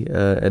Kenny,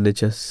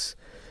 NHS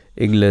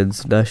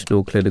England's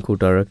National Clinical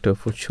Director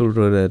for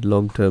Children and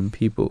Long-Term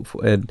People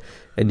and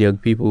Young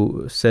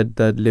People, said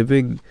that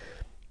living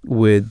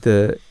with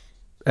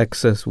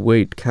excess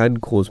weight can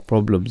cause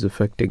problems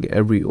affecting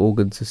every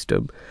organ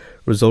system,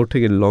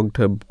 resulting in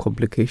long-term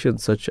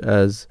complications such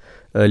as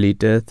early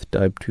death,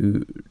 type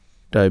 2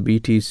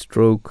 diabetes,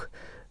 stroke,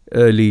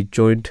 early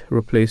joint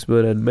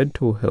replacement, and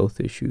mental health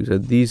issues.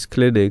 And these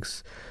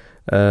clinics,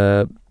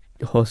 holistic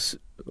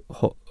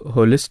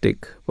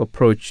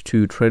approach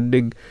to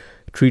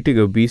treating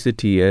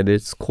obesity and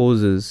its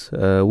causes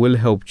will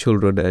help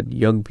children and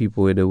young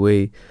people in a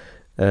way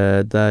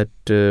that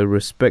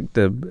respect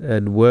them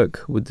and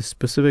work with the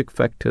specific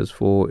factors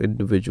for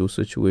individual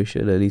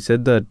situation. And he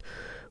said that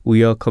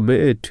we are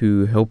committed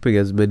to helping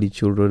as many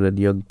children and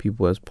young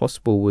people as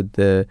possible with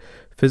their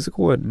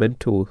physical and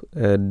mental,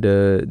 and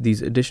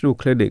these additional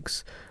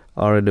clinics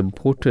are an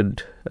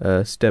important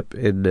step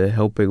in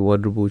helping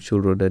vulnerable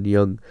children and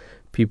young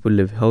people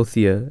live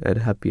healthier and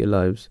happier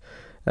lives.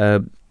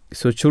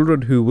 So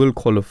children who will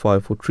qualify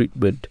for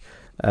treatment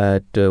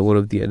at one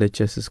of the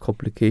NHS's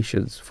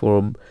complications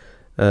from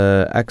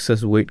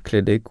Access Weight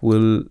Clinic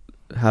will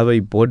have a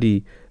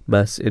body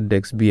mass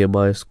index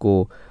BMI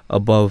score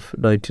above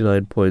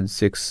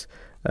 99.6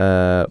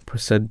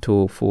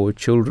 percentile for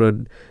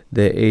children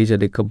their age,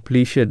 and a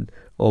completion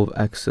of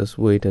Access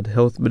Weight. And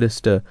Health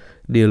Minister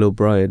Neil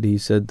O'Brien, he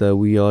said that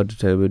we are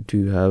determined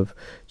to have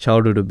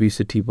childhood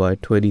obesity by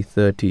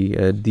 2030,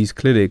 and these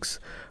clinics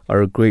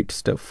are a great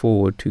step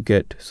forward to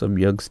get some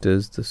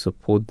youngsters the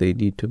support they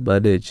need to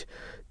manage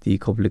the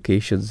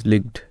complications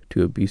linked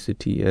to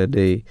obesity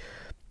and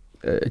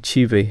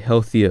achieve a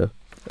healthier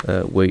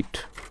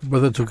weight.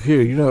 Brother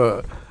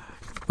Touqeer,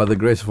 by the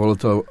grace of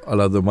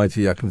Allah the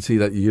Almighty, I can see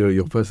that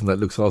you're a person that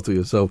looks after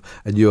yourself,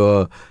 and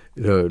you're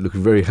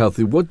looking very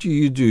healthy. What do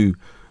you do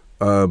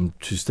to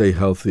stay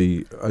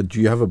healthy? Do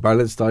you have a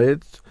balanced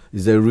diet?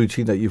 Is there a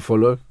routine that you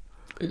follow?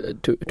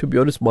 To be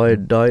honest, my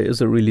diet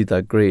isn't really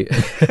that great.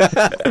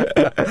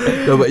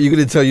 No, but you're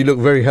going to tell you look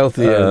very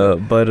healthy.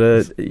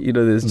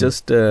 There's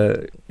just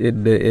in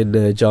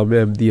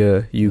Jamia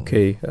Ahmadiyya UK,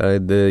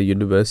 in the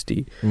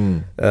university,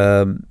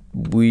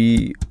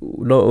 we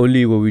not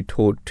only were we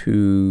taught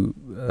to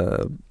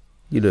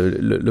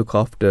look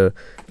after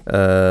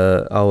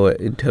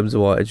in terms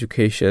of our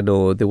education,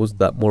 or there was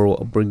that moral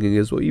upbringing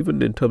as well,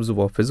 even in terms of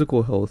our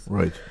physical health.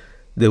 Right.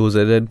 There was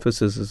an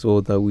emphasis as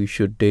well that we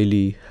should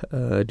daily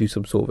do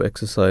some sort of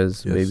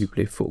exercise, yes, maybe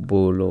play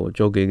football or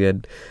jogging,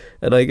 and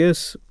I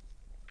guess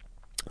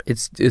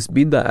it's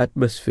been that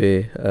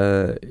atmosphere.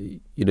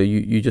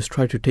 You just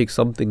try to take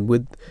something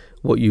with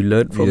what you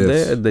learned from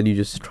there, and then you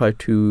just try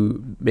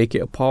to make it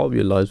a part of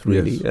your lives,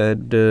 really. Yes.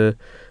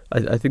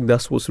 And I think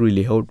that's what's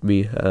really helped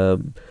me.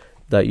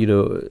 That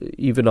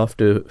even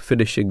after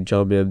finishing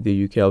Jamia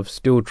Ahmadiyya UK, I've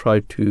still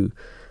tried to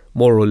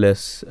more or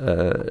less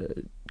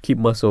keep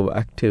myself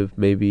active,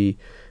 maybe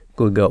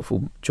going out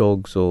for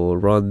jogs or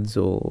runs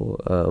or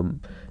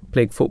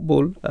playing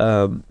football.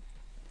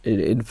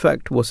 In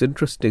fact, what's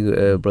interesting,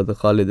 Brother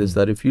Khalid, is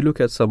that if you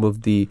look at some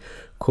of the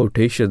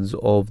quotations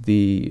of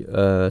the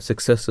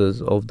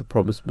successors of the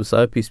promised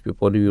Messiah, peace be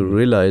upon him, you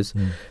realize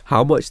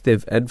how much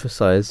they've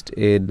emphasized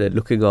in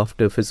looking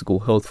after physical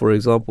health. For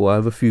example, I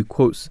have a few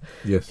quotes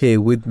here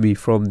with me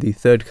from the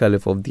third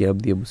caliph of the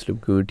Ahmadiyya Muslim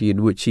community,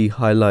 in which he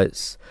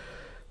highlights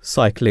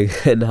cycling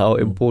and how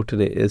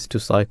important it is to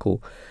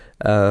cycle.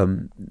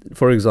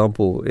 For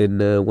example, in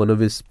one of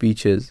his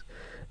speeches,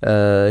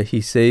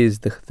 he says,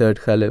 the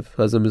third caliph,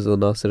 Hazrat Mirza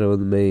Nasir,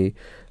 may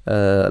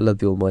Allah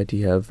the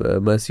Almighty have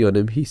mercy on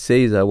him, he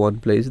says at one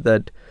place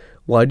that,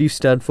 why do you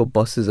stand for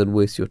buses and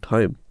waste your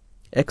time?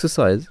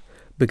 Exercise,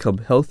 become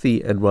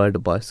healthy and ride a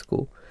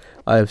bicycle.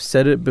 I have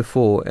said it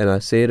before and I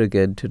say it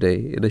again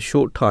today. In a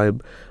short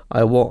time,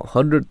 I want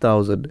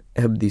 100,000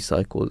 Ahmadi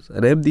cycles.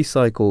 An Ahmadi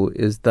cycle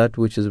is that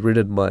which is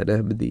ridden by an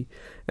Ahmadi.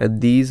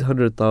 And these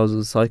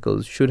 100,000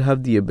 cycles should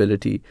have the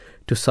ability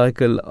to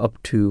cycle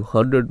up to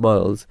 100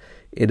 miles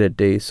in a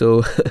day.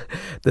 So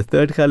the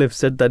third caliph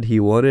said that he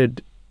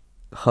wanted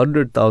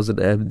 100,000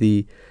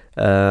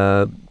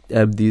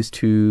 Ahmadis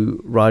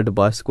to ride a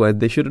bicycle, and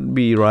they shouldn't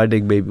be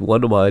riding maybe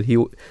 1 mile,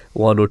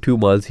 1 or 2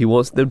 miles. He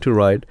wants them to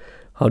ride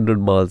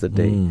 100 miles a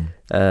day.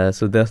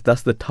 So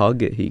that's the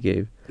target he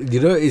gave. You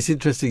know, it's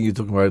interesting you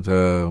talking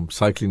about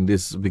cycling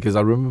this, because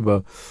I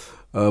remember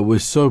we're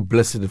so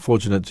blessed and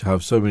fortunate to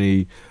have so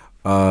many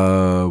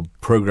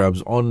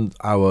programs on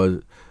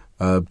our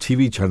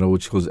TV channel,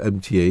 which is called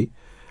MTA.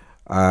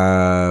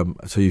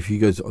 So if you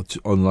go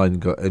to online,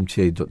 go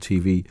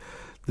mta.tv,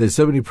 there's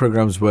so many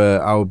programs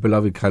where our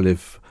beloved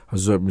Caliph,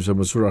 Hazrat Mirza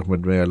Masroor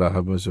Ahmad, may Allah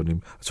have mercy on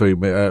him,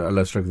 may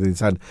Allah strengthen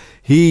his hand,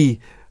 he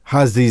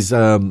has these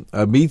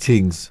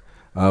meetings,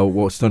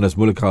 what's known as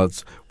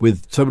mulaqats,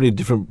 with so many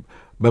different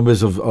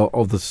members of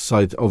the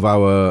society, of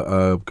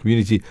our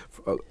community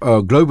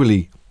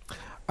globally.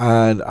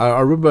 And I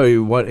remember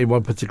in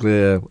one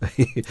particular,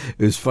 it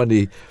was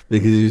funny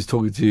because he was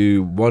talking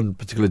to one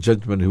particular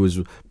gentleman who was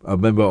a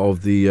member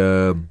of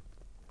the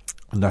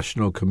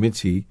National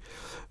Committee,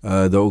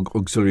 the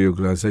auxiliary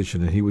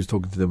organisation, and he was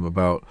talking to them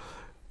about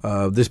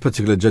this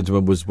particular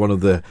gentleman was one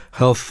of the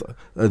health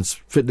and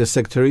fitness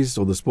secretaries,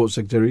 or the sports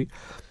secretary,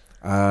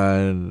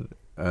 and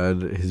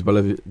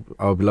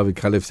our beloved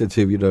Caliph said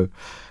to him, you know,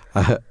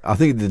 I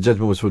think the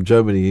gentleman was from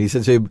Germany, and he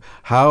said to him,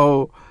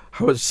 how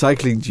much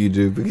cycling do you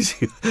do? Because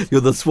you're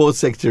the sports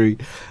secretary.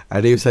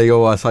 And he was saying,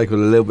 I cycle a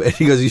little bit. And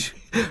he goes, you should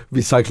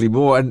be cycling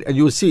more. And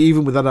you'll see,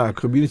 even within our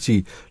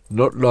community,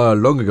 not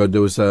long ago, there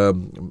was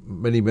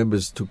many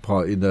members took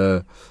part in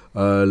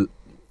I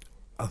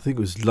think it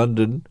was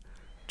London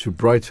to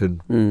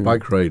Brighton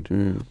bike ride,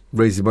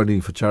 raising money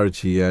for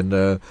charity. And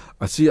I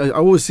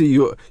always see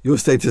your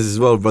status as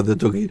well, brother.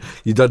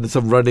 You've done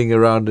some running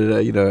around,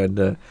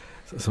 and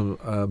some.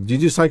 Do you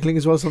do cycling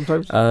as well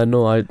sometimes?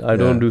 No, I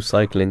don't do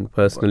cycling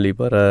personally,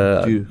 but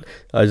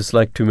I just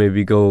like to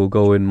maybe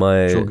go in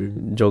my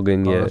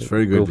jogging. Yeah, that's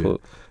very good.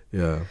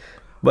 Yeah.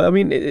 But I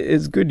mean,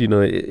 it's good,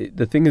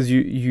 the thing is,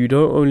 you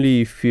don't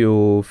only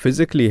feel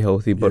physically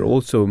healthy, but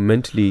also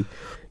mentally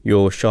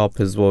you're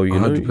sharp as well.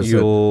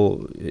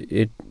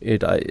 100%.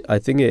 I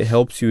think it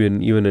helps you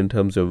even in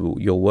terms of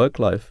your work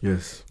life.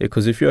 Yes.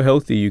 Because if you're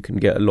healthy, you can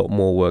get a lot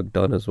more work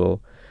done as well.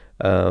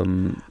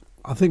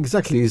 I think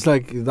exactly. It's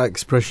like that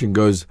expression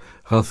goes,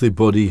 healthy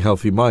body,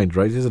 healthy mind,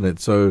 right? Isn't it?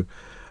 So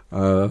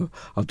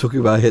I'm talking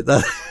about it.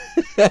 That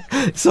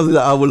something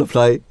that I will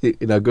apply,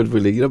 good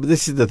feeling. But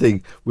this is the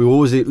thing. We're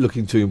always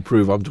looking to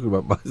improve. I'm talking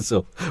about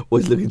myself.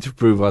 Always looking to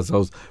improve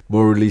ourselves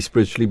morally,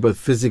 spiritually, but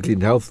physically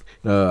and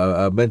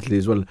mentally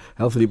as well,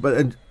 healthily.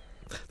 And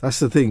that's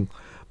the thing.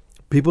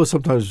 People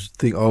sometimes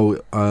think,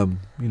 you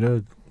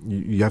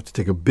have to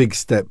take a big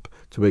step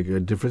to make a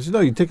difference.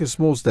 No, you take a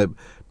small step,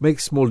 make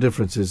small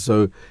differences.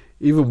 So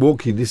even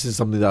walking, this is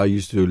something that I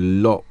used to do a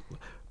lot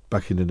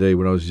back in the day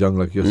when I was young,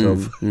 like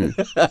yourself.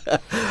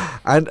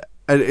 And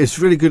it's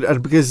really good,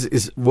 and because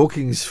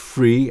walking is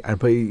free,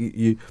 and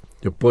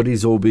your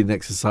body's all being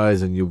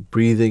exercised, and you're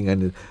breathing,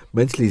 and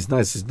mentally it's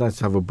nice. It's nice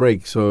to have a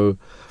break. So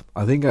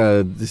I think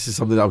this is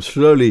something that I'm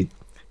slowly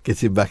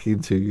getting back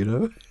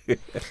into.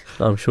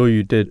 I'm sure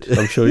you did.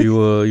 I'm sure you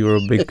were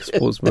a big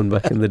sportsman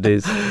back in the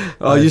days.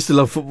 I used to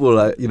love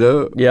football,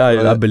 Yeah,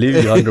 I believe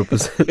you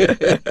 100%.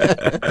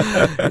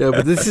 Yeah,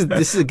 but this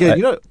is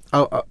again, go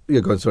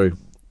on, sorry.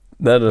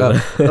 No.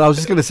 I was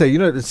just going to say,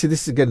 see,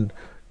 this is again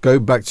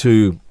going back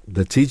to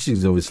the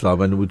teachings of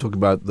Islam, and we're talking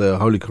about the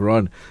Holy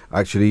Quran.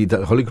 Actually,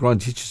 the Holy Quran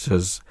teaches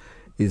us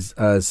it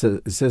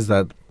says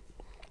that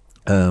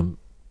in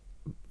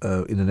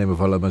the name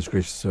of Allah, most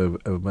gracious,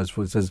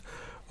 merciful, it says,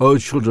 "O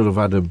children of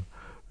Adam,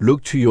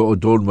 look to your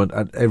adornment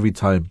at every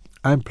time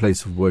and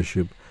place of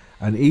worship,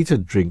 and eat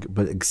and drink,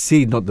 but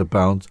exceed not the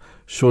bounds.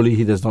 Surely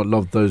He does not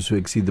love those who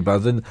exceed the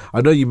bounds." And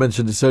I know you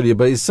mentioned this earlier,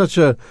 but it's such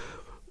a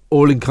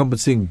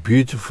all-encompassing,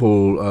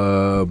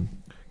 beautiful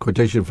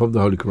quotation from the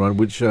Holy Quran,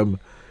 which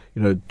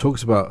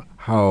talks about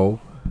how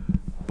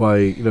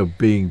by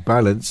being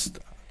balanced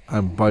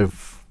and by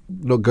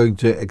not going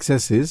to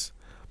excesses,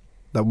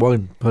 that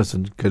one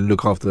person can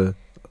look after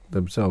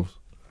themselves.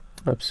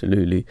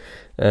 Absolutely.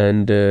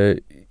 And,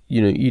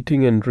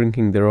 eating and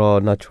drinking, there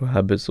are natural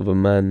habits of a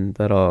man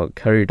that are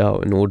carried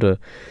out in order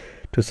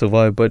to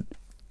survive. But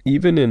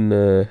even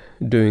in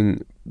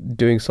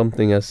doing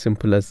something as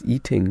simple as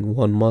eating,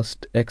 one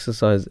must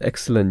exercise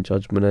excellent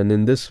judgment. And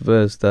in this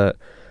verse that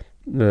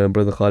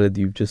Brother Khalid,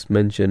 you've just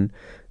mentioned,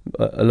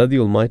 Allah the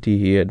Almighty,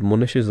 He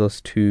admonishes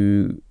us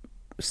to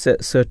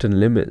set certain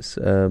limits.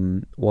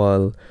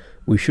 While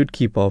we should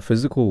keep our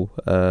physical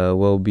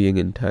well-being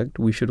intact,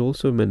 we should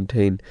also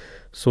maintain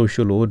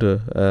social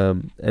order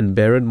and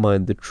bear in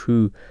mind the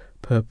true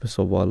purpose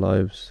of our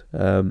lives.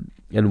 And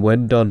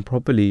when done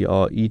properly,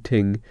 our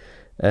eating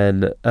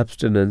and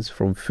abstinence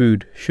from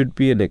food should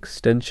be an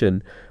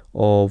extension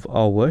of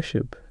our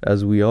worship,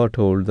 as we are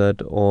told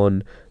that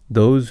on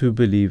those who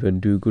believe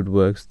and do good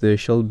works there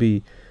shall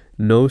be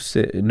no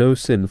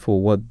sin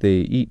for what they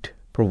eat,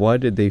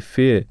 provided they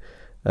fear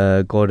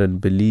God and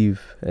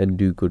believe and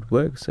do good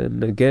works.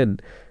 And again,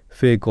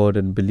 fear God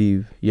and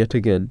believe, yet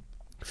again,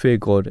 fear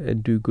God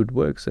and do good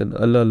works. And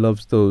Allah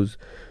loves those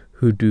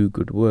who do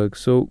good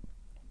works. So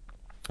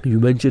you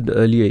mentioned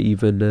earlier,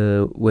 even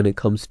when it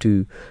comes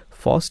to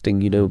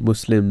fasting,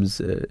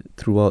 Muslims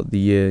throughout the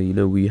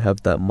year, we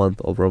have that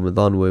month of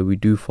Ramadan where we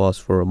do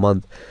fast for a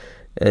month.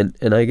 And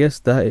I guess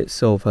that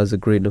itself has a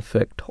great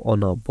effect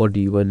on our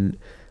body when,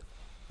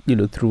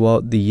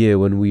 throughout the year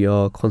when we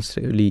are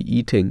constantly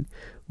eating,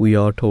 we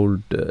are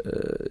told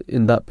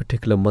in that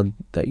particular month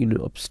that,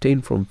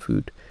 abstain from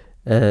food.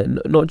 And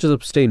not just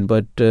abstain,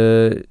 but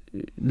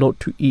not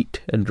to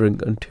eat and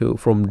drink until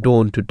from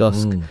dawn to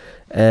dusk.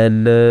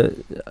 And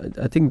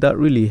I think that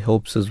really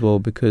helps as well,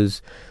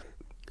 because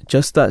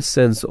just that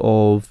sense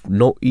of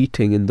not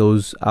eating in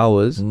those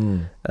hours,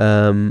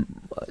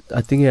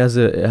 I think it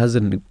has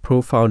a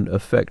profound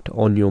effect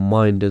on your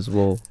mind as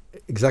well.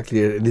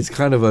 Exactly, and it's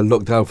kind of a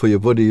lockdown for your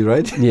body,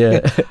 right? Yeah.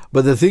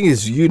 But the thing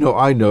is,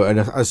 I know, and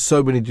as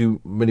so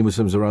many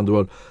Muslims around the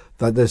world,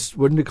 that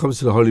when it comes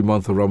to the holy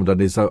month of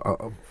Ramadan, is for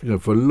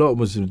a lot of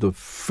Muslims the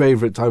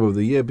favorite time of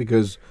the year,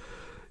 because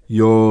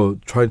you're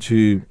trying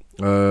to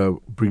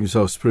bring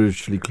yourself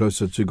spiritually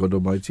closer to God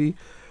Almighty,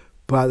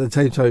 but at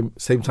the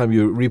same time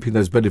you're reaping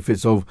those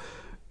benefits of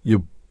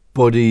your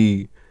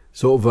body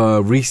sort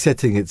of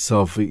resetting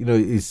itself.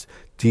 It's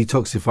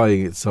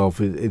detoxifying itself,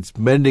 it's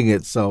mending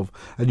itself.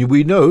 And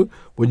we know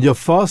when you're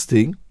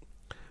fasting,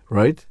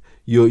 right,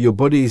 your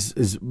body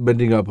is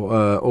mending up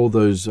all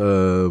those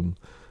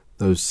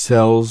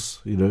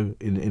cells,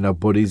 in our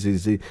bodies,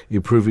 is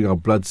improving our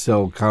blood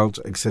cell count,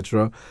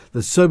 etc.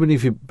 There's so many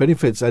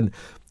benefits, and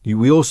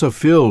we also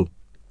feel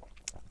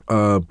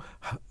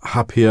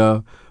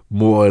happier,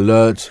 more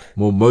alert,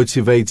 more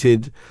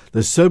motivated.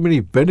 There's so many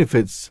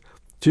benefits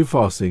to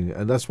fasting,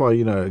 and that's why,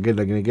 again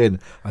and again,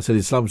 I said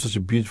Islam is such a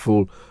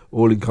beautiful,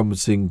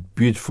 all-encompassing,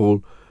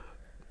 beautiful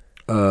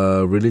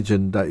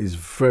religion that is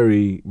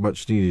very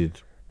much needed.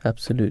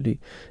 Absolutely.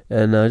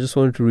 And I just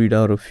wanted to read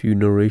out a few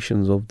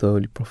narrations of the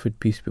Holy Prophet,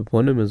 peace be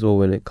upon him, as well,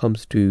 when it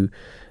comes to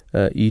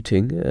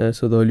eating.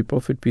 So the Holy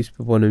Prophet, peace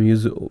be upon him, he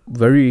was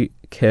very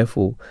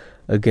careful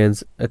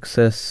against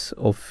excess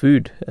of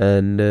food.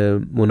 And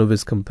one of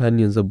his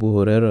companions, Abu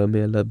Huraira,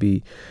 may Allah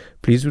be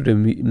pleased with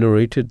him,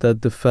 narrated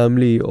that the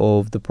family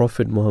of the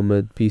Prophet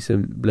Muhammad, peace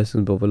and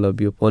blessings of Allah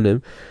be upon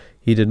him,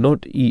 he did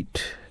not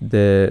eat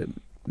their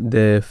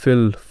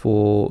fill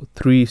for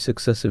 3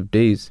 successive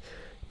days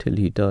till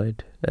he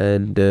died.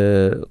 And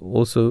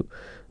also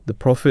the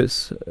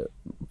Prophet's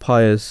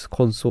pious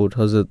consort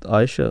Hazrat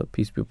Aisha,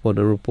 peace be upon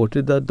her,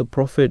 reported that the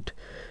Prophet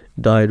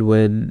died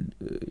when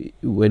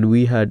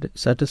we had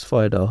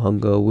satisfied our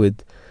hunger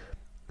with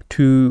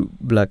 2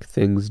 black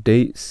things,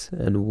 dates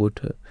and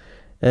water.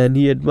 And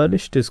he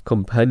admonished his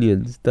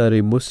companions that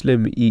a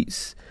Muslim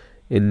eats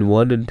in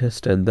one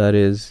intestine, that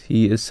is,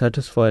 he is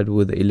satisfied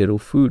with a little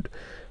food,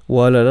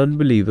 while an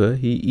unbeliever,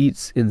 he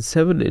eats in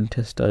 7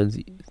 intestines.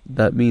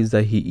 That means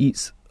that he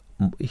eats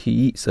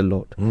a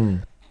lot.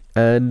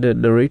 And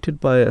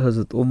narrated by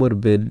Hazrat Umar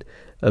bin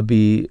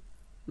Abi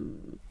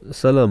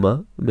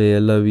Salama, may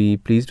Allah be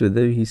pleased with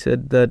him, he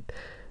said that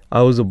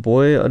I was a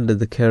boy under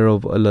the care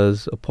of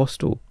Allah's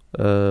apostle,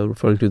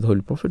 referring to the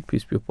Holy Prophet,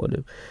 peace be upon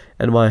him,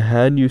 and my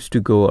hand used to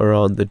go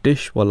around the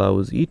dish while I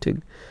was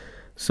eating.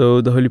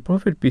 So the Holy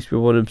Prophet, peace be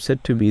upon him,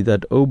 said to me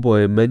that, O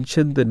boy,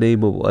 mention the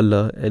name of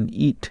Allah and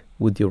eat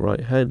with your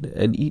right hand,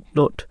 and eat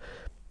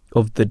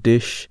of the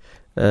dish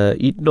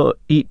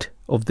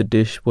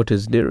what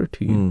is nearer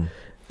to you.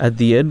 At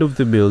the end of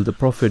the meal, the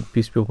Prophet,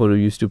 peace be upon him,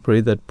 used to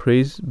pray that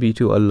praise be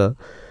to Allah,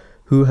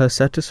 who has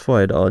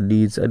satisfied our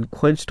needs and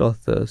quenched our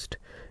thirst.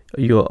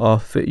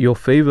 Your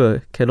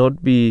favor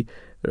cannot be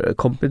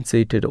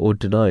compensated or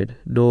denied,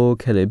 nor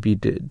can it be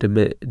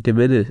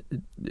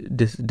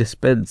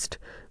dispensed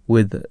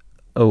with,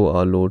 O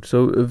our Lord.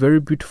 So a very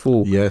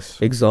beautiful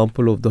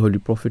example of the Holy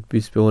Prophet,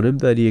 peace be upon him,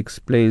 that he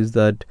explains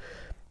that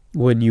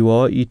when you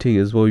are eating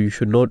as well, you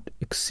should not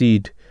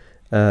exceed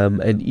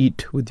and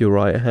eat with your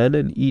right hand,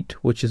 and eat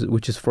which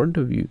is front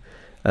of you.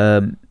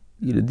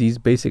 these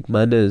basic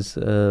manners,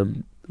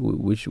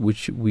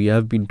 which we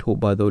have been taught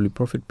by the Holy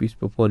Prophet, peace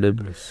be upon him.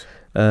 Yes.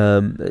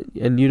 And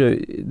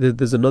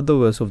there's another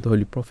verse of the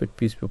Holy Prophet,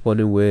 peace be upon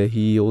him, where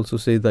he also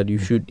says that you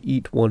should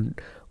eat one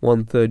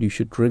third, you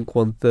should drink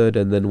 1/3,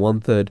 and then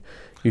 1/3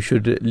 you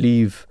should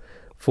leave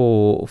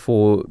for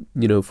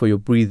your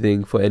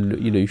breathing,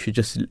 you should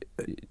just.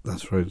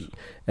 That's right.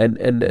 And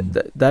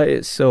that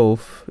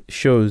itself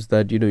shows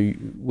that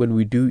when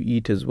we do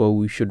eat as well,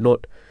 we should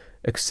not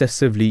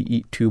excessively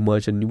eat too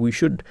much, and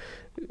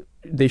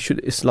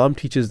Islam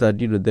teaches that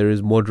there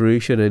is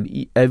moderation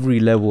in every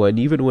level, and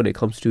even when it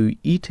comes to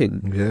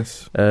eating,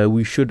 yes,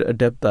 we should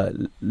adapt that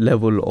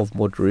level of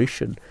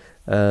moderation,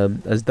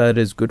 as that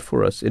is good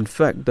for us. In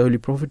fact, the Holy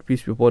Prophet,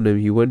 peace be upon him,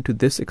 he went to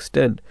this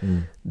extent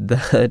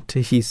that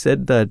he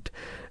said that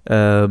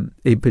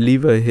a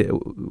believer,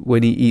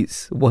 when he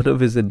eats, one of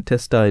his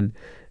intestine,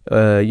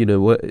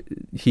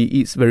 he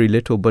eats very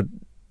little, but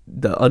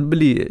the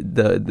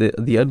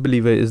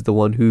unbeliever is the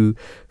one who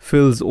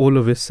fills all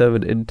of his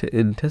 7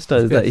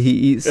 intestines, that he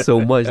eats so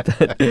much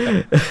that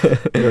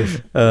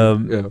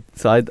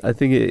so I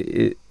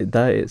think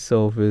that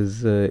itself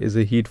is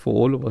a heed for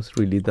all of us,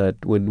 really,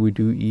 that when we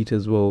do eat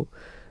as well,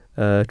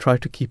 try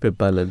to keep it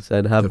balanced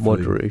and have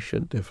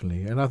moderation.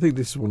 Definitely. And I think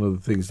this is one of the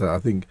things that I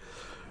think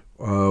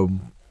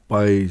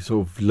by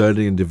sort of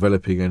learning and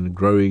developing and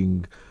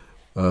growing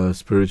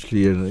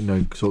spiritually,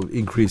 and sort of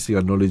increasing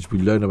our knowledge, we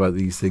learn about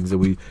these things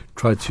and we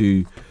try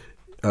to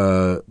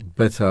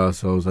better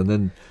ourselves. And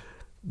then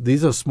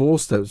these are small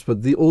steps,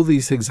 but all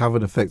these things have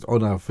an effect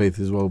on our faith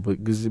as well.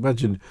 Because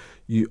imagine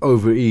you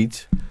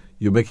overeat,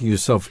 you're making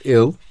yourself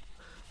ill,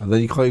 and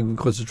then you can't even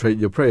concentrate in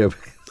your prayer.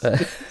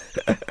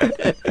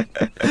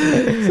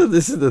 So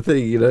this is the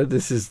thing,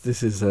 This is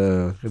it's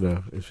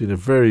been a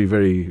very,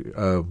 very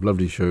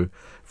lovely show,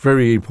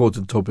 very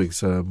important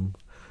topics.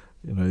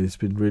 It's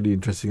been really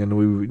interesting, and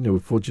we're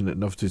fortunate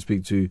enough to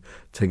speak to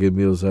Tegan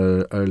Mills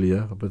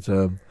earlier. But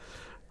how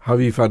have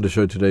you found the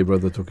show today,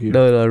 Brother Touqeer?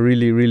 No, I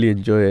really, really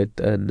enjoy it,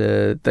 and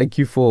thank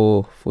you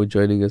for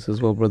joining us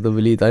as well, Brother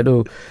Walid. I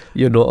know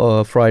you're not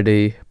a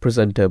Friday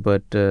presenter,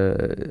 but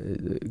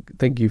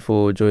thank you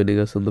for joining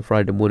us on the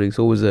Friday morning. It's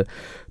always a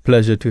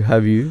pleasure to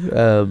have you.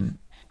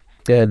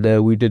 And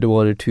we did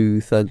want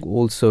to thank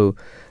also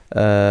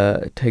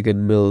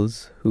Tegan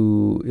Mills,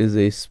 who is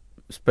who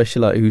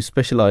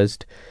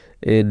specialized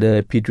in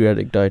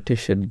pediatric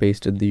dietitian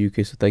based in the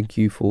UK. So thank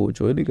you for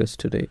joining us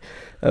today.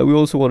 We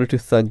also wanted to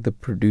thank the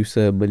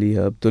producer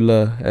Maleeha,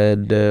 Abdullah,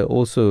 and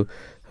also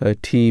her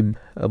team,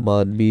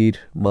 Amaan,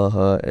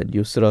 Maha and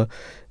Yusra,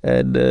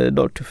 and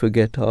not to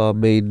forget our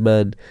main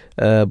man,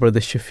 Brother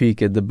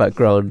Shafiq, in the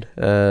background,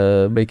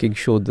 making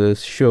sure the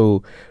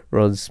show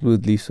runs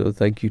smoothly. So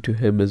thank you to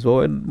him as well,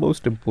 and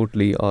most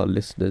importantly, our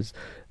listeners.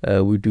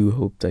 We do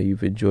hope that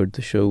you've enjoyed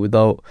the show.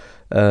 Without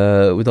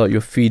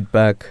your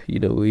feedback,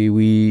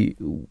 we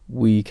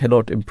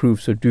cannot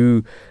improve. So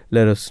do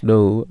let us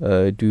know.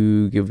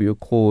 Do give you a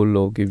call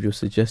or give your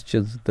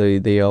suggestions.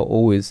 They are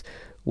always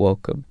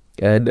welcome.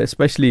 And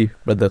especially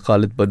Brother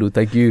Khalid Banno,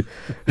 thank you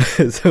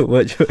so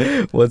much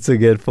once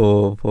again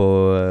for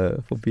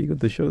being on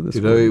the show this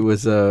morning.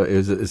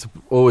 It's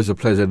always a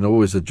pleasure and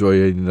always a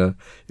joy, and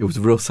it was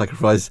a real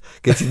sacrifice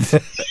getting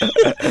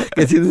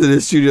into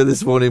the studio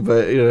this morning,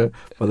 but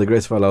by the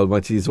grace of Allah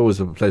Almighty, it's always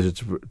a pleasure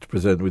to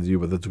present with you,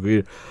 Brother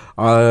Touqeer.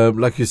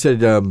 Like you said,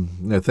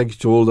 thank you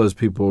to all those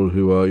people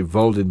who are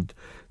involved in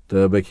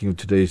the making of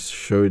today's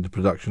show, in the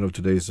production of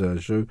today's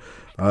show.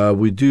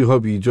 We do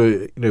hope you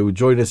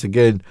join us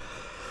again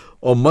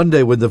on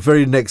Monday when the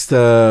very next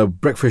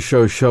breakfast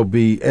show shall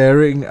be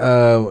airing.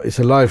 It's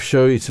a live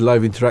show, it's a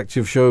live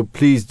interactive show.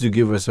 Please do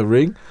give us a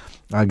ring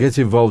and get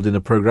involved in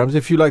the programs.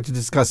 If you'd like to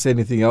discuss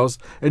anything else,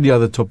 any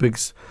other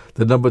topics,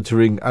 the number to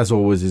ring, as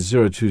always, is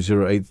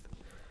 0208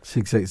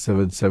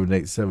 687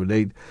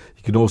 7878.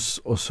 You can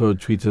also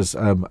tweet us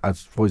at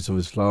Voice of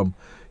Islam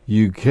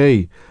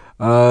UK.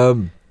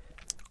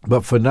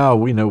 But for now,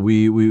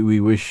 we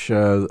wish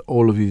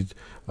all of you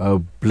a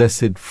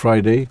blessed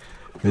Friday.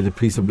 May the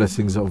peace and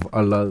blessings of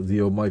Allah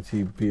the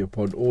Almighty be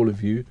upon all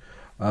of you.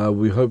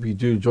 We hope you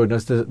do join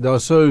us. There are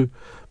so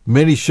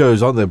many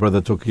shows on there,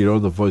 Brother Touqeer,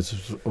 on the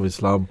Voice of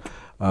Islam.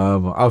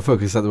 Our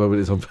focus at the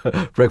moment is on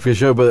breakfast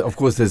show, but of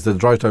course there's the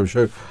drive time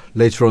show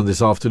later on this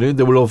afternoon.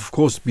 There will of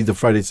course be the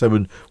Friday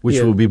sermon,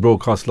 which will be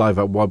broadcast live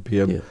at 1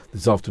 p.m.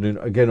 this afternoon,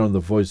 again on the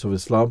Voice of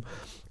Islam.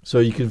 So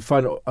you can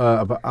find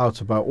out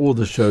about all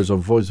the shows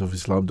on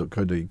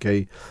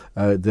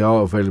voiceofislam.co.uk. They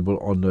are available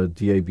on the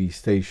DAB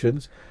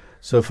stations.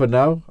 So for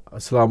now,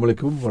 Assalamu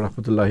alaikum wa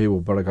rahmatullahi wa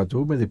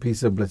barakatuh. May the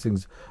peace and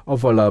blessings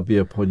of Allah be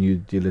upon you,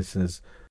 dear listeners.